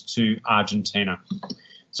exports to Argentina.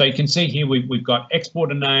 So you can see here we've got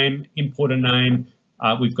exporter name, importer name,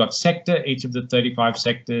 we've got sector, each of the 35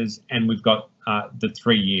 sectors, and we've got the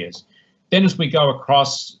 3 years. Then as we go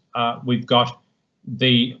across, we've got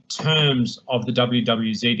the terms of the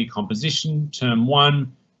WWZ decomposition, term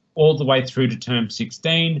 1, all the way through to term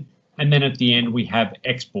 16. And then at the end, we have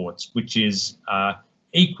exports, which is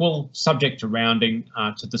equal, subject to rounding,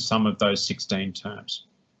 to the sum of those 16 terms.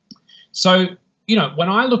 So, you know, when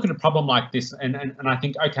I look at a problem like this and I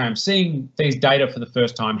think, okay, I'm seeing these data for the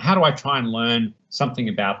first time, how do I try and learn something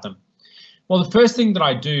about them? Well, the first thing that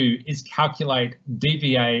I do is calculate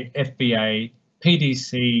DVA, FVA,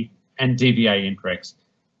 PDC, and DVA index.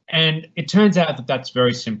 And it turns out that that's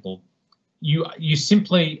very simple. You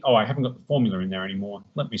simply, oh, I haven't got the formula in there anymore.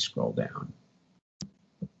 Let me scroll down.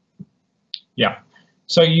 Yeah,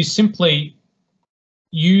 so you simply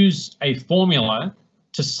use a formula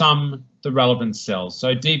to sum the relevant cells.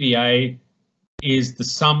 So DVA is the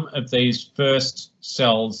sum of these first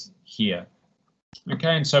cells here.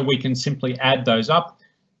 Okay, and so we can simply add those up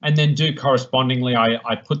and then do correspondingly.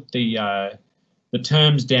 I put the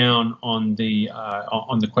terms down on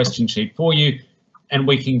the question sheet for you, and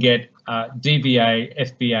we can get DVA,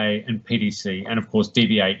 FVA, and PDC, and of course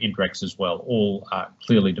DVA index as well, all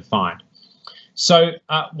clearly defined. So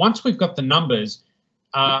once we've got the numbers,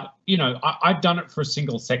 you know, I've done it for a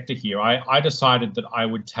single sector here. I decided that I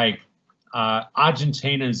would take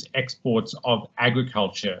Argentina's exports of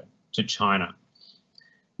agriculture to China.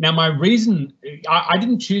 Now, my reason, I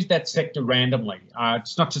didn't choose that sector randomly.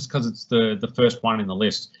 It's not just because it's the first one in the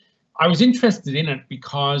list. I was interested in it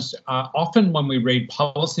because often when we read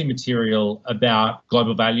policy material about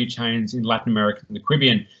global value chains in Latin America and the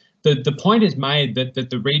Caribbean, the point is made that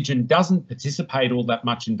the region doesn't participate all that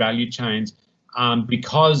much in value chains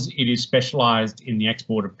because it is specialised in the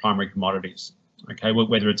export of primary commodities. Okay,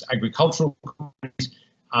 whether it's agricultural commodities,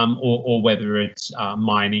 or whether it's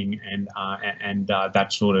mining and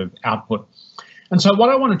that sort of output. And so what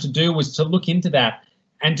I wanted to do was to look into that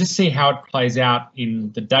and just see how it plays out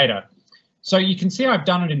in the data. So you can see I've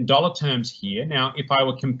done it in dollar terms here. Now, if I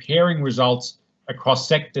were comparing results across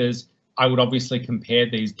sectors, I would obviously compare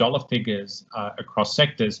these dollar figures across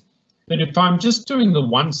sectors. But if I'm just doing the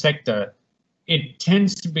one sector, it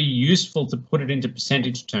tends to be useful to put it into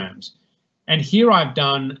percentage terms. And here I've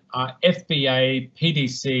done FVA,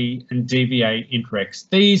 PDC, and DVA index.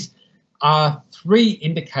 These are three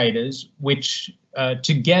indicators which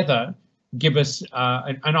together give us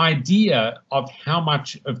an idea of how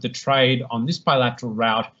much of the trade on this bilateral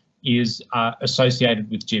route is associated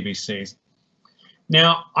with GVCs.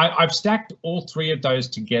 Now, I've stacked all three of those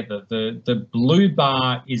together. The blue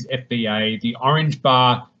bar is FVA, the orange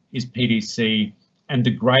bar is PDC, and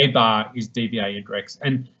the grey bar is DVA index.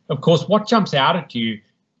 And of course, what jumps out at you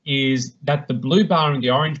is that the blue bar and the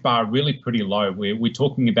orange bar are really pretty low. We're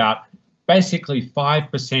talking about basically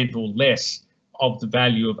 5% or less of the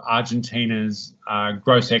value of Argentina's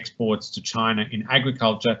gross exports to China in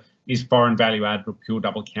agriculture is foreign value added or pure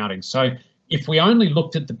double counting. So if we only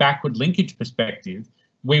looked at the backward linkage perspective,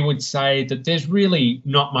 we would say that there's really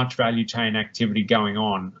not much value chain activity going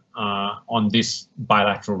on this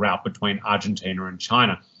bilateral route between Argentina and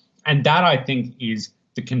China. And that, I think, is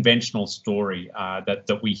the conventional story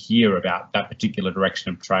that we hear about that particular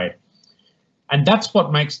direction of trade. And that's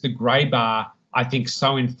what makes the grey bar, I think,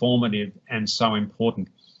 so informative and so important.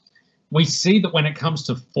 We see that when it comes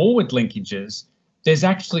to forward linkages, there's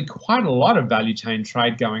actually quite a lot of value chain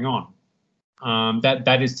trade going on.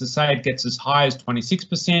 That is to say, it gets as high as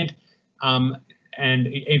 26%, and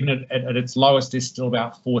even at its lowest is still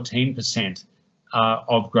about 14%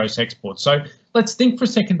 of gross exports. So let's think for a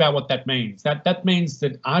second about what that means. That means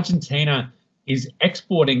that Argentina is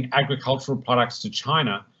exporting agricultural products to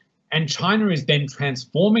China, and China is then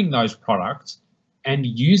transforming those products and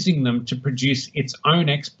using them to produce its own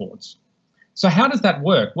exports. So how does that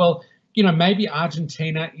work? Well, you know, maybe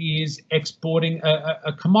Argentina is exporting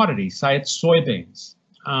a commodity, say it's soybeans,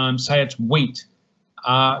 say it's wheat,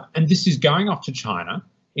 and this is going off to China.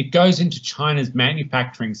 It goes into China's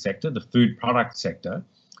manufacturing sector, the food product sector,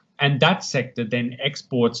 and that sector then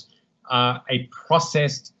exports a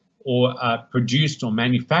processed or produced or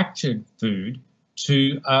manufactured food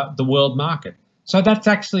to the world market. So that's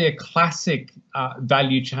actually a classic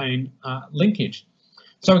value chain linkage.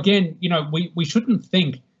 So again, you know, we shouldn't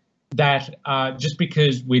think that just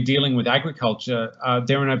because we're dealing with agriculture,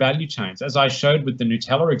 there are no value chains. As I showed with the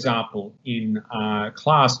Nutella example in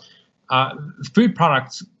class, food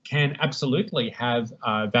products can absolutely have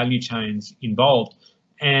value chains involved.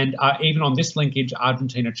 And even on this linkage,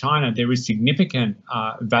 Argentina-China, there is significant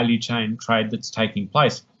value chain trade that's taking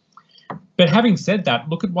place. But having said that,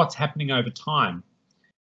 look at what's happening over time.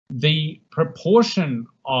 The proportion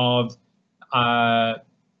of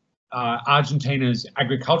Argentina's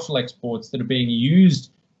agricultural exports that are being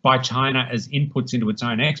used by China as inputs into its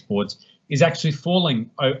own exports is actually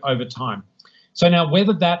falling over time. So now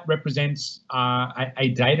whether that represents a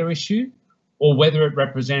data issue or whether it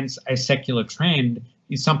represents a secular trend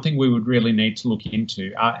is something we would really need to look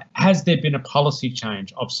into. Has there been a policy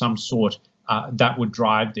change of some sort that would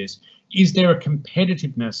drive this? Is there a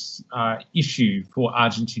competitiveness issue for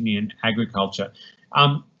Argentinian agriculture?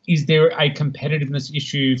 Is there a competitiveness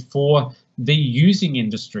issue for the using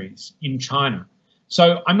industries in China?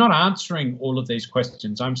 So I'm not answering all of these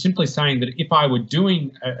questions. I'm simply saying that if I were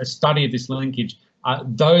doing a study of this linkage,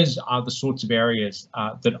 those are the sorts of areas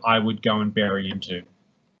that I would go and bury into.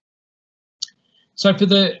 So for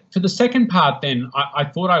the second part then, I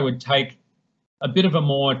thought I would take a bit of a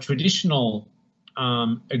more traditional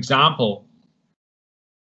example.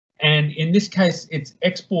 And in this case, it's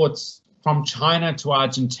exports from China to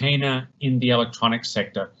Argentina in the electronics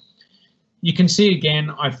sector. You can see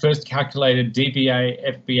again, I first calculated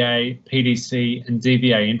DVA, FBA, PDC, and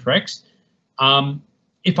DVA Intrex.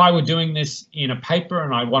 If I were doing this in a paper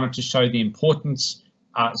and I wanted to show the importance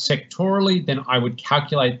sectorally, then I would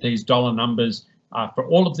calculate these dollar numbers for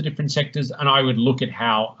all of the different sectors, and I would look at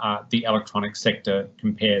how the electronics sector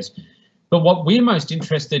compares. But what we're most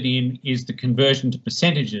interested in is the conversion to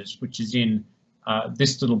percentages, which is in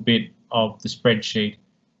this little bit of the spreadsheet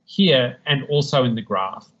here and also in the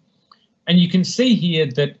graph. And you can see here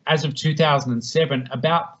that as of 2007,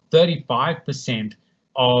 about 35%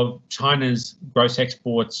 of China's gross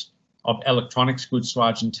exports of electronics goods to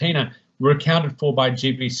Argentina were accounted for by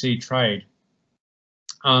GBC trade.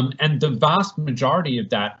 And the vast majority of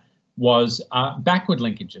that was backward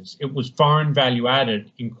linkages. It was foreign value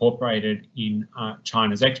added incorporated in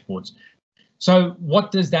China's exports. So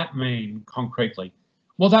what does that mean concretely?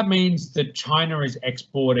 Well, that means that China is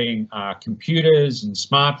exporting computers and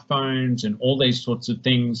smartphones and all these sorts of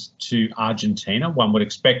things to Argentina. One would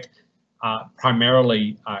expect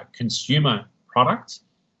primarily consumer products.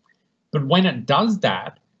 But when it does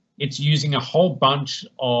that, it's using a whole bunch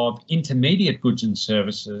of intermediate goods and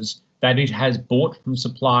services that it has bought from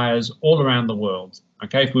suppliers all around the world.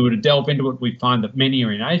 Okay, if we were to delve into it, we'd find that many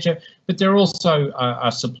are in Asia, but there are also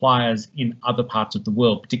suppliers in other parts of the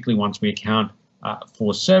world, particularly once we account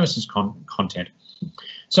for services content.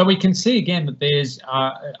 So we can see again that there's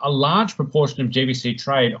a large proportion of GBC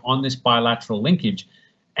trade on this bilateral linkage.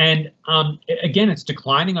 And again, it's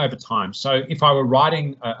declining over time. So if I were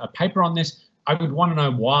writing a paper on this, I would want to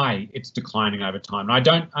know why it's declining over time. And I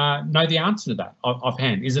don't know the answer to that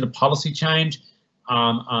offhand. Is it a policy change?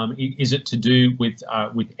 Is it to do with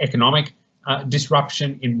economic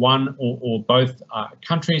disruption in one or both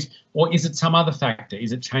countries? Or is it some other factor?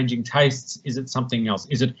 Is it changing tastes? Is it something else?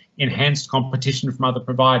 Is it enhanced competition from other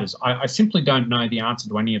providers? I simply don't know the answer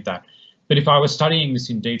to any of that. But if I were studying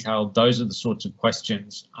this in detail, those are the sorts of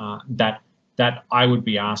questions that I would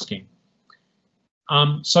be asking.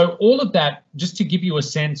 So all of that, just to give you a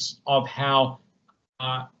sense of how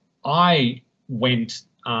I went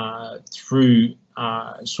through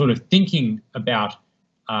sort of thinking about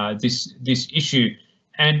this issue.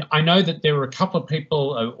 And I know that there were a couple of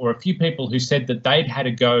people or a few people who said that they'd had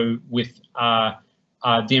a go with the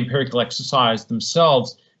empirical exercise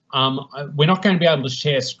themselves. We're not going to be able to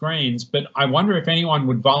share screens, but I wonder if anyone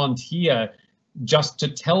would volunteer just to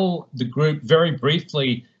tell the group very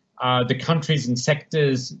briefly the countries and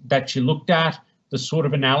sectors that you looked at, the sort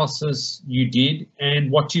of analysis you did,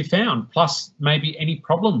 and what you found, plus maybe any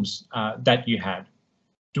problems that you had.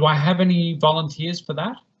 Do I have any volunteers for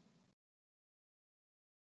that?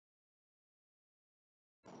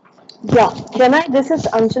 Yeah, can I, this is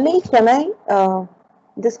Anjali, can I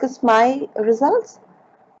discuss my results?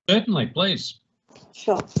 Certainly, please.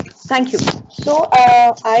 Sure. Thank you. So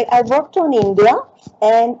I worked on India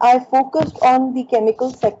and I focused on the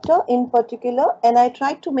chemical sector in particular, and I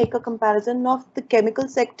tried to make a comparison of the chemical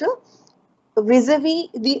sector vis-a-vis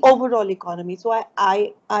the overall economy. So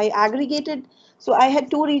I aggregated, so I had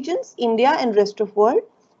two regions, India and rest of world,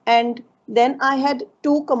 and then I had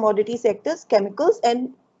two commodity sectors, chemicals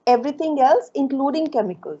and everything else, including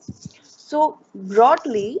chemicals. So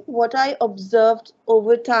broadly, what I observed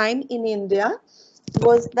over time in India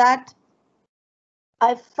was that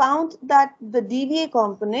I found that the DVA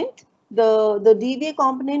component, the DVA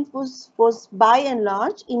component was by and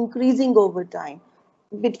large increasing over time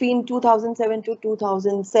between 2007 to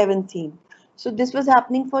 2017. So this was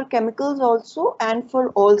happening for chemicals also and for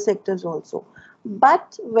all sectors also.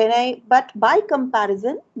 But but by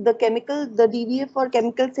comparison, the DVA for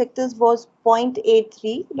chemical sectors was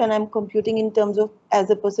 0.83 when I'm computing in terms of as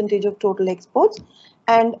a percentage of total exports,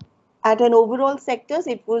 and at an overall sectors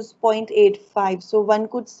it was 0.85. So one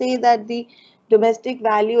could say that the domestic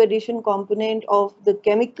value addition component of the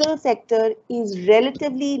chemical sector is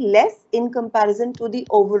relatively less in comparison to the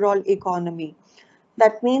overall economy.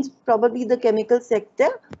 That means probably the chemical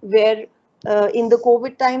sector, where in the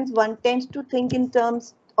COVID times one tends to think in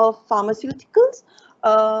terms of pharmaceuticals,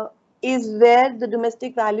 is where the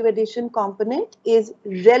domestic value addition component is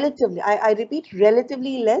relatively, I repeat,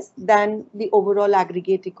 relatively less than the overall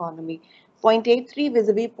aggregate economy. 0.83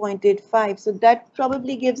 vis-a-vis 0.85. So that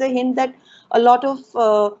probably gives a hint that a lot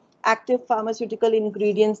of active pharmaceutical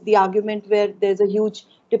ingredients, the argument where there's a huge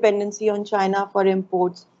dependency on China for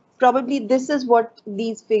imports, probably this is what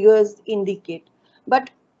these figures indicate. But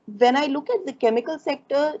when I look at the chemical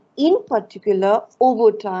sector in particular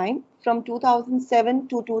over time from 2007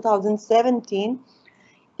 to 2017,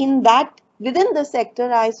 in that within the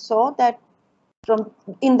sector, I saw that from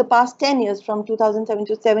in the past 10 years, from 2007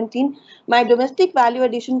 to 17, my domestic value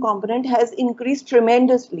addition component has increased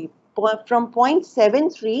tremendously. From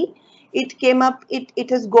 0.73, it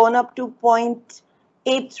has gone up to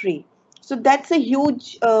 0.83. So that's a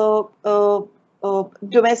huge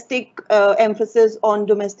domestic emphasis on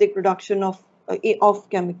domestic production of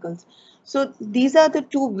chemicals. So these are the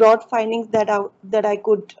two broad findings that I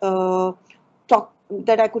could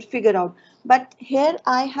figure out. But here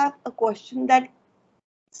I have a question that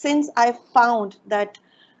since I found that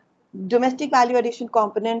domestic value addition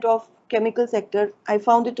component of chemical sector, I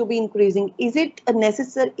found it to be increasing. Is it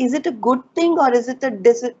a good thing or is it a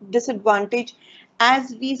disadvantage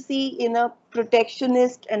as we see in a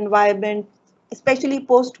protectionist environment, especially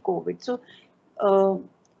post-COVID? So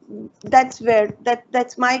that's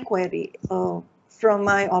my query from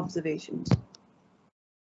my observations.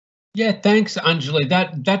 Yeah, thanks, Anjali.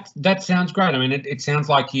 That sounds great. I mean, it sounds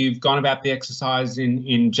like you've gone about the exercise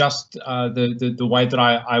in just the way that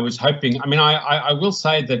I was hoping. I mean, I will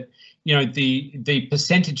say that, you know, the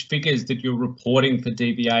percentage figures that you're reporting for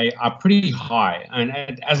DVA are pretty high, and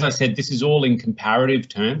as I said, this is all in comparative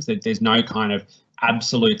terms. That there's no kind of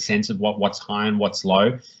absolute sense of what's high and what's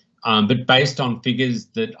low. But based on figures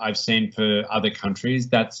that I've seen for other countries,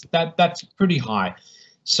 that's pretty high.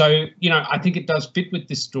 So, you know, I think it does fit with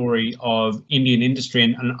this story of Indian industry,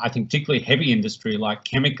 and I think particularly heavy industry like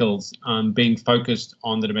chemicals being focused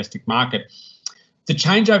on the domestic market. The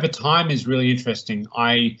change over time is really interesting.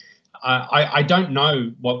 I don't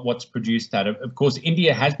know what's produced that. Of course,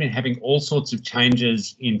 India has been having all sorts of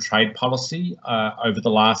changes in trade policy over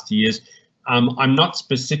the last years. I'm not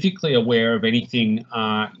specifically aware of anything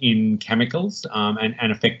in chemicals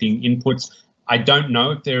and affecting inputs. I don't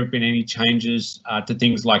know if there have been any changes to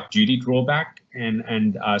things like duty drawback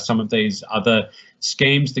and some of these other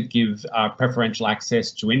schemes that give preferential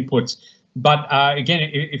access to inputs. But again,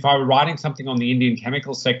 if I were writing something on the Indian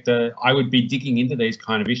chemical sector, I would be digging into these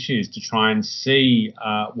kind of issues to try and see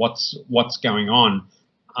what's going on.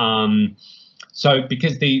 So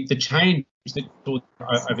because the change that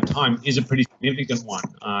over time is a pretty significant one,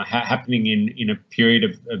 happening in a period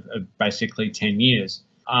of basically 10 years.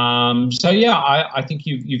 So yeah, I think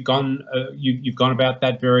you've gone about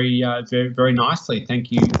that very nicely.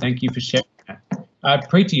 Thank you for sharing that.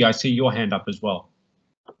 Preeti, I see your hand up as well.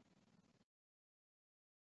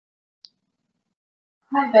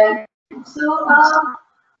 Hi Ben. So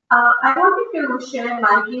I wanted to share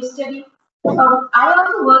my case study. I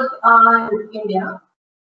also work on India,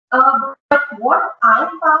 but what I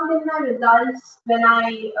found in my results when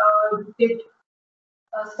I did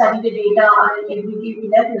study the data on an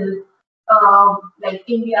executive level, like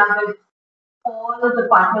India with all the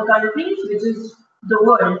partner countries, which is the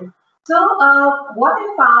world. So what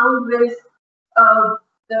I found was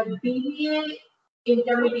the BVA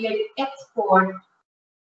intermediate export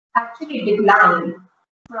actually declined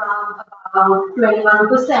from about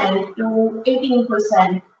 21% to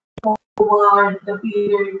 18% over the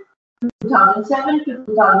period 2007 to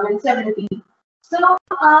 2017. So,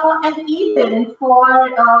 and even for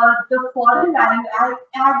the foreign value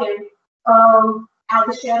added as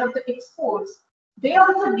a share of the exports, they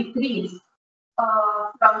also decreased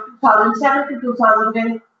from 2007 to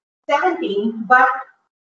 2017, but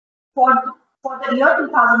for the year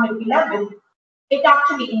 2011, it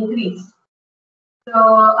actually increased. So,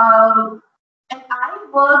 and I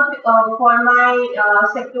worked for my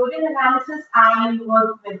sectorial analysis, I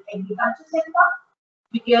worked with agriculture sector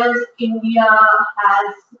because India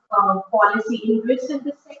has policy interests in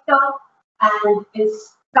this sector and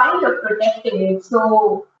is kind of protecting it.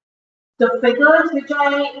 So the figures which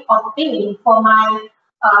I obtained for my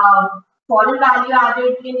foreign value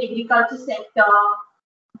added in agriculture sector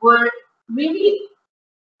were really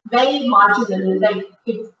very marginal, like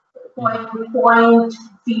it's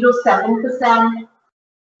 0.07%,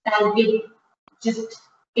 and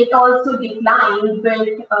it also declined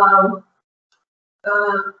with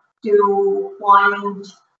to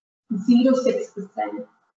 0.06%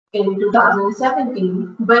 in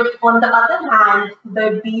 2017. But on the other hand,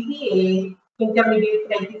 the DVA, intermediate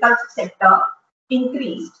for agriculture sector,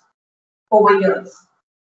 increased over years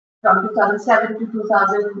from 2007 to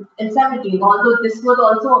 2017, although this was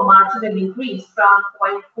also a marginal increase from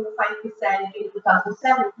 0.45% in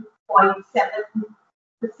 2007 to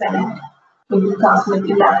 0.7% in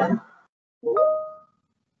 2011.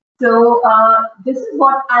 So this is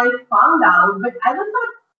what I found out, but I was not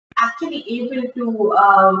actually able to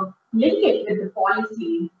link it with the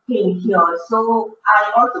policy thing here. So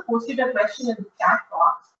I also posted a question in the chat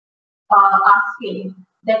box asking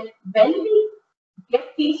that when we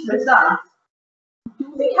get these results,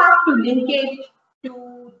 do we have to link it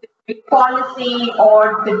to the big policy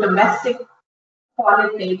or the domestic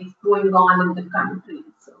politics going on in the country?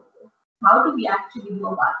 So how do we actually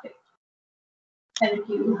go about it? Thank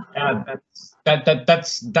you. That's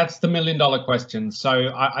the $1 million question.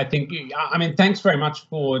 So I think, I mean, thanks very much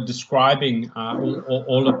for describing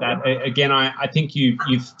all of that. Again, I think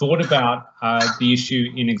you've thought about the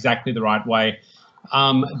issue in exactly the right way.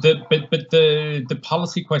 But the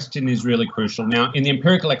policy question is really crucial. Now, in the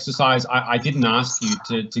empirical exercise, I didn't ask you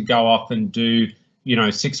to go off and do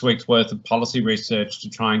 6 weeks worth of policy research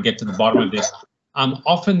to try and get to the bottom of this.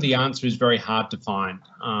 Often the answer is very hard to find.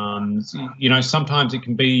 Sometimes it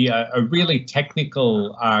can be a really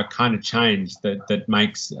technical kind of change that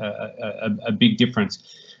makes a big difference.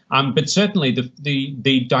 But certainly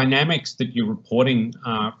the dynamics that you're reporting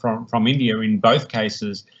from India in both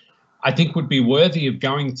cases, I think would be worthy of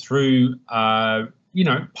going through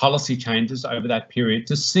policy changes over that period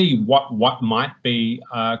to see what might be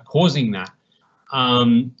causing that.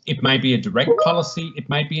 It may be a direct policy, it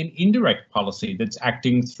may be an indirect policy that's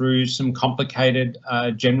acting through some complicated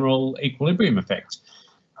general equilibrium effects.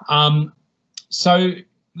 So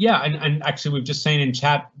yeah, and actually we've just seen in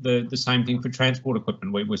chat the same thing for transport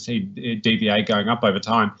equipment. We see DVA going up over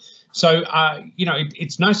time. So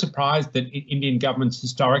it's no surprise that Indian governments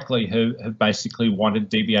historically have basically wanted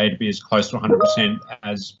DVA to be as close to 100%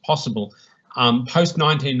 as possible. Post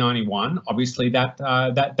 1991, obviously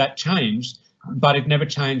that changed, but it never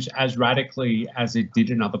changed as radically as it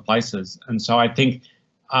did in other places. And so I think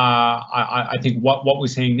what we're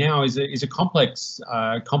seeing now is a complex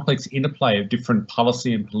interplay of different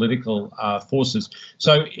policy and political forces.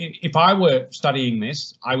 So if I were studying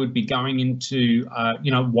this, I would be going into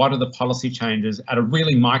what are the policy changes at a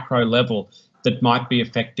really micro level that might be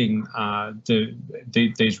affecting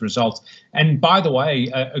these results. And by the way,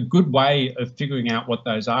 a good way of figuring out what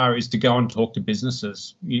those are is to go and talk to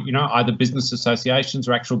businesses, either business associations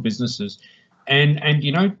or actual businesses, and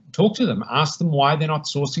talk to them, ask them why they're not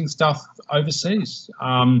sourcing stuff overseas.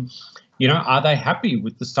 Are they happy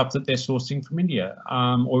with the stuff that they're sourcing from India,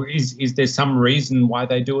 or is there some reason why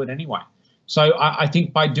they do it anyway? So I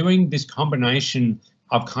think by doing this combination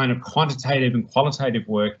of kind of quantitative and qualitative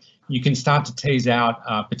work, you can start to tease out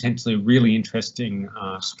potentially a really interesting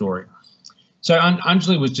story. So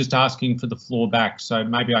Anjali was just asking for the floor back, so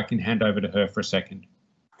maybe I can hand over to her for a second.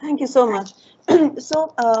 Thank you so much.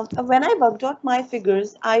 So when I worked out my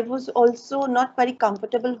figures, I was also not very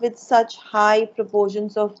comfortable with such high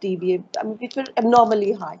proportions of DVA, which were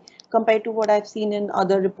abnormally high compared to what I've seen in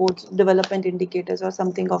other reports, development indicators or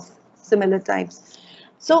something of similar types.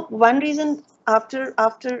 So one reason,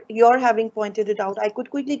 after your having pointed it out, I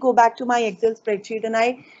could quickly go back to my Excel spreadsheet and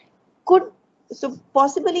I could so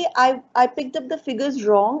possibly I picked up the figures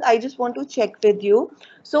wrong. I just want to check with you.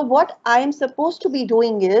 So what I am supposed to be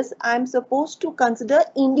doing is I'm supposed to consider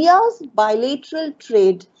India's bilateral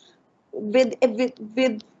trade with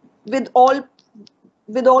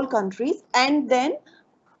all countries, and then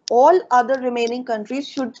all other remaining countries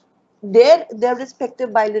should their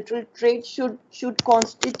respective bilateral trade should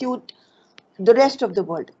constitute the rest of the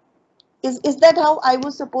world. Is that how I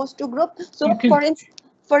was supposed to group? So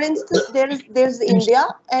for instance, there's India,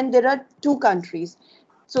 and there are two countries.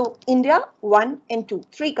 So India 1 and 2,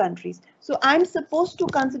 3 countries. So I'm supposed to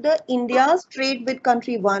consider India's trade with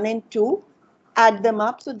country 1 and 2, add them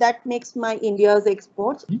up. So that makes my India's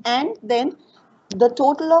exports, and then the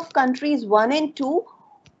total of countries 1 and 2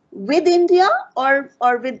 with India or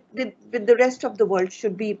with the rest of the world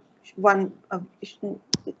should be one.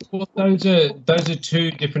 Well, those are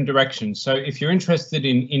two different directions. So if you're interested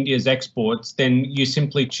in India's exports, then you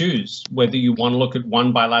simply choose whether you want to look at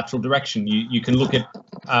one bilateral direction. You can look at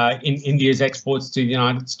in India's exports to the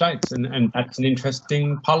United States, and that's an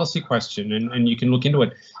interesting policy question, and you can look into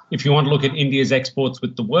it. If you want to look at India's exports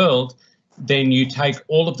with the world, then you take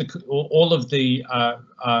all of the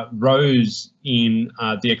rows in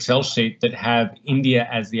the Excel sheet that have India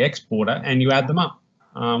as the exporter, and you add them up.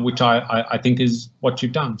 Which I think is what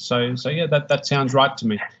you've done. So yeah, that sounds right to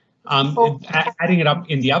me. Adding it up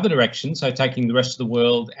in the other direction, so taking the rest of the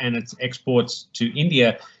world and its exports to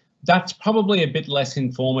India, that's probably a bit less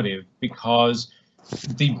informative, because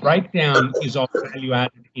the breakdown is of value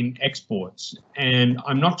added in exports, and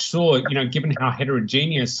I'm not sure, given how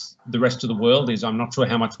heterogeneous the rest of the world is, I'm not sure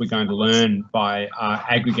how much we're going to learn by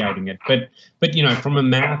aggregating it. But from a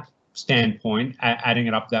math standpoint, adding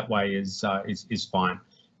it up that way is fine.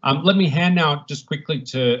 Let me hand now just quickly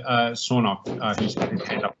to Sornok, who's had his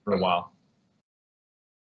hand up for a while.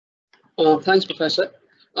 Thanks, Professor.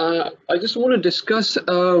 I just want to discuss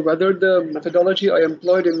whether the methodology I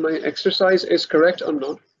employed in my exercise is correct or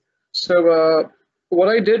not. So what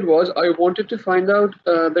I did was I wanted to find out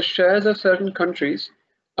the shares of certain countries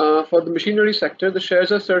for the machinery sector, the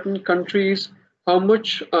shares of certain countries, how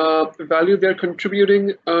much value they're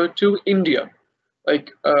contributing to India.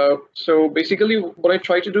 So basically what I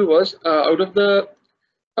tried to do was out of the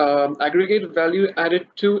aggregate value added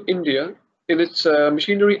to India in its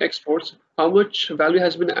machinery exports, how much value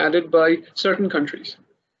has been added by certain countries.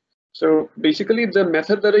 So basically the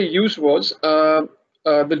method that I used was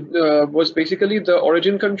basically the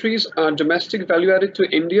origin countries domestic value added to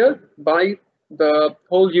India by the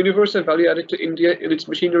whole universe of value added to India in its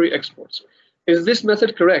machinery exports. Is this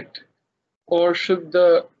method correct, or should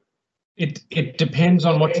the? It depends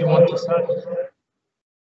on what you want to say.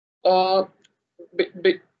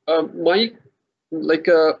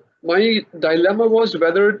 My dilemma was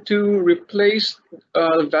whether to replace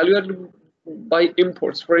value added by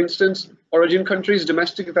imports. For instance, origin countries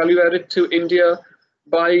domestic value added to India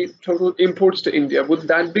by total imports to India. Would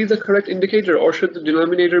that be the correct indicator, or should the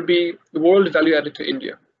denominator be the world value added to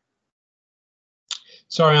India?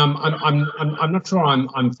 Sorry, I'm not sure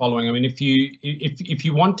I'm following. I mean, if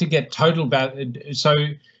you want to get total value, so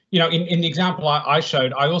in the example I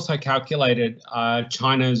showed, I also calculated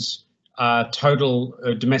China's total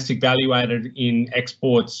domestic value added in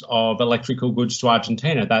exports of electrical goods to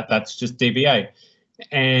Argentina. That's just DVA,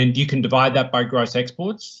 and you can divide that by gross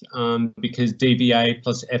exports because DVA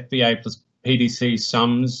plus FBA plus PDC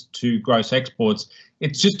sums to gross exports.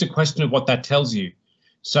 It's just a question of what that tells you.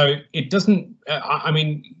 So it doesn't.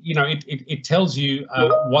 It tells you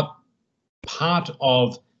what part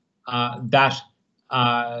of what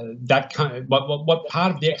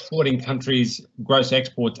part of the exporting country's gross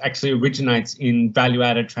exports actually originates in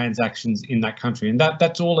value-added transactions in that country, and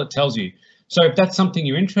that's all it tells you. So if that's something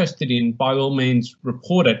you're interested in, by all means,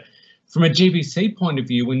 report it. From a GBC point of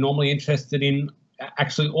view, we're normally interested in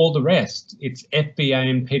actually all the rest. It's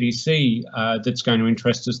FBA and PDC that's going to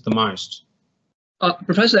interest us the most.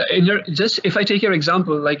 Professor, if I take your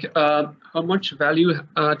example, like how much value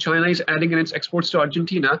China is adding in its exports to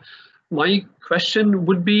Argentina, my question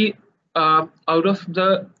would be out of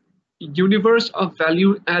the universe of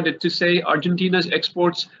value added to say Argentina's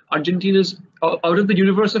exports, out of the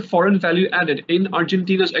universe of foreign value added in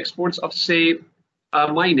Argentina's exports of say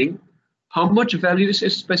mining, how much value is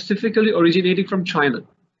specifically originating from China?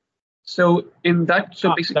 So in that,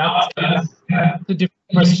 basically, that's the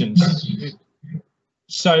different questions.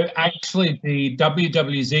 So actually the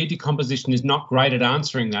WWZ decomposition is not great at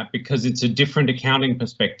answering that because it's a different accounting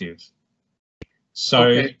perspective. So,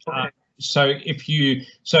 okay.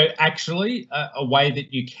 Actually a way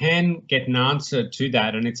that you can get an answer to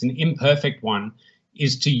that, and it's an imperfect one,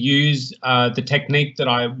 is to use the technique that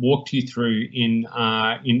I walked you through in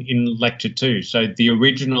lecture 2. So the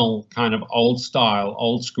original kind of old style,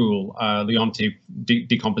 old school Leontief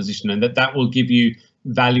decomposition, and that will give you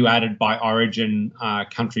value added by origin,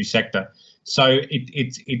 country, sector. So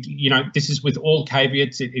you know, this is with all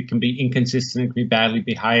caveats. It can be inconsistent, it can be badly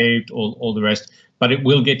behaved, all the rest, but it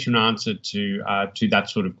will get you an answer to that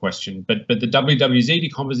sort of question. But the WWZ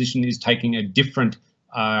decomposition is taking a different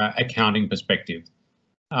accounting perspective.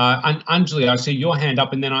 And Anjali, I see your hand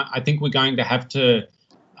up, and then I think we're going to have to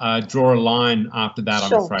draw a line after that.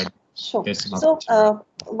 Sure. I'm afraid. Sure. So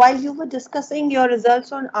while you were discussing your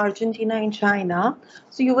results on Argentina and China,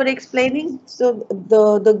 so you were explaining, so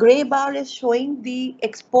the gray bar is showing the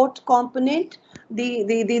export component,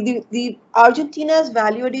 the Argentina's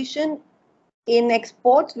value addition in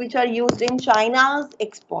exports which are used in China's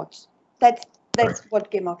exports. That's what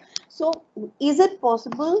came out. So is it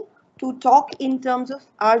possible to talk in terms of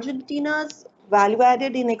Argentina's value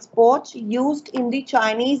added in exports used in the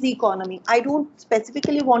Chinese economy? I don't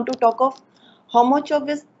specifically want to talk of how much of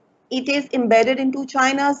it is embedded into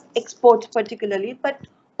China's exports particularly, but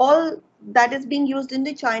all that is being used in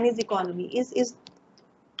the Chinese economy.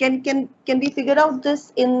 Can we figure out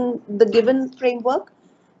this in the given framework?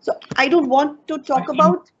 So I don't want to talk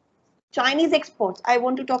about Chinese exports. I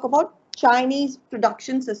want to talk about Chinese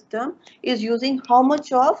production system is using how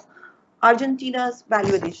much of Argentina's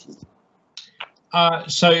value addition.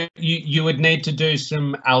 So you would need to do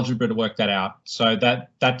some algebra to work that out. So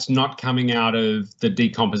that's not coming out of the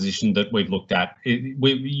decomposition that we've looked at.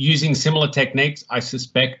 We're using similar techniques. I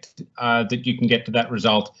suspect that you can get to that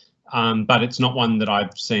result, but it's not one that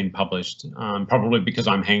I've seen published, probably because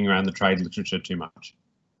I'm hanging around the trade literature too much.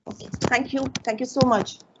 Okay, thank you. Thank you so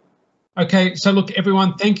much. Okay, so look,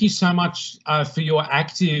 everyone, thank you so much for your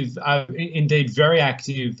active, indeed very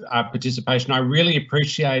active participation. I really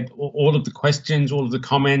appreciate all of the questions, all of the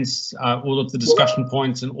comments, all of the discussion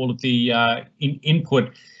points, and all of the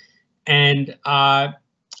input. And I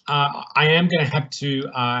am going to have to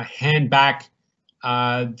hand back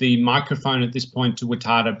the microphone at this point to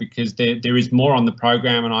Watada, because there is more on the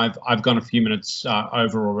program, and I've gone a few minutes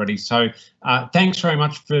over already. So thanks very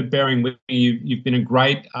much for bearing with me. You've been a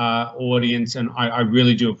great audience, and I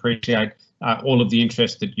really do appreciate all of the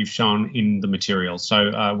interest that you've shown in the material.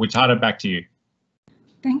 So Watada, back to you.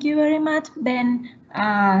 Thank you very much, Ben.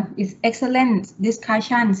 It's excellent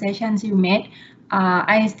discussion sessions you made.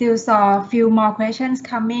 I still saw a few more questions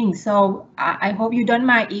coming, so I hope you don't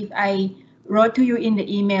mind if I wrote to you in the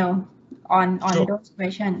email on Sure. those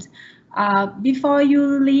questions. Before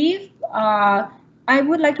you leave, I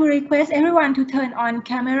would like to request everyone to turn on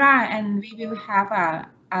camera, and we will have a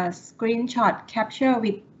screenshot capture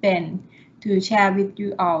with Ben to share with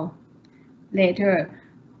you all later.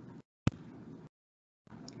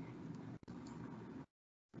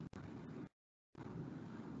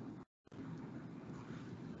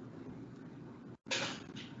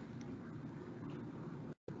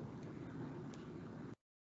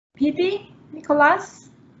 Pete, Nicholas,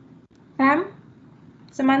 Pam,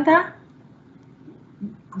 Samantha,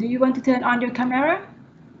 do you want to turn on your camera?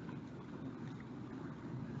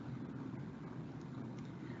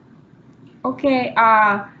 Okay,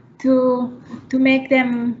 to make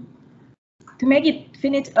it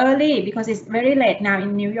finish early, because it's very late now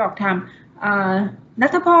in New York time.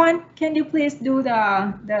 Natapon, can you please do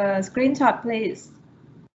the screenshot, please?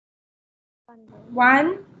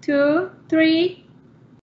 1, 2, 3.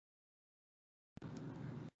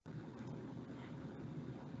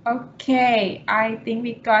 Okay, I think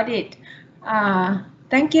we got it.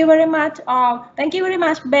 Thank you very much all. Thank you very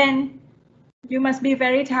much, Ben. You must be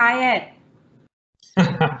very tired.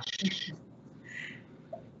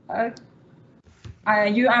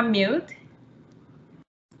 You are mute.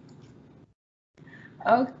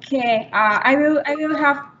 Okay, I will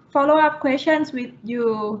have follow-up questions with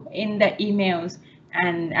you in the emails,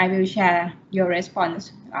 and I will share your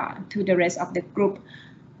response to the rest of the group.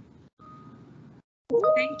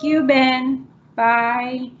 Thank you, Ben.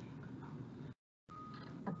 Bye.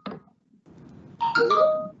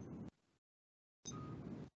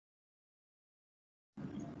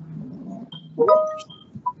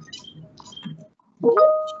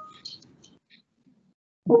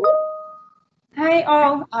 Hi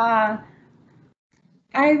all. I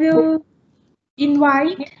will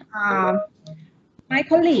invite my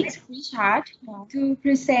colleague Richard to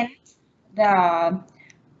present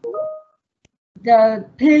the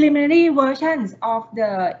preliminary versions of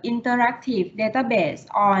the interactive database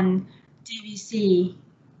on GVC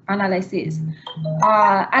analysis.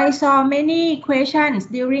 I saw many questions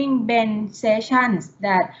during Ben's sessions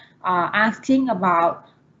that asking about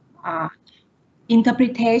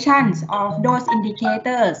interpretations of those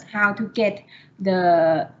indicators, how to get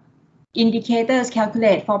the indicators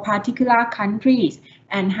calculate for particular countries,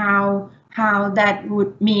 and how that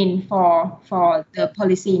would mean for the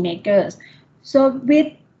policymakers. So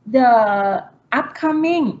with the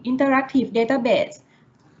upcoming interactive database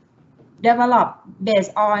developed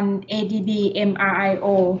based on ADB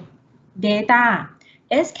MRIO data,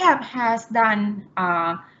 ESCAP has done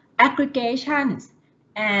aggregations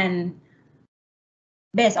and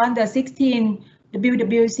based on the 16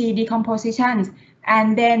 WWC decompositions,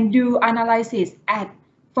 and then do analysis at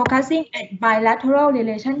focusing at bilateral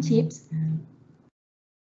relationships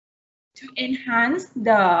to enhance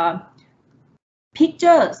the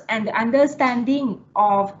pictures and the understanding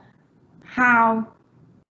of how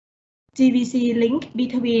GVC link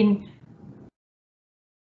between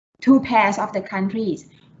two pairs of the countries.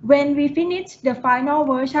 When we finish the final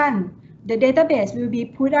version, the database will be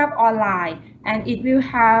put up online, and it will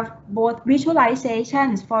have both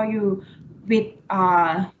visualizations for you with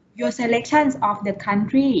your selections of the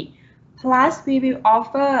country. Plus, we will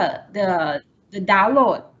offer the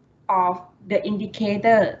download of the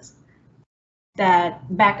indicators that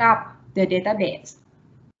back up the database.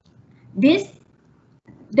 This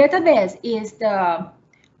database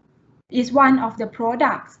is one of the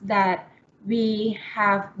products that we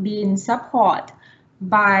have been supported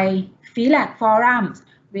by FEALAC forums,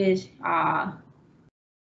 which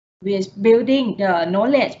building the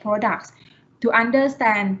knowledge products to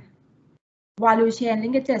understand value chain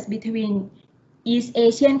linkages between East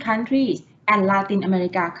Asian countries and Latin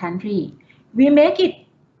America countries. We make it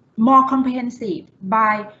more comprehensive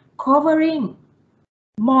by covering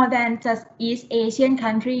more than just East Asian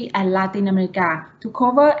country and Latin America, to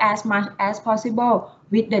cover as much as possible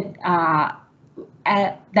with the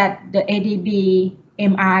that the ADB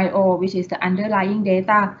MIO, which is the underlying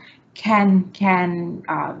data, can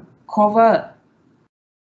cover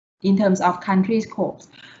in terms of country scopes.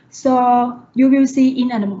 So you will see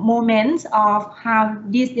in a moment of how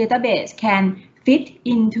this database can fit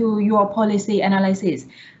into your policy analysis,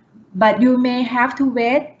 but you may have to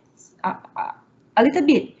wait a little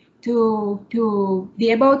bit to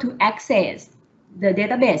be able to access the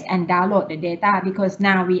database and download the data, because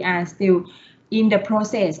now we are still in the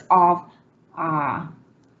process of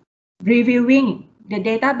reviewing the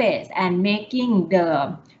database and making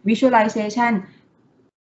the visualization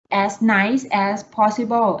as nice as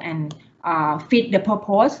possible and fit the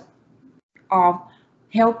purpose of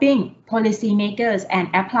helping policymakers and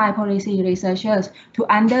applied policy researchers to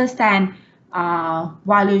understand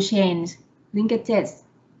value chains linkages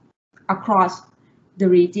across the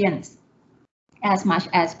regions as much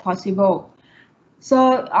as possible.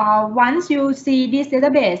 So once you see this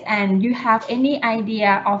database and you have any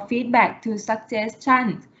idea or feedback to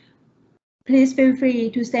suggestions, please feel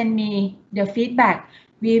free to send me the feedback.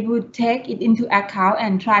 We would take it into account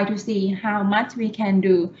and try to see how much we can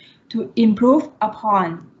do to improve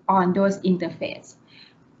upon on those interfaces.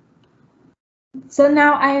 So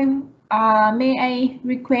now may I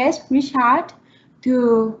request Richard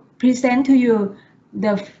to present to you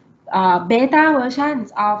the beta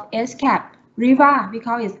versions of ESCAP RIVA. We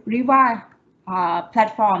call it RIVA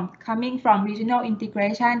platform, coming from regional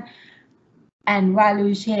integration and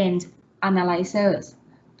value chain analyzers.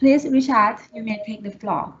 Please, Richard, you may take the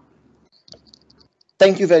floor.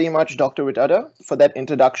 Thank you very much, Dr. Witada, for that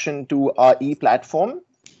introduction to our e-platform.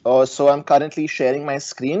 So I'm currently sharing my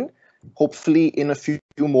screen. Hopefully in a few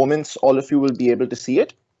moments, all of you will be able to see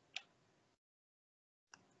it.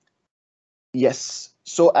 Yes.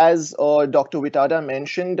 So as Dr. Witada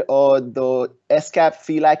mentioned, the ESCAP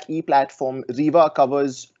FEALAC e-platform RIVA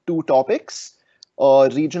covers two topics,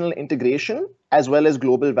 regional integration as well as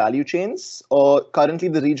global value chains. Currently,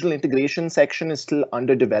 the regional integration section is still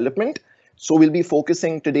under development. So we'll be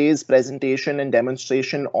focusing today's presentation and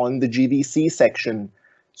demonstration on the GVC section.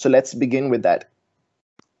 So let's begin with that.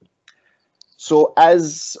 So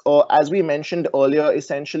as we mentioned earlier,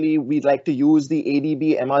 essentially, we'd like to use the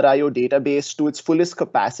ADB MRIO database to its fullest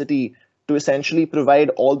capacity to essentially provide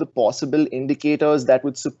all the possible indicators that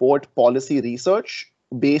would support policy research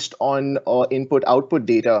based on input-output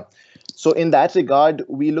data. So in that regard,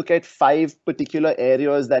 we look at 5 particular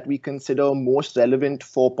areas that we consider most relevant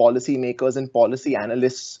for policymakers and policy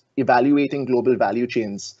analysts evaluating global value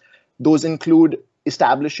chains. Those include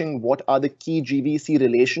establishing what are the key GVC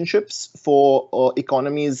relationships for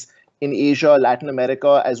economies in Asia, Latin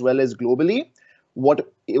America, as well as globally.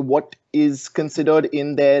 What is considered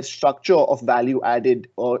in their structure of value added,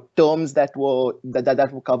 terms that were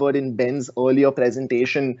covered in Ben's earlier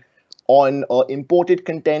presentation on imported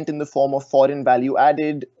content in the form of foreign value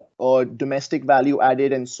added, or domestic value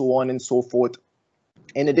added, and so on and so forth.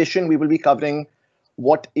 In addition, we will be covering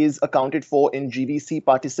what is accounted for in GVC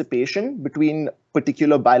participation between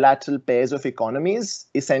particular bilateral pairs of economies,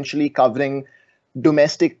 essentially covering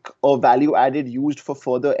domestic or value added used for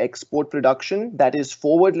further export production, that is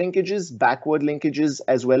forward linkages, backward linkages,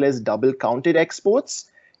 as well as double counted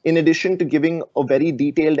exports, in addition to giving a very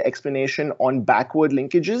detailed explanation on backward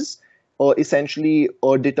linkages, or essentially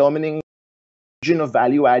determining origin of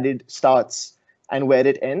value added starts and where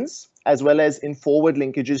it ends, as well as in forward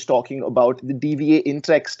linkages talking about the DVA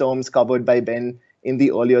intrex terms covered by Ben in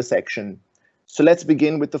the earlier section. So let's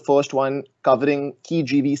begin with the first one, covering key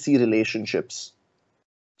GVC relationships.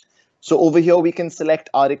 So over here, we can select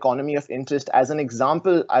our economy of interest. As an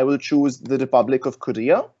example, I will choose the Republic of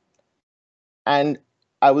Korea, and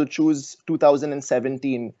I will choose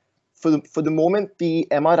 2017. For the moment, the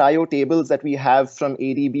MRIO tables that we have from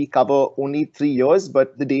ADB cover only 3 years,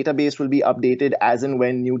 but the database will be updated as and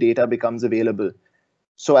when new data becomes available.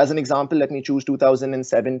 So as an example, let me choose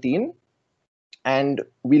 2017, and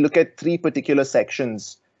we look at 3 particular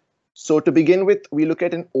sections. So to begin with, we look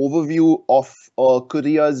at an overview of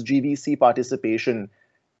Korea's GVC participation,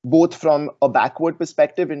 both from a backward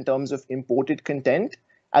perspective in terms of imported content,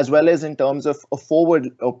 as well as in terms of a forward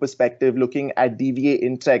perspective, looking at DVA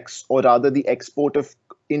intrex, or rather the export of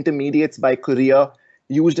intermediates by Korea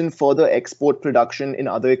used in further export production in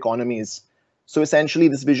other economies. So essentially,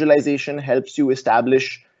 this visualization helps you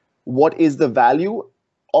establish what is the value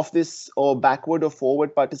of this backward or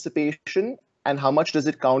forward participation, and how much does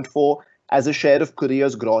it count for as a share of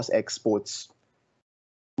Korea's gross exports.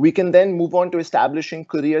 We can then move on to establishing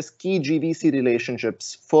Korea's key GVC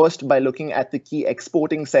relationships, first by looking at the key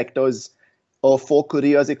exporting sectors for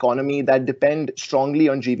Korea's economy that depend strongly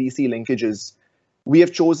on GVC linkages. We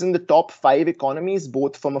have chosen the top 5 economies,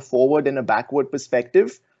 both from a forward and a backward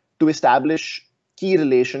perspective, to establish key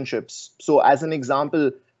relationships. So as an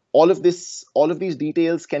example, all of these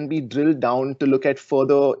details can be drilled down to look at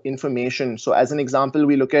further information. So as an example,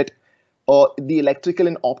 we look at the electrical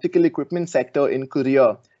and optical equipment sector in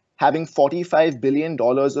Korea having $45 billion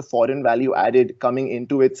of foreign value added coming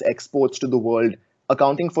into its exports to the world,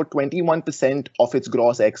 accounting for 21% of its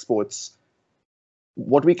gross exports.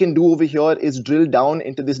 What we can do over here is drill down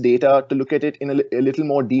into this data to look at it in a little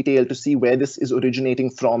more detail to see where this is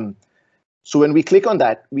originating from. So when we click on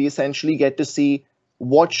that, we essentially get to see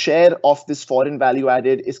what share of this foreign value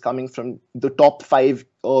added is coming from the top 5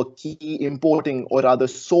 key importing, or rather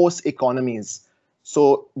source economies.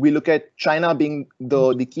 So we look at China being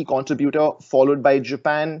the key contributor, followed by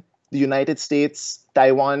Japan, the United States,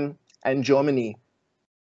 Taiwan, and Germany.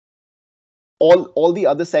 All the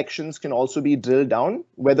other sections can also be drilled down,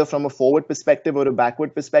 whether from a forward perspective or a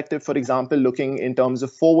backward perspective. For example, looking in terms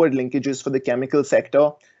of forward linkages for the chemical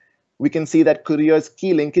sector, we can see that Korea's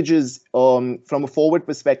key linkages from a forward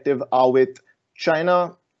perspective are with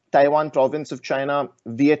China, Taiwan province of China,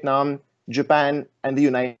 Vietnam, Japan, and the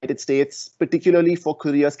United States, particularly for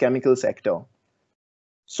Korea's chemical sector.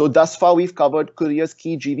 So thus far, we've covered Korea's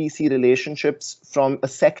key GVC relationships from a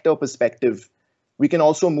sector perspective. We can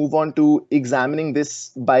also move on to examining this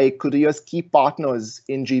by Korea's key partners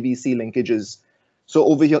in GVC linkages. So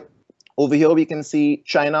over here, we can see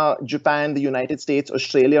China, Japan, the United States,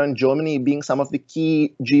 Australia, and Germany being some of the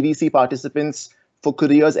key GVC participants for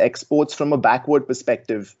Korea's exports from a backward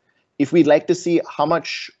perspective. If we'd like to see how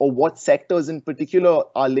much or what sectors in particular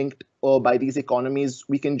are linked by these economies,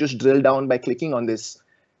 we can just drill down by clicking on this,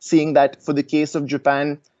 seeing that for the case of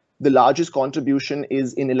Japan, the largest contribution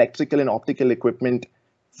is in electrical and optical equipment,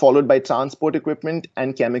 followed by transport equipment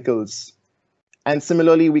and chemicals. And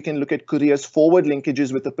similarly, we can look at Korea's forward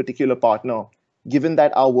linkages with a particular partner. Given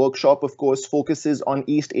that our workshop, of course, focuses on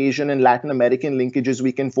East Asian and Latin American linkages,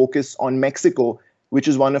 we can focus on Mexico, which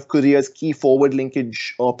is one of Korea's key forward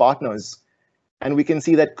linkage partners. And we can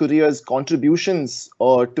see that Korea's contributions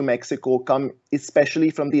to Mexico come especially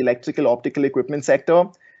from the electrical optical equipment sector,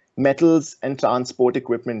 metals, and transport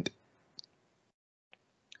equipment.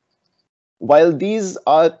 While these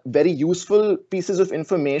are very useful pieces of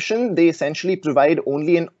information, they essentially provide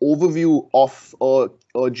only an overview of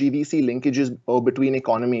GVC linkages between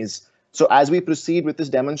economies. So as we proceed with this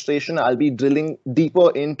demonstration, I'll be drilling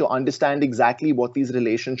deeper in to understand exactly what these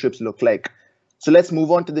relationships look like. So let's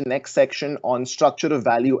move on to the next section on structure of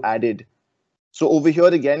value added. So over here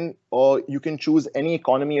again, you can choose any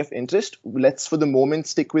economy of interest. Let's for the moment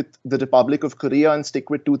stick with the Republic of Korea and stick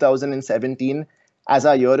with 2017 as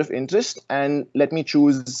our year of interest. And let me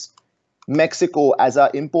choose Mexico as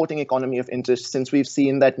our importing economy of interest, since we've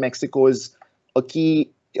seen that Mexico is a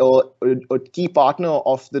key a key partner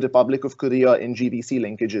of the Republic of Korea in GBC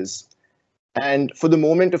linkages. And for the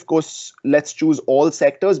moment, of course, let's choose all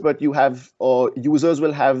sectors, but you have users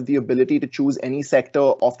will have the ability to choose any sector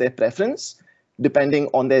of their preference, depending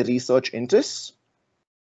on their research interests.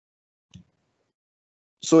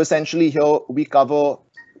 So essentially here we cover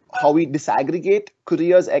how we disaggregate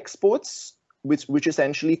Korea's exports, which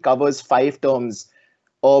essentially covers 5 terms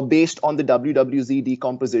based on the WWZ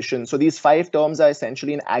decomposition. So these 5 terms are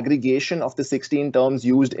essentially an aggregation of the 16 terms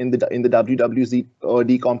used in the WWZ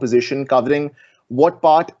decomposition, covering what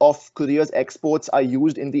part of Korea's exports are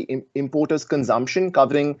used in the importer's consumption,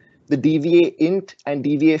 covering the DVA int and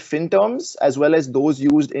DVA fin terms, as well as those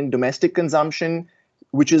used in domestic consumption,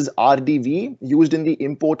 which is RDV, used in the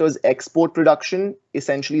importer's export production,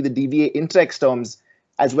 essentially the DVA intrex terms,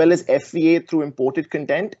 as well as FVA through imported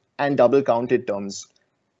content and double counted terms.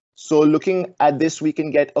 So looking at this, we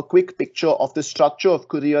can get a quick picture of the structure of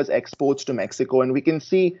Korea's exports to Mexico. And we can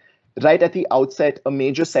see right at the outset, a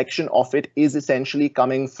major section of it is essentially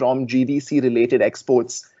coming from GDC related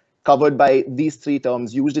exports covered by these 3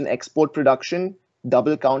 terms used in export production,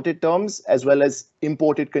 double counted terms, as well as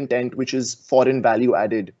imported content, which is foreign value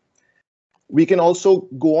added. We can also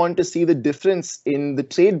go on to see the difference in the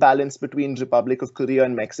trade balance between Republic of Korea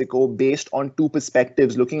and Mexico based on 2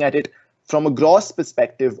 perspectives, looking at it from a gross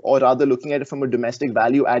perspective, or rather looking at it from a domestic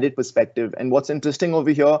value added perspective. And what's interesting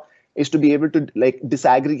over here is to be able to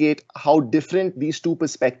disaggregate how different these 2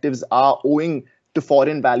 perspectives are owing to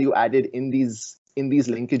foreign value added in these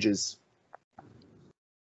linkages.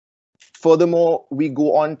 Furthermore, we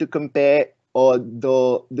go on to compare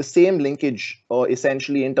the same linkage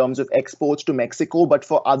essentially in terms of exports to Mexico, but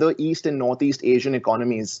for other East and Northeast Asian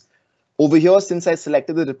economies. Over here, since I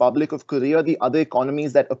selected the Republic of Korea, the other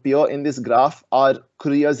economies that appear in this graph are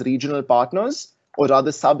Korea's regional partners, or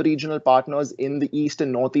rather sub-regional partners in the East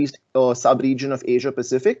and Northeast sub-region of Asia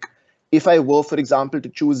Pacific. If I were, for example, to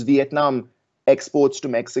choose Vietnam exports to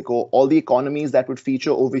Mexico, all the economies that would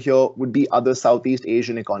feature over here would be other Southeast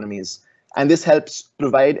Asian economies. And this helps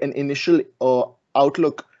provide an initial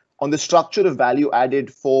outlook on the structure of value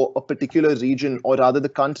added for a particular region, or rather the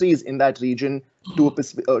countries in that region, to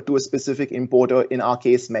a specific importer, in our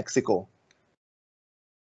case, Mexico.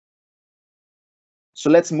 So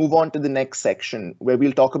let's move on to the next section, where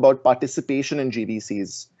we'll talk about participation in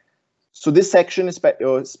GBCs. So this section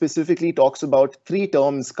specifically talks about 3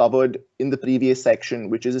 terms covered in the previous section,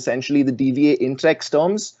 which is essentially the DVA intrex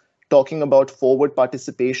terms, talking about forward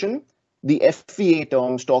participation, the FVA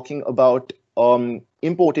terms talking about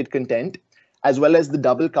imported content, as well as the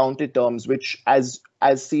double counted terms, which as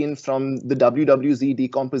seen from the WWZ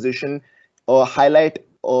decomposition, highlight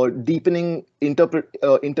deepening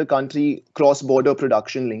inter-country cross-border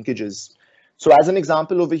production linkages. So as an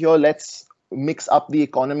example over here, let's mix up the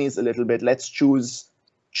economies a little bit. Let's choose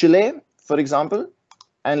Chile, for example,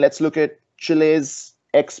 and let's look at Chile's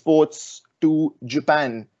exports to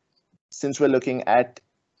Japan, since we're looking at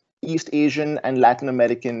East Asian and Latin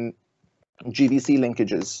American GVC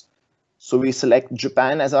linkages. So we select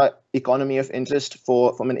Japan as our economy of interest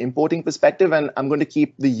from an importing perspective, and I'm going to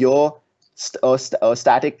keep the year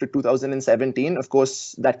static to 2017. Of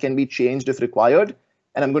course, that can be changed if required.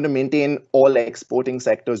 And I'm going to maintain all exporting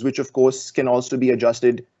sectors, which of course can also be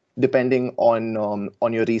adjusted depending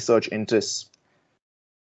on your research interests.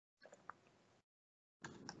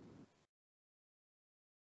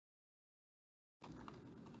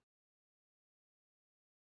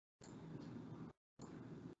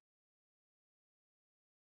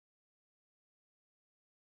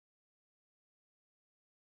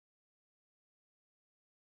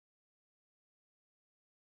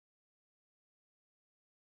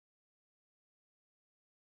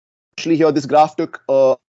 Actually, here this graph took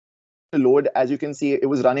a load. As you can see, it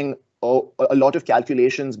was running a lot of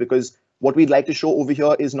calculations, because what we'd like to show over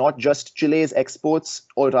here is not just Chile's exports,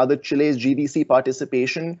 or rather Chile's GBC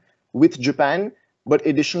participation with Japan, but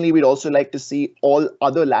additionally, we'd also like to see all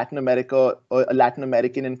other Latin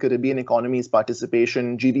American and Caribbean economies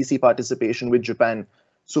participation, GBC participation with Japan.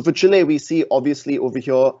 So for Chile, we see obviously over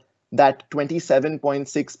here that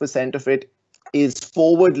 27.6% of it is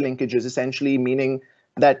forward linkages, essentially meaning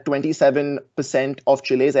that 27% of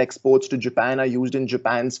Chile's exports to Japan are used in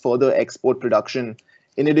Japan's further export production.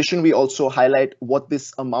 In addition, we also highlight what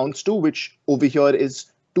this amounts to, which over here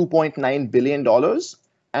is $2.9 billion.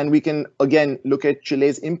 And we can again look at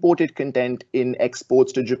Chile's imported content in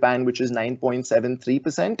exports to Japan, which is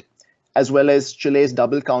 9.73%, as well as Chile's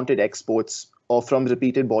double counted exports from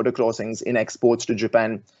repeated border crossings in exports to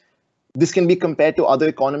Japan. This can be compared to other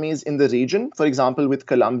economies in the region, for example, with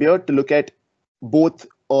Colombia, to look at both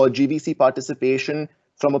GVC participation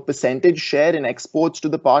from a percentage share in exports to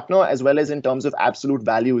the partner, as well as in terms of absolute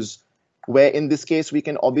values, where in this case, we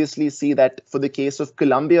can obviously see that for the case of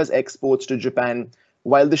Colombia's exports to Japan,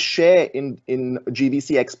 while the share in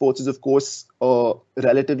GVC exports is, of course,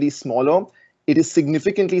 relatively smaller, it is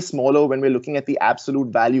significantly smaller when we're looking at the absolute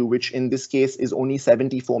value, which in this case is only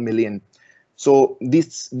 74 million. So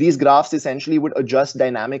these graphs essentially would adjust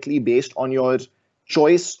dynamically based on your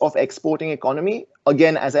choice of exporting economy.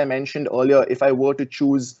 Again, as I mentioned earlier, if I were to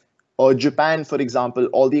choose Japan, for example,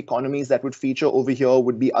 all the economies that would feature over here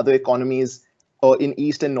would be other economies in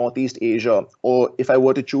East and Northeast Asia. Or if I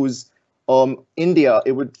were to choose India,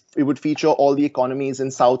 it would feature all the economies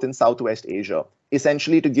in South and Southwest Asia,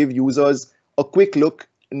 essentially to give users a quick look,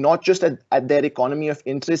 not just at their economy of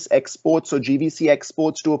interest exports or GVC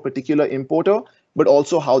exports to a particular importer, but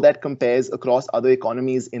also how that compares across other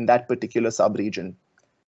economies in that particular sub-region.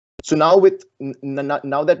 So now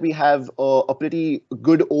now that we have a pretty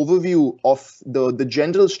good overview of the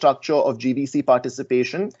general structure of GVC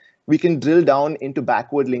participation, we can drill down into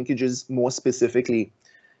backward linkages more specifically.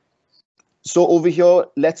 So over here,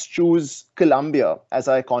 let's choose Colombia as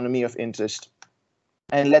our economy of interest.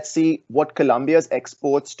 And let's see what Colombia's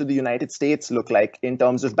exports to the United States look like in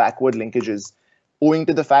terms of backward linkages, owing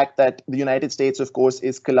to the fact that the United States, of course,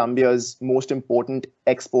 is Colombia's most important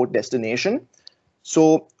export destination.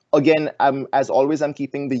 So again, as always, I'm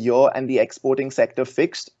keeping the year and the exporting sector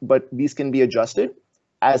fixed, but these can be adjusted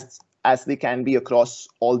as they can be across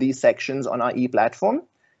all these sections on our e-platform.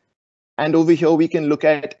 And over here, we can look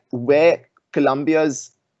at where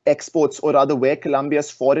Colombia's exports, or rather where Colombia's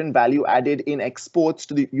foreign value added in exports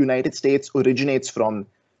to the United States originates from.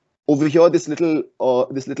 Over here, this little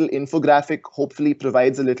infographic hopefully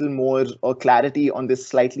provides a little more clarity on this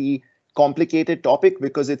slightly complicated topic,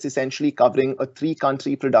 because it's essentially covering a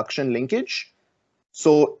 3-country production linkage.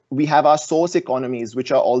 So we have our source economies,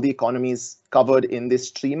 which are all the economies covered in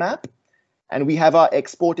this tree map. And we have our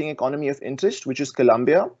exporting economy of interest, which is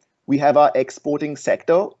Colombia. We have our exporting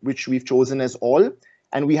sector, which we've chosen as all.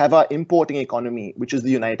 And we have our importing economy, which is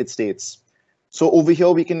the United States. So over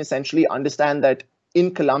here, we can essentially understand that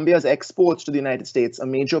in Colombia's exports to the United States, a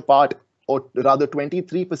major part, or rather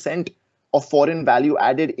 23% of foreign value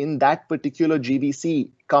added in that particular GVC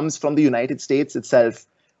comes from the United States itself,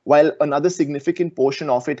 while another significant portion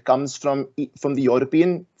of it comes from Europe,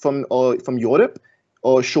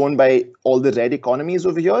 shown by all the red economies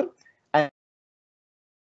over here, and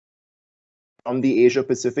from the Asia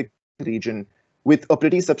Pacific region, with a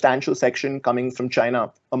pretty substantial section coming from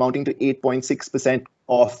China, amounting to 8.6%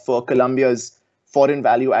 of Colombia's foreign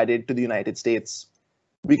value added to the United States.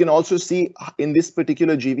 We can also see in this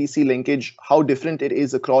particular GVC linkage how different it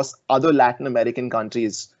is across other Latin American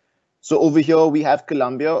countries. So over here, we have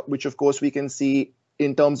Colombia, which of course we can see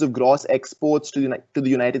in terms of gross exports to the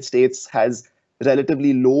United States has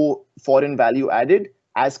relatively low foreign value added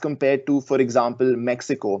as compared to, for example,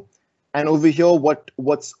 Mexico. And over here,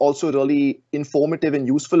 what's also really informative and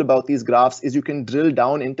useful about these graphs is you can drill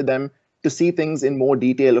down into them to see things in more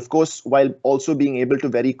detail, of course, while also being able to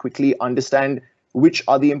very quickly understand which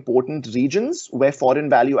are the important regions where foreign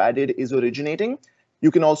value added is originating.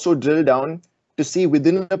 You can also drill down to see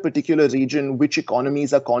within a particular region which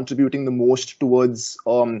economies are contributing the most towards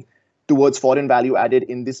foreign value added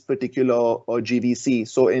in this particular GVC.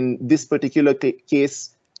 So in this particular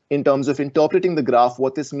case, in terms of interpreting the graph,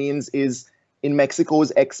 what this means is in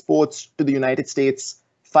Mexico's exports to the United States,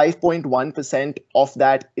 5.1% of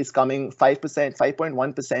that is coming,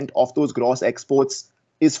 5.1% of those gross exports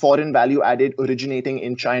is foreign value added originating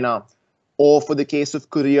in China. Or for the case of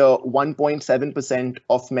Korea, 1.7%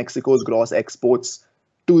 of Mexico's gross exports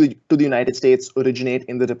to the United States originate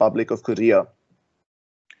in the Republic of Korea.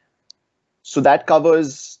 So that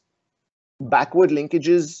covers backward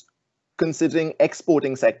linkages considering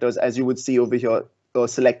exporting sectors, as you would see over here,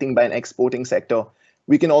 selecting by an exporting sector.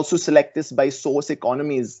 We can also select this by source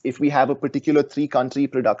economies if we have a particular 3-country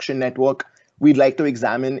production network we'd like to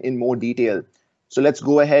examine in more detail. So let's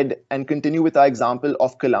go ahead and continue with our example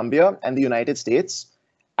of Colombia and the United States.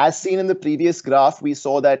 As seen in the previous graph, we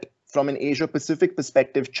saw that from an Asia-Pacific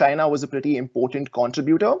perspective, China was a pretty important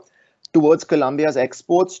contributor towards Colombia's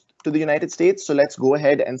exports to the United States. So let's go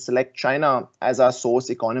ahead and select China as our source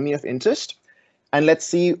economy of interest. And let's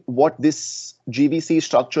see what this GVC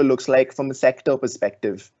structure looks like from a sector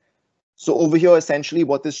perspective. So over here, essentially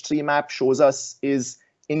what this tree map shows us is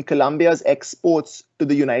in Colombia's exports to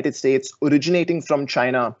the United States originating from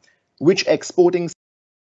China, which exporting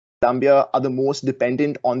Colombia are the most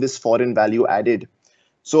dependent on this foreign value added.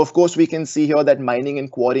 So of course, we can see here that mining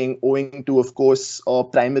and quarrying, owing to, of course,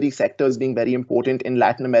 primary sectors being very important in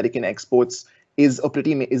Latin American exports, is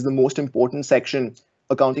the most important section,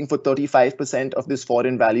 accounting for 35% of this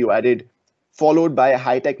foreign value added, followed by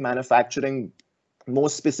high-tech manufacturing,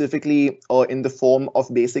 most specifically in the form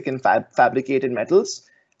of basic and fabricated metals,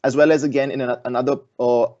 as well as again in another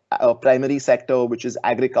primary sector, which is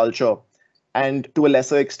agriculture, and to a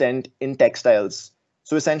lesser extent in textiles.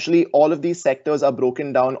 So essentially, all of these sectors are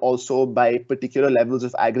broken down also by particular levels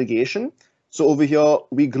of aggregation. So over here,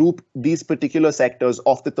 we group these particular sectors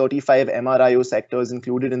of the 35 MRIO sectors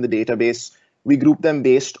included in the database. We group them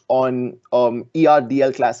based on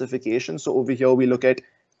ERDL classification. So over here, we look at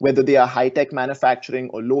whether they are high-tech manufacturing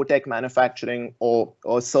or low-tech manufacturing or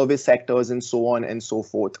service sectors and so on and so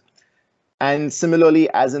forth. And similarly,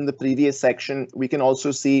 as in the previous section, we can also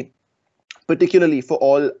see, particularly for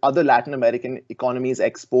all other Latin American economies,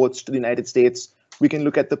 exports to the United States, we can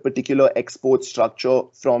look at the particular export structure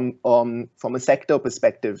from a sector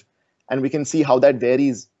perspective. And we can see how that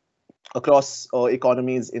varies across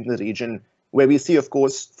economies in the region, where we see, of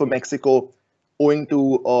course, for Mexico, owing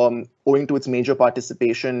to its major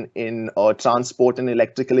participation in transport and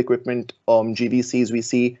electrical equipment GVCs, we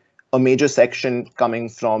see a major section coming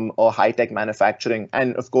from high-tech manufacturing.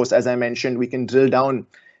 And of course, as I mentioned, we can drill down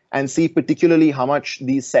and see particularly how much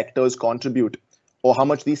these sectors contribute or how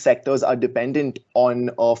much these sectors are dependent on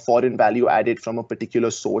foreign value added from a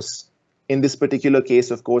particular source. In this particular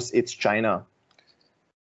case, of course, it's China.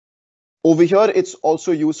 Over here, it's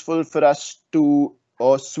also useful for us to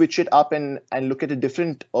switch it up and look at a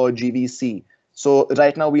different GVC. So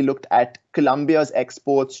right now we looked at Colombia's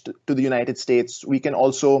exports to the United States. We can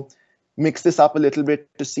also mix this up a little bit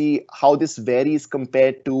to see how this varies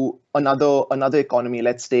compared to another economy.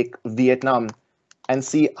 Let's take Vietnam and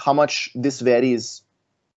see how much this varies.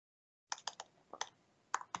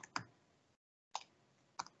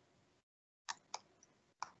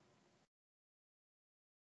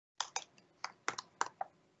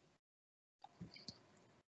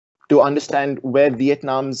 To understand where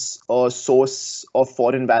Vietnam's source of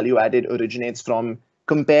foreign value added originates from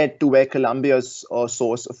compared to where Colombia's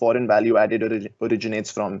source of foreign value added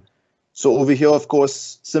originates from. So over here, of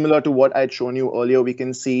course, similar to what I'd shown you earlier, we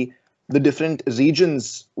can see the different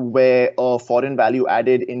regions where foreign value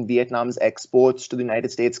added in Vietnam's exports to the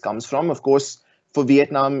United States comes from. Of course, for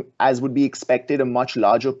Vietnam, as would be expected, a much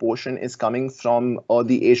larger portion is coming from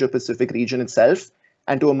the Asia-Pacific region itself,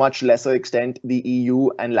 and to a much lesser extent, the EU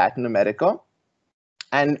and Latin America.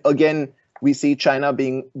 And again, we see China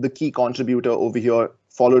being the key contributor over here,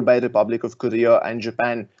 followed by Republic of Korea and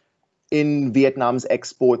Japan in Vietnam's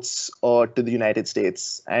exports to the United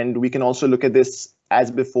States. And we can also look at this as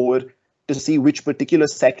before to see which particular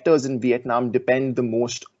sectors in Vietnam depend the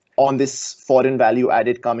most on this foreign value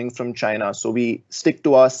added coming from China. So we stick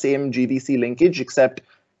to our same GVC linkage, except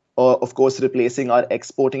of course, replacing our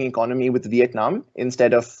exporting economy with Vietnam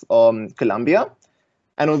instead of Colombia.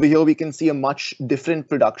 And over here, we can see a much different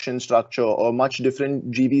production structure or much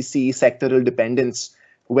different GVC sectoral dependence,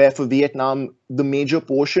 where for Vietnam, the major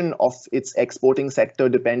portion of its exporting sector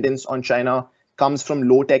dependence on China comes from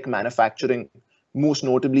low-tech manufacturing, most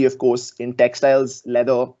notably, of course, in textiles,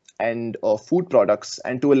 leather, and food products,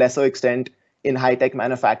 and to a lesser extent in high-tech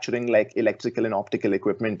manufacturing like electrical and optical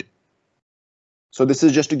equipment. So this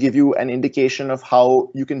is just to give you an indication of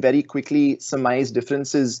how you can very quickly surmise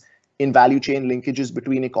differences in value chain linkages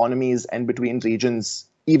between economies and between regions,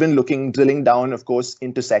 even drilling down, of course,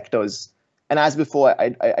 into sectors. And as before,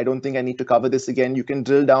 I don't think I need to cover this again. You can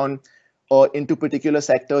drill down into particular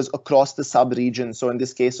sectors across the sub-region. So in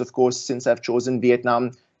this case, of course, since I've chosen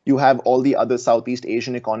Vietnam, you have all the other Southeast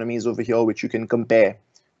Asian economies over here, which you can compare.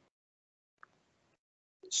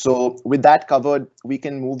 So with that covered, we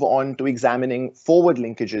can move on to examining forward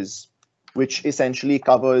linkages, which essentially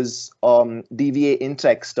covers DVA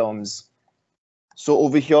Intrex terms. So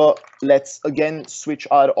over here, let's again switch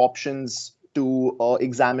our options to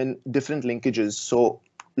examine different linkages. So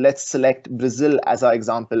let's select Brazil as our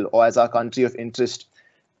example or as our country of interest.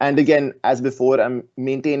 And again, as before, I'm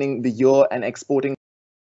maintaining the year and exporting.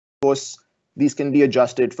 Of course, these can be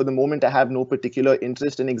adjusted. For the moment, I have no particular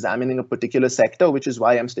interest in examining a particular sector, which is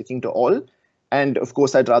why I'm sticking to all. And of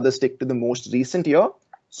course, I'd rather stick to the most recent year.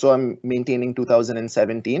 So I'm maintaining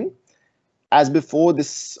 2017. As before,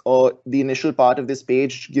 this the initial part of this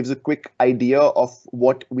page gives a quick idea of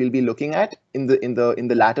what we'll be looking at in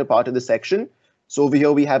the latter part of the section. So over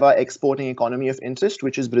here, we have our exporting economy of interest,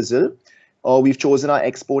 which is Brazil. We've chosen our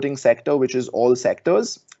exporting sector, which is all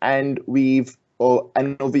sectors. And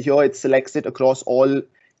and over here, it selects it across all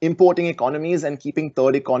importing economies and keeping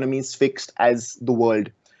third economies fixed as the world.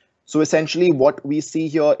 So essentially, what we see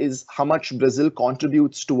here is how much Brazil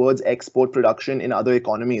contributes towards export production in other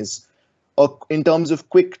economies. in terms of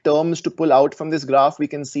quick terms to pull out from this graph, we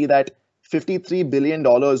can see that $53 billion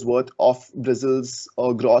worth of Brazil's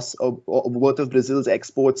worth of Brazil's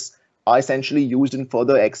exports are essentially used in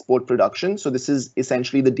further export production. So this is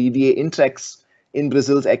essentially the DDA index in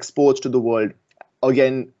Brazil's exports to the world,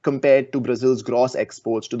 again, compared to Brazil's gross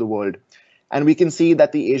exports to the world. And we can see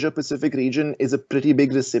that the Asia Pacific region is a pretty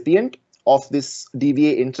big recipient of this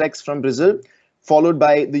DDA index from Brazil, followed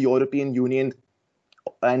by the European Union,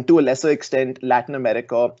 and to a lesser extent, Latin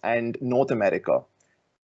America and North America.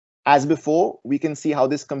 As before, we can see how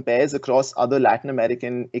this compares across other Latin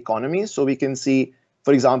American economies. So we can see,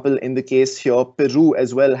 for example, in the case here, Peru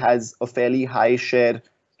as well has a fairly high share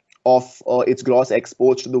of its gross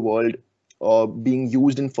exports to the world being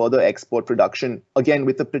used in further export production, again,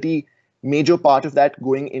 with a pretty major part of that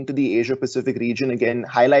going into the Asia Pacific region, again,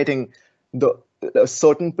 highlighting the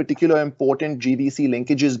certain particular important GVC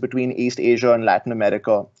linkages between East Asia and Latin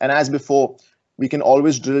America. And as before, we can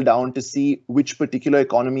always drill down to see which particular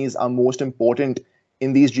economies are most important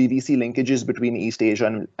in these GVC linkages between East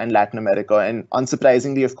Asia and Latin America. And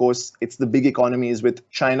unsurprisingly, of course, it's the big economies with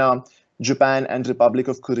China, Japan, and Republic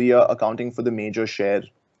of Korea accounting for the major share.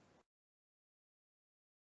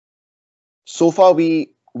 So far,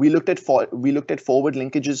 we looked at forward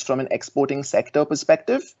linkages from an exporting sector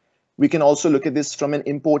perspective. We can also look at this from an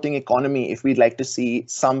importing economy if we'd like to see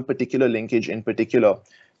some particular linkage in particular.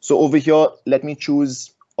 So over here, let me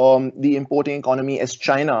choose the importing economy as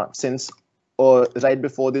China, since right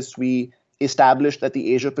before this, we established that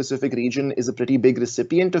the Asia Pacific region is a pretty big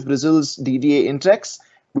recipient of Brazil's DDA index,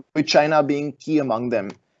 with China being key among them.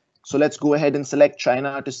 So let's go ahead and select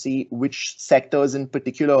China to see which sectors in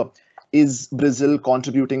particular is Brazil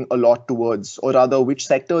contributing a lot towards, or rather which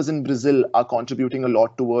sectors in Brazil are contributing a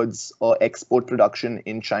lot towards export production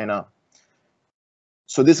in China.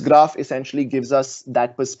 So this graph essentially gives us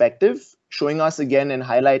that perspective, showing us again and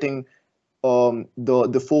highlighting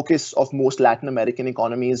the focus of most Latin American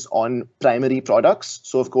economies on primary products.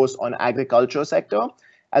 So of course on agriculture sector,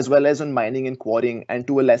 as well as on mining and quarrying, and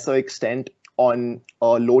to a lesser extent on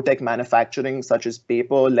low-tech manufacturing such as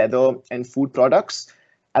paper, leather, and food products,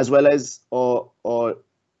 as well as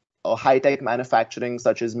high-tech manufacturing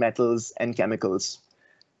such as metals and chemicals.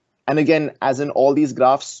 And again, as in all these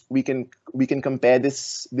graphs, we can compare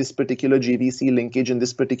this particular GVC linkage and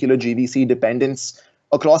this particular GVC dependence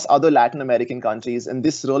across other Latin American countries. And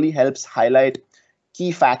this really helps highlight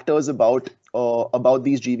key factors about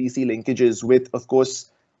these GVC linkages, with, of course,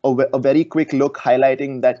 a very quick look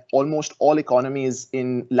highlighting that almost all economies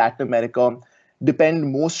in Latin America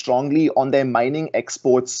depend more strongly on their mining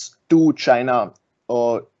exports to China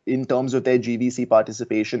in terms of their GVC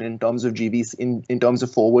participation, in terms of GVC, in terms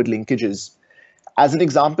of forward linkages. As an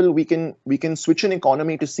example, we can switch an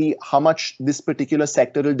economy to see how much this particular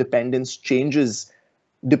sectoral dependence changes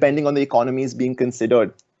depending on the economies being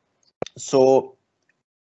considered. So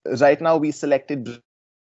right now we selected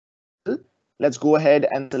Brazil. Let's go ahead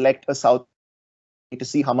and select a South to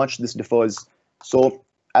see how much this differs. So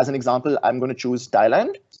as an example, I'm going to choose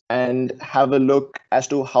Thailand and have a look as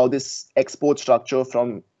to how this export structure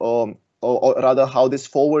from, or rather how this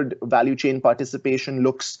forward value chain participation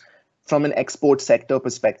looks from an export sector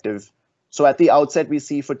perspective. So at the outset, we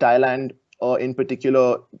see for Thailand in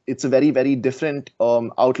particular, it's a very, very different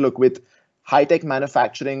outlook, with high-tech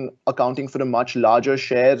manufacturing accounting for a much larger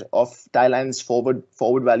share of Thailand's forward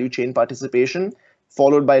value chain participation,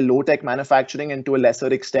 followed by low-tech manufacturing and to a lesser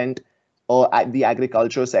extent at the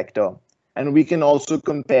agriculture sector. And we can also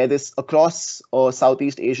compare this across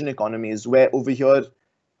Southeast Asian economies, where over here,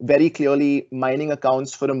 very clearly, mining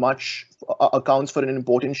accounts for an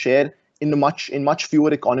important share in much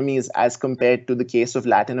fewer economies as compared to the case of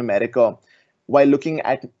Latin America. While looking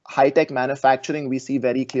at high-tech manufacturing, we see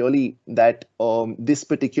very clearly that this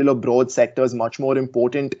particular broad sector is much more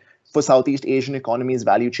important for Southeast Asian economies'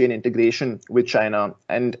 value chain integration with China.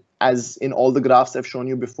 And as in all the graphs I've shown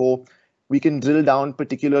you before, we can drill down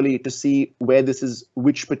particularly to see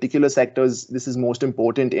which particular sectors this is most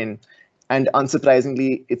important in. And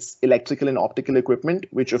unsurprisingly, it's electrical and optical equipment,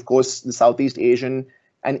 which of course the Southeast Asian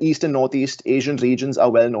and East and Northeast Asian regions are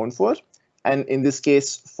well known for. And in this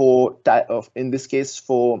case, for Thailand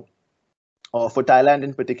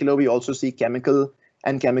in particular, we also see chemical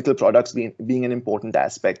products being an important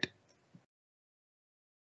aspect.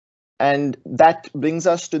 And that brings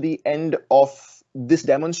us to the end of this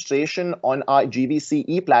demonstration on our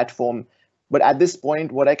GVCE platform. But at this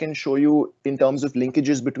point, what I can show you in terms of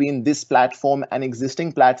linkages between this platform and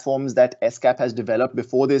existing platforms that ESCAP has developed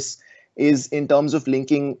before this is in terms of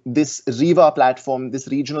linking this RIVA platform, this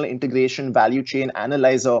regional integration value chain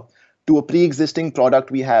analyzer, to a pre-existing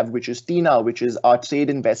product we have, which is TINA, which is our trade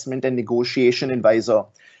investment and negotiation advisor.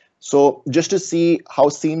 So just to see how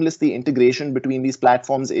seamless the integration between these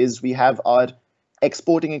platforms is, we have our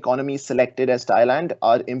exporting economy selected as Thailand,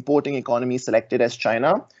 our importing economy selected as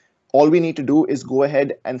China. All we need to do is go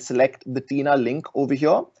ahead and select the TINA link over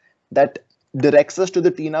here that directs us to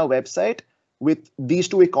the TINA website with these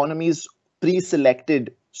two economies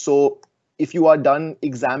pre-selected. So if you are done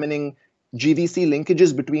examining GVC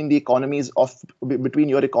linkages between the economies between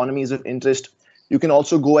your economies of interest, you can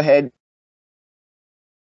also go ahead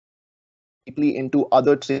deeply into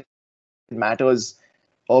other trade matters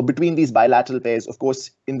between these bilateral pairs. Of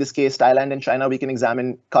course, in this case, Thailand and China, we can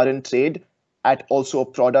examine current trade at also a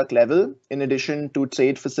product level, in addition to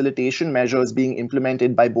trade facilitation measures being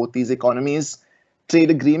implemented by both these economies,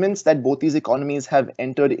 trade agreements that both these economies have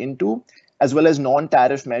entered into, as well as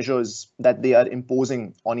non-tariff measures that they are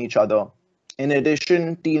imposing on each other. In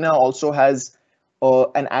addition, TINA also has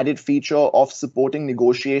an added feature of supporting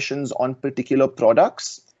negotiations on particular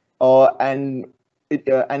products, and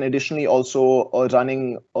additionally also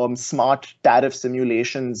running smart tariff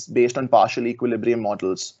simulations based on partial equilibrium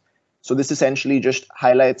models. So this essentially just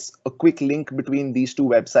highlights a quick link between these two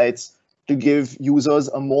websites to give users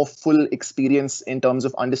a more full experience in terms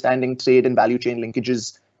of understanding trade and value chain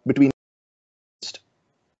linkages between.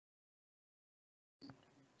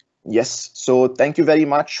 Yes, so thank you very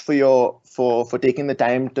much for taking the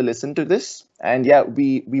time to listen to this. And yeah,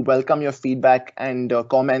 we welcome your feedback and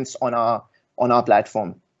comments on our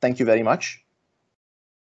platform. Thank you very much.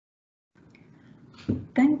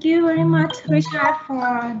 Thank you very much, Richard,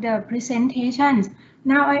 for the presentations.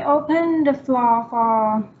 Now I open the floor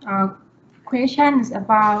for questions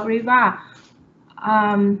about Riva.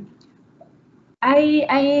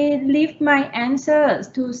 I leave my answers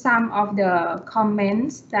to some of the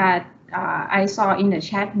comments that I saw in the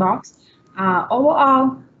chat box.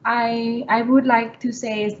 Overall, I would like to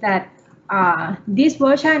say that this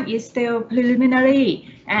version is still preliminary,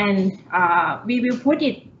 and we will put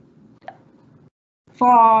it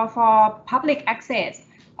for public access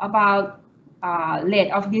about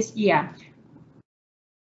late of this year.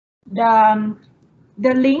 The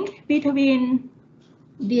link between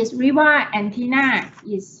this Riva and TINA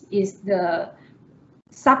is the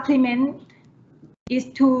supplement, is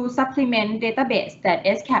to supplement database that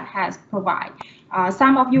ESCAP has provided.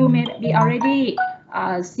 Some of you may be already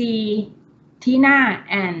see TINA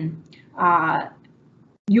and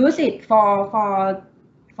use it for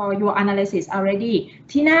your analysis already.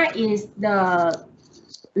 TINA is the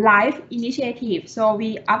live initiative, so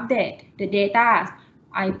we update the data,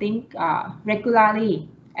 I think, regularly,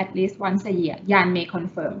 at least once a year. Jan may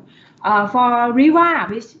confirm. For Riva,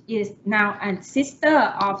 which is now a sister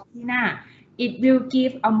of TINA, it will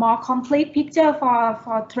give a more complete picture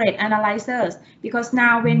for trade analyzers, because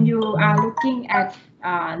now when you are looking at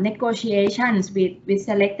negotiations with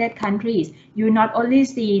selected countries, you not only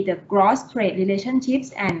see the gross trade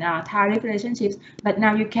relationships and tariff relationships, but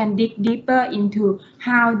now you can dig deeper into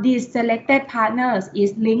how these selected partners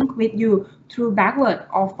is linked with you through backward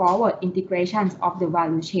or forward integrations of the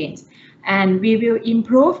value chains. And we will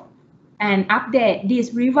improve and update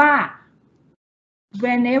this Riva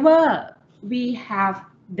whenever we have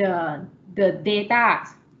the data,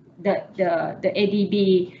 the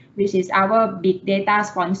ADB, which is our big data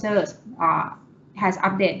sponsors, has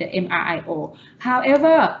updated the MRIO.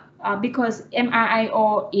 However, because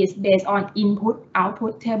MRIO is based on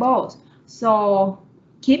input-output tables, so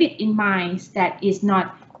keep it in mind that it's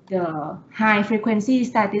not the high-frequency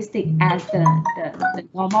statistic as the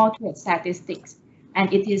normal trade statistics,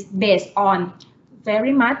 and it is based on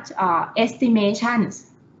very much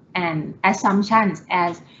estimations and assumptions,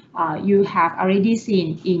 as you have already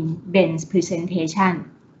seen in Ben's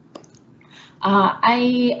presentation.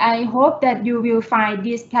 I hope that you will find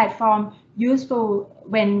this platform useful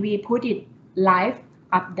when we put it live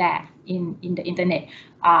up there in the internet.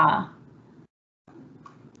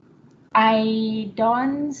 I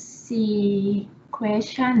don't see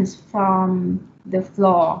questions from the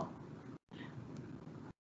floor.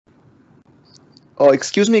 Oh,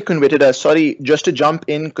 excuse me, Kunvitida. Sorry, just to jump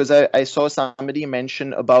in, because I saw somebody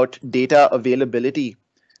mention about data availability.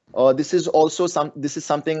 This is also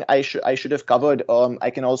something I should have covered. I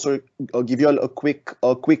can also give you all a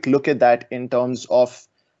quick look at that in terms of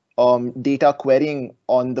data querying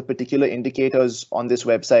on the particular indicators on this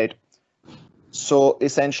website. So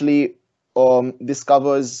essentially, this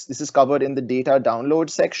is covered in the data download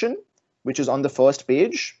section, which is on the first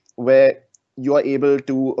page, where you are able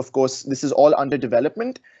to, of course, this is all under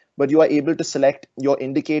development, but you are able to select your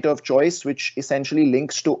indicator of choice, which essentially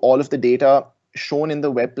links to all of the data shown in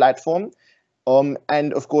the web platform.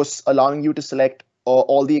 And of course, allowing you to select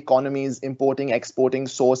all the economies, importing, exporting,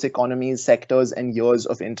 source economies, sectors, and years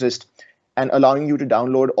of interest, and allowing you to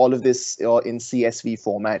download all of this in CSV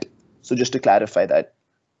format. So just to clarify that.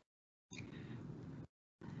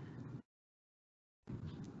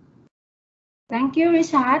 Thank you,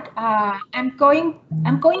 Richard. I'm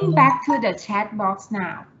going back to the chat box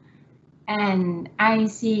now, and I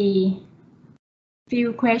see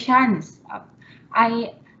few questions.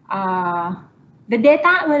 The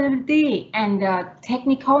data availability and the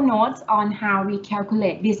technical notes on how we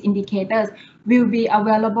calculate these indicators will be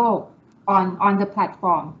available on the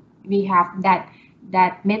platform. We have that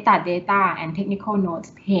metadata and technical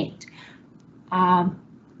notes page.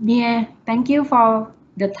 Yeah, thank you for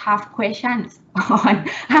the tough questions on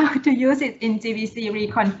how to use it in GBC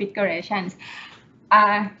reconfigurations.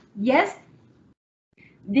 Yes,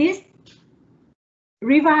 this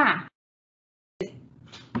Riva is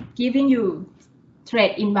giving you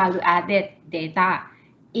trade in value added data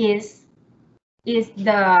is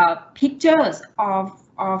the pictures of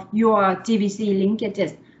your GBC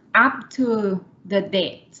linkages up to the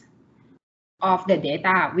date of the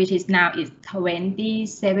data, which is now is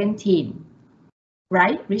 2017,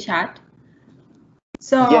 right, Richard?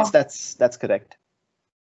 So yes, that's correct.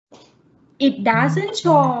 It doesn't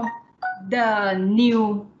show the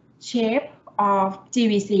new shape of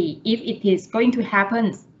GBC if it is going to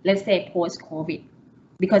happen, let's say post-COVID,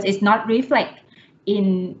 because it's not reflect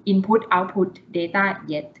in input-output data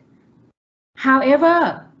yet.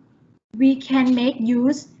 However, we can make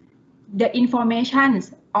use the information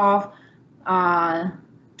of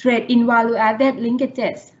trade in value-added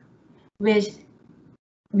linkages, which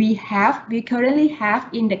we currently have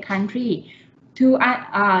in the country to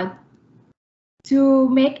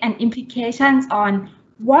make an implications on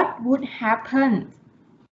what would happen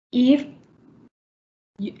if,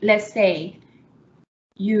 let's say,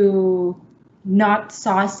 you not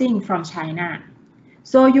sourcing from China.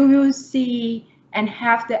 So you will see and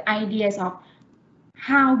have the ideas of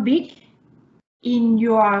how big in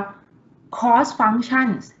your cost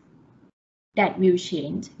functions that will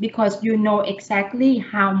change, because you know exactly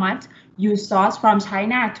how much you source from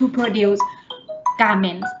China to produce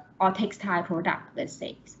garments or textile product, let's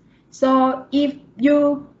say. So if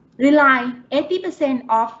you rely 80%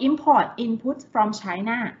 of import inputs from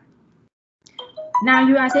China, now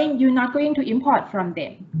you are saying you're not going to import from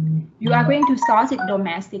them. You are going to source it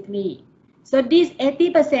domestically. So this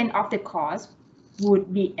 80% of the cost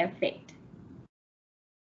would be affected.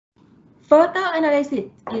 Further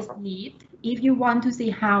analysis is needed if you want to see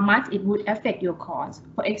how much it would affect your cost.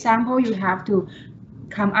 For example, you have to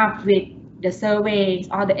come up with the surveys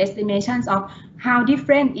or the estimations of how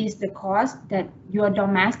different is the cost that your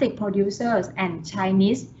domestic producers and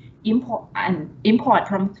Chinese import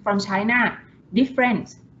from China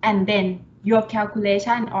different, and then your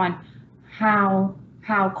calculation on how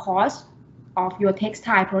cost of your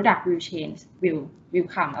textile product will change will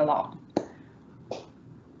come along.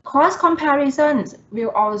 Cost comparisons will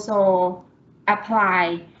also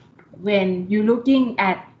apply when you're looking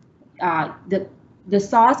at the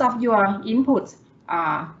source of your inputs.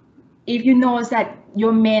 If you know that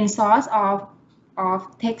your main source of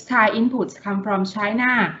textile inputs come from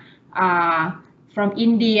China, from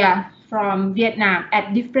India, from Vietnam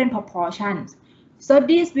at different proportions. So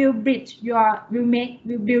this will building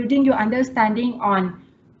your understanding on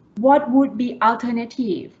what would be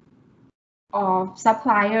alternative of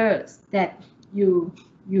suppliers that you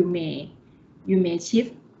may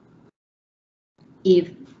shift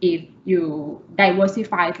if you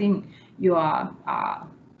diversifying your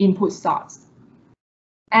input source.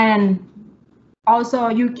 And also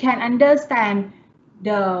you can understand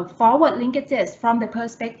the forward linkages from the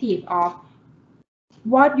perspective of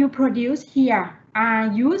what you produce here are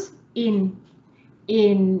used in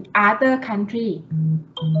other country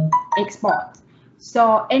export.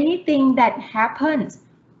 So anything that happens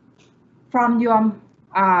from your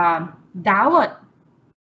downward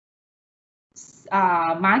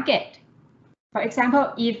market, for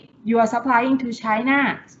example, if you are supplying to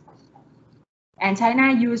China and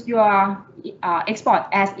China use your export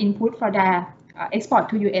as input for the export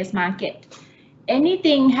to US market,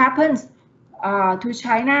 anything happens to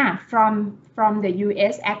China from the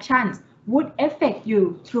US actions would affect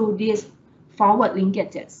you through these forward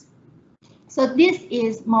linkages. So this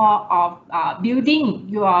is more of building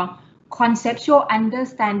your conceptual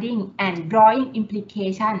understanding and drawing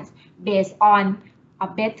implications based on a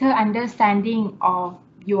better understanding of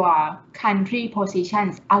your country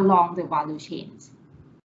positions along the value chains.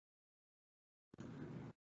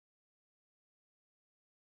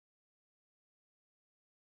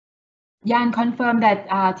 Jan confirmed that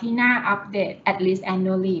Tina update at least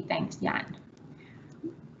annually. Thanks, Jan.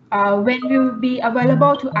 When will be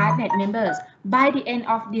available to ArtNet members? By the end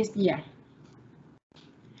of this year.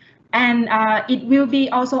 And it will be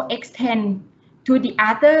also extend to the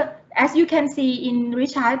other, as you can see in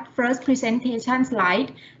Richard's first presentation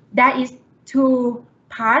slide, there is two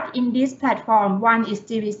parts in this platform. One is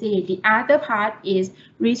GVC, the other part is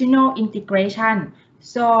regional integration.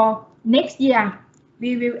 So next year,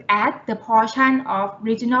 we will add the portion of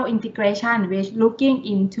regional integration, which looking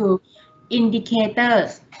into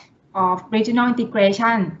indicators of regional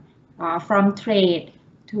integration from trade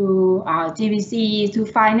to GVC, to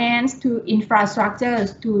finance, to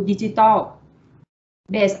infrastructures, to digital,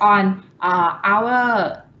 based on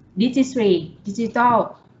our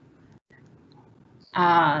digital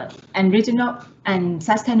and regional and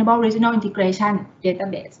sustainable regional integration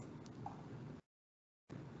database.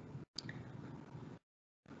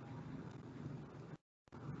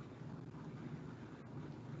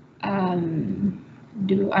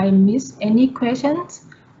 Do I miss any questions?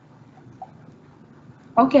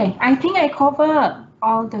 Okay, I think I covered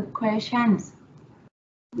all the questions.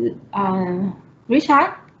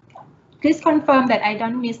 Richard, please confirm that I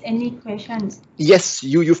don't miss any questions. Yes,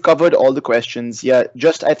 you've covered all the questions. Yeah,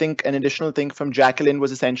 just I think an additional thing from Jacqueline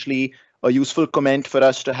was essentially a useful comment for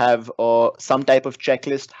us to have some type of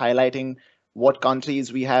checklist highlighting what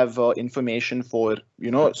countries we have information for,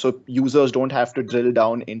 so users don't have to drill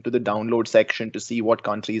down into the download section to see what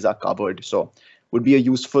countries are covered. So would be a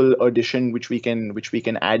useful addition which we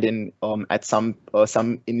can add in at some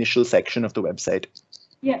initial section of the website.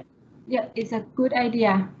 Yeah, it's a good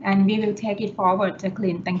idea, and we will take it forward,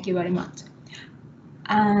 Jacqueline. Thank you very much.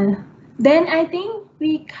 Then I think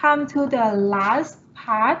we come to the last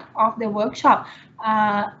part of the workshop.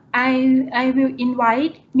 I will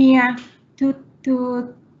invite Mia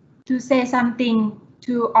to say something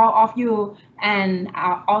to all of you, and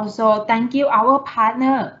also thank you our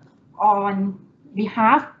partner on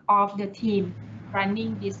behalf of the team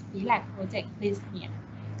running this FEALAC project. Please, Mia.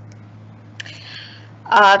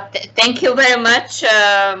 Thank you very much.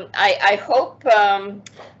 I hope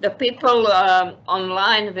the people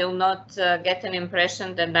online will not get an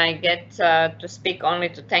impression that I get to speak only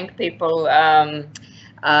to thank people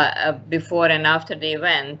before and after the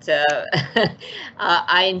event.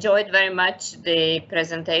 I enjoyed very much the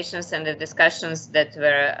presentations and the discussions that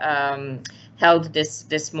were held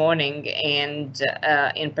this morning, and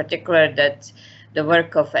in particular that the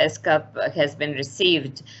work of ESCAP has been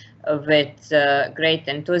received with great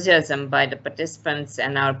enthusiasm by the participants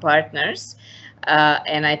and our partners.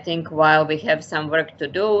 And I think while we have some work to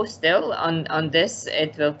do still on this,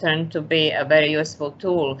 it will turn to be a very useful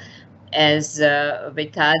tool, as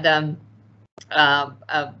Vitada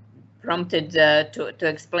prompted to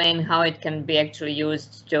explain how it can be actually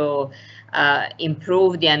used to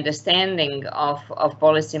improve the understanding of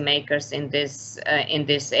policymakers in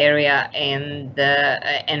this area, and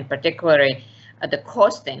particularly the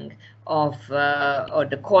costing of or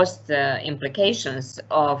the cost implications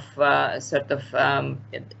of sort of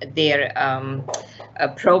their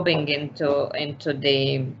probing into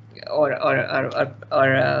the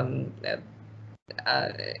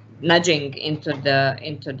nudging into the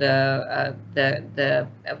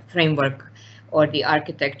framework or the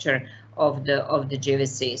architecture of the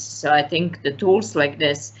GVCs. So I think the tools like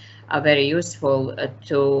this are very useful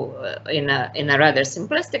in a rather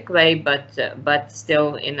simplistic way, but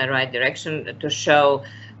still in the right direction to show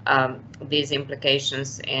these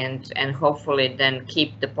implications, and hopefully then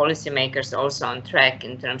keep the policymakers also on track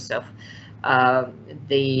in terms of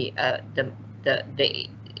the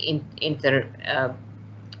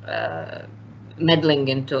meddling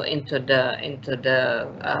into the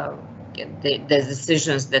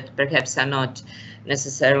decisions that perhaps are not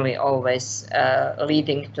necessarily always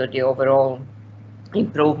leading to the overall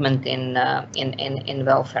improvement in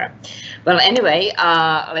welfare. Well, anyway,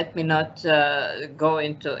 let me not go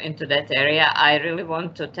into that area. I really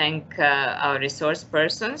want to thank our resource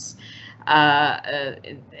persons, and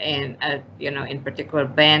in particular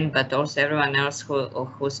Ben, but also everyone else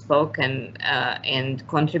who spoke and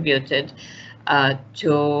contributed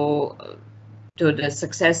to the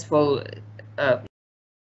successful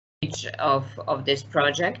of this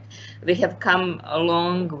project. We have come a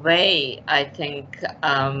long way, I think,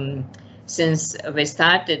 since we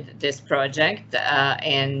started this project,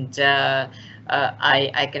 and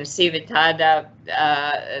I can see Vitada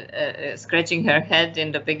scratching her head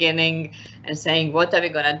in the beginning and saying, "What are we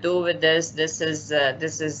going to do with this? This is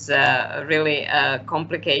really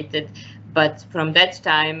complicated." But from that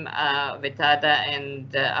time, with Ada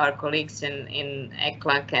and our colleagues in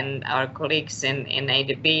ECLAC and our colleagues in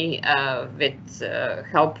ADB, with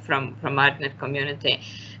help from ArtNet community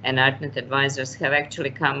and ArtNet advisors, have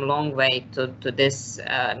actually come a long way to this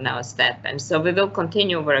now step. And so we will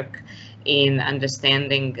continue work in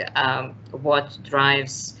understanding what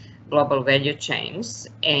drives global value chains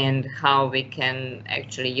and how we can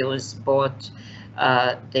actually use both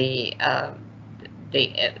the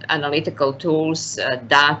analytical tools,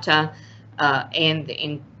 data,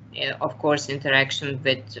 and of course interaction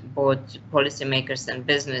with both policymakers and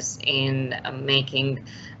business in making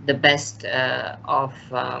the best of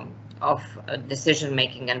decision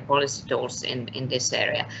making and policy tools in this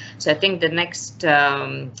area. So I think the next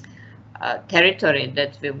territory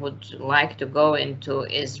that we would like to go into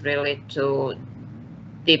is really to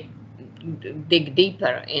dig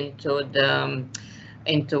deeper into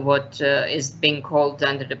what is being called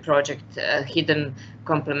under the project hidden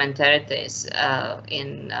complementarities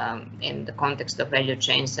in the context of value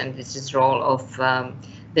chains, and this is role of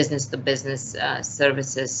business-to-business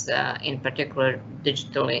services, in particular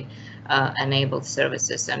digitally enabled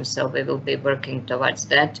services, and so we will be working towards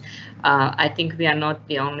that. I think we are not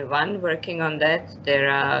the only one working on that. There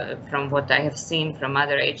are, from what I have seen from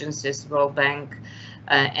other agencies, World Bank,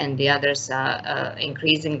 and the others are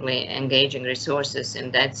increasingly engaging resources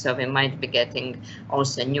in that, so we might be getting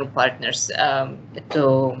also new partners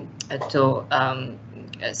to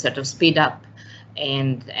sort of speed up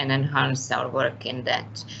and enhance our work in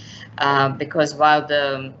that. Because while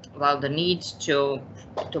the need to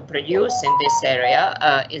produce in this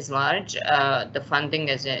area is large, the funding,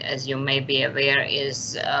 as you may be aware,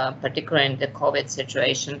 is particularly in the COVID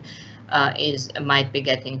situation, might be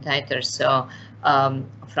getting tighter. So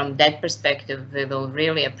from that perspective, we will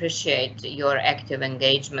really appreciate your active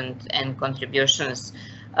engagement and contributions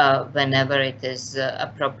whenever it is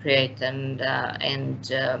appropriate and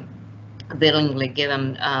willingly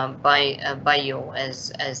given by you,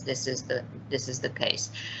 as this is the case.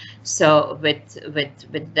 So with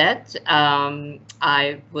that,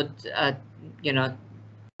 I would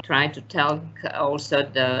try to tell also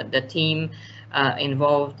the team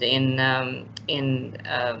involved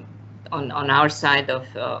on our side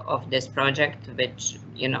of this project, which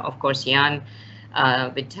of course Jan,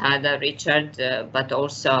 with Ada, Richard, but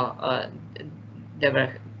also there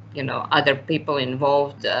were other people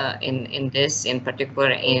involved in this, in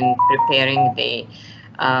particular in preparing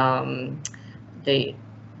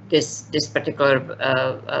this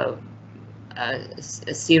particular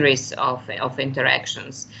series of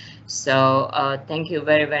interactions. So thank you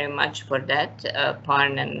very, very much for that,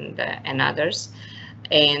 Parn and others.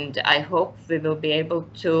 And I hope we will be able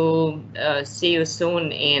to see you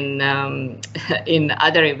soon in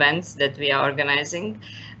other events that we are organizing.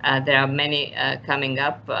 There are many coming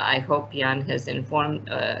up. I hope Jan has informed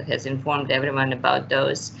everyone about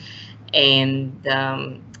those. And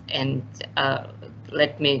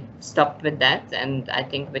let me stop with that. And I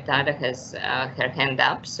think Vitada has her hand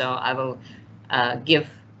up, so I will give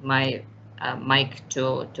my mic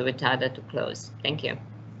to Vitada to close. Thank you.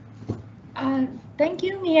 Thank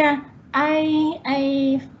you, Mia.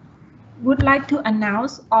 I would like to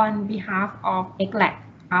announce on behalf of ECLAC,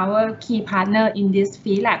 our key partner in this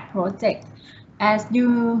FEALAC project. As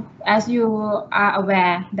you are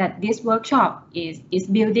aware that this workshop is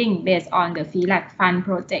building based on the FEALAC Fund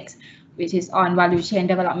projects, which is on value chain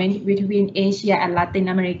development between Asia and Latin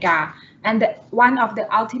America. And one of the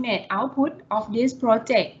ultimate output of this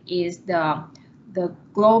project is the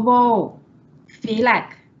global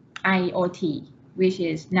FEALAC IoT, which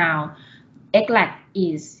is now ECLAC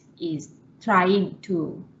is trying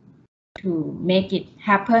to make it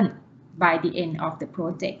happen by the end of the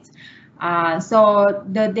project. So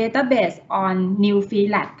the database on new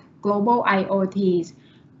FEALAC global IoTs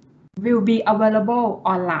will be available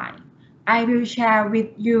online. I will share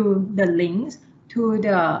with you the links to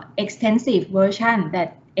the extensive version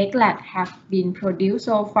that ECLAC have been produced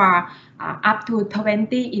so far, up to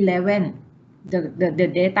 2011. The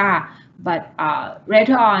data, but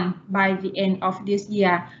later on, by the end of this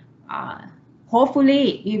year,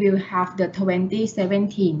 hopefully we will have the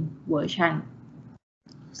 2017 version.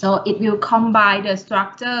 So it will combine the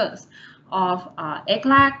structures of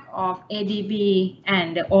ECLAC, of ADB,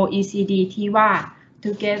 and the OECD TIWA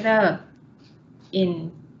together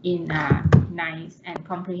in a nice and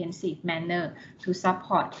comprehensive manner to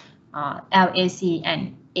support LAC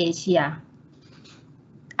and Asia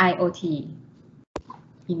IoT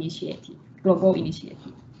initiative, global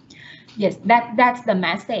initiative. Yes, that's the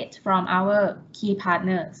message from our key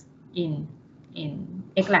partners in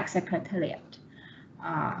ECLAC Secretariat.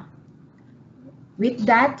 with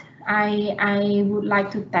that, I would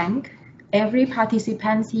like to thank every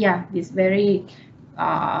participant here, this very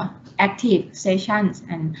active sessions,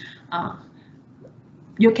 and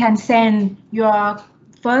you can send your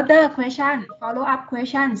further question, follow-up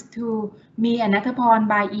questions to me and Natapon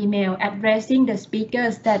by email, addressing the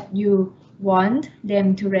speakers that you want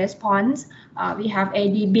them to respond. We have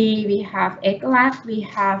ADB, we have FEALAC, we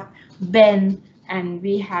have Ben, and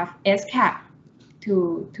we have ESCAP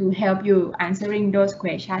to help you answering those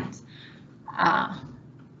questions.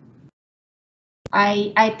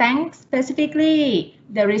 I thank specifically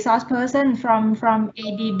the resource person from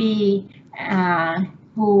ADB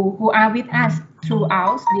who are with us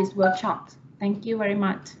throughout this workshop. Thank you very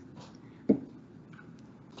much.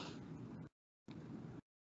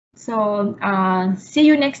 So see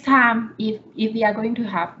you next time if we are going to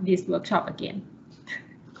have this workshop again.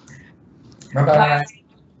 Bye-bye.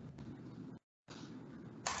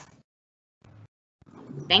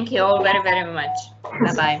 Thank you all very, very much.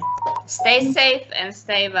 Bye-bye. Stay safe and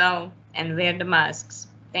stay well and wear the masks.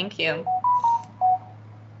 Thank you.